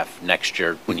 one half next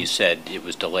year. When you said it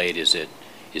was delayed, is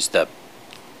the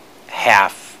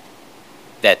half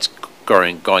that's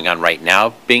going on right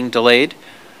now being delayed?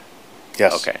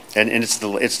 Yes. Okay. And it's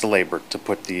the labor to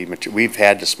put the material. We've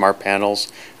had the smart panels.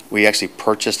 We actually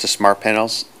purchased the smart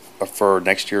panels for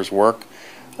next year's work.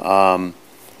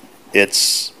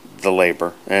 It's the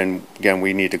labor, and again,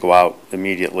 we need to go out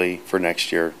immediately for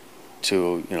next year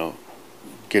to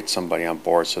get somebody on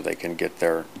board so they can get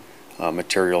their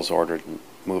materials ordered and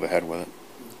move ahead with it.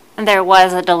 And there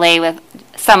was a delay with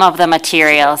some of the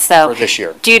materials, so. For this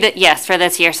year. Yes, for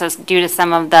this year, so due to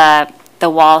some of the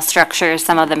wall structures,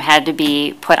 some of them had to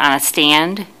be put on a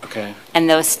stand. Okay. And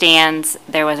those stands,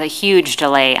 there was a huge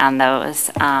delay on those.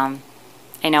 I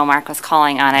know Mark was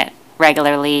calling on it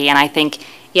regularly, and I think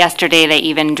yesterday they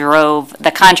even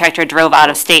the contractor drove out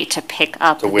of state to pick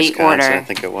up the order. Wisconsin, I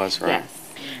think it was, right?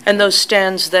 Yes. And those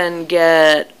stands then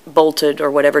get bolted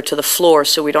or whatever to the floor,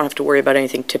 so we don't have to worry about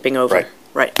anything tipping over? Right.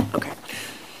 Right, okay.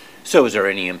 So is there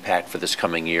any impact for this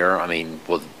coming year? I mean,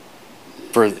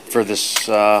 For this,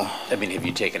 have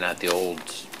you taken out the old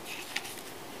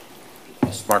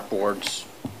smart boards?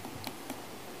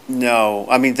 no,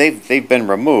 I mean, they've been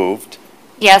removed.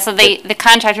 Yeah, so the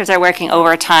contractors are working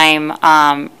overtime,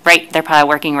 they're probably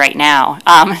working right now,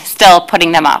 still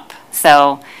putting them up.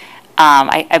 So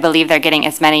I believe they're getting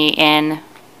as many in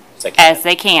as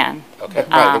they can. Okay.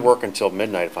 Right, they work until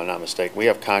midnight, if I'm not mistaken. We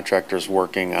have contractors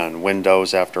working on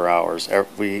windows after hours.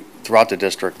 Throughout the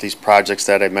district, these projects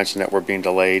that I mentioned that were being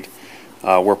delayed,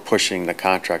 we're pushing the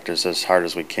contractors as hard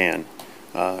as we can.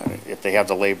 If they have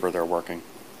the labor, they're working.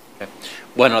 Okay.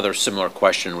 One other similar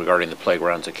question regarding the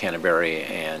playgrounds at Canterbury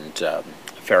and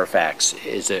Fairfax.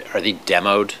 Are they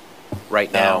demoed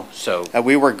right now? So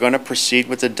we were going to proceed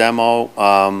with the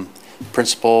demo.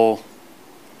 Principal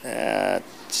at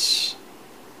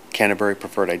Canterbury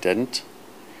preferred I didn't.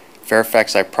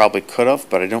 Fairfax I probably could have,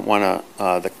 but I didn't want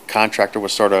to, the contractor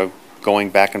was sort of going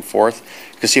back and forth.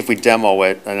 Because see, if we demo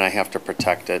it, then I have to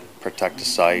protect it, protect the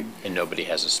site. And nobody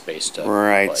has a space to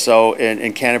Right, play. so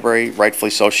in Canterbury,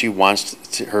 rightfully so, she wants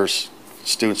her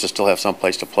students to still have some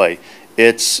place to play.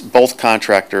 It's, both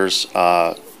contractors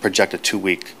project a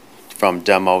 2-week from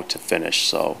demo to finish,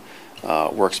 so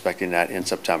we're expecting that in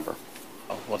September.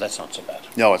 Oh, well, that's not so bad.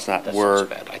 No, it's not. That's We're not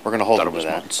so bad. going to hold thought them it was to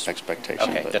that months. expectation.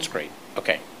 Okay, but- that's great.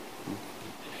 Okay.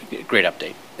 Great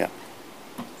update. Yeah.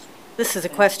 This is a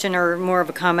question or more of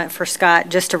a comment for Scott,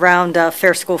 just around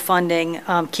fair school funding.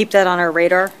 Keep that on our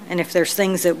radar, and if there's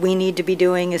things that we need to be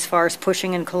doing as far as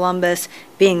pushing in Columbus,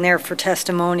 being there for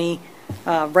testimony,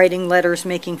 writing letters,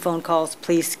 making phone calls,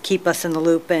 please keep us in the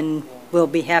loop, and we'll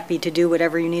be happy to do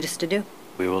whatever you need us to do.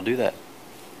 We will do that.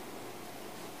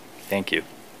 Thank you.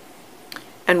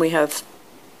 And we have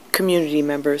community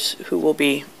members who will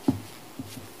be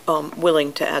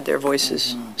willing to add their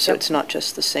voices, so it's not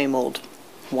just the same old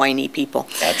whiny people.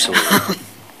 Absolutely.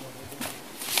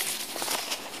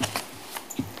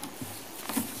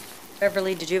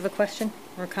 Beverly, did you have a question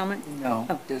or a comment? No,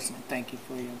 Oh. just thank you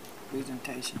for your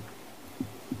presentation.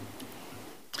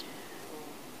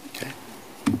 Okay.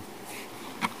 I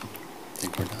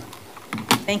think we're done.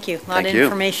 Thank you. A lot Thank of you.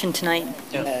 information tonight.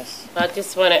 Yes. I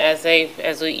just want to, as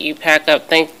you pack up,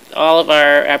 thank all of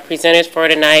our presenters for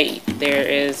tonight. There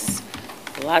is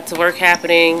lots of work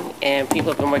happening, and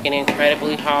people have been working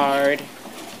incredibly hard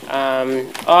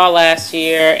all last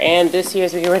year and this year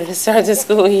as we get ready to start the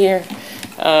school year.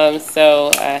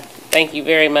 So thank you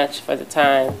very much for the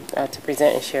time to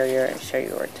present and share your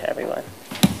work to everyone.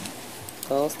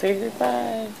 Goals 3 through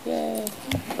 5, yay.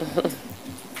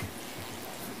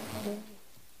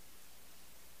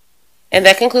 And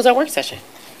that concludes our work session.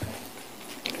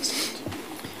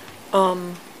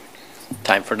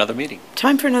 Time for another meeting.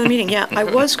 Time for another meeting, yeah. I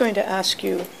was going to ask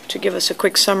you to give us a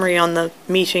quick summary on the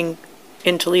meeting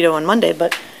in Toledo on Monday,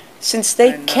 but since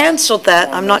they canceled that,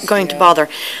 I'm not going to bother.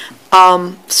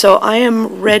 So I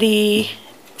am ready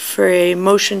for a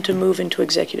motion to move into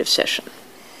executive session.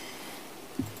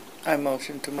 I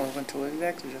motion to move into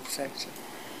executive section.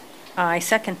 I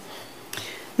second.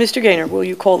 Mr. Gaynor, will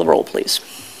you call the roll, please?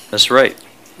 Ms. Wright,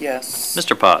 Yes.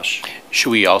 Mr. Posh,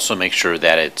 Should we also make sure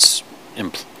that it's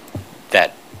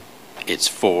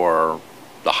for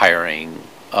the hiring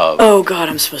of? Oh, God,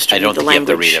 I'm supposed to I read don't the think you have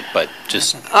to language. read it, but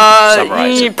just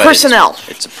summarize it. But personnel.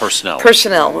 It's a personnel.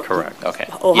 Personnel. Correct, okay.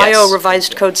 Ohio Yes.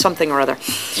 Revised Code something or other.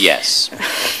 Yes.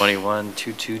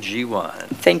 2122G1.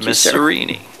 Thank you, Ms. sir.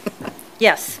 Serini,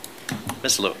 Yes.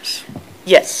 Ms. Lewis.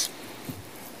 Yes.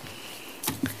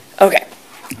 Okay.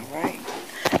 All right.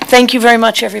 Thank you very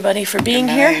much, everybody, for being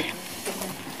Good here. night.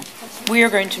 We are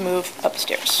going to move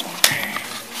upstairs.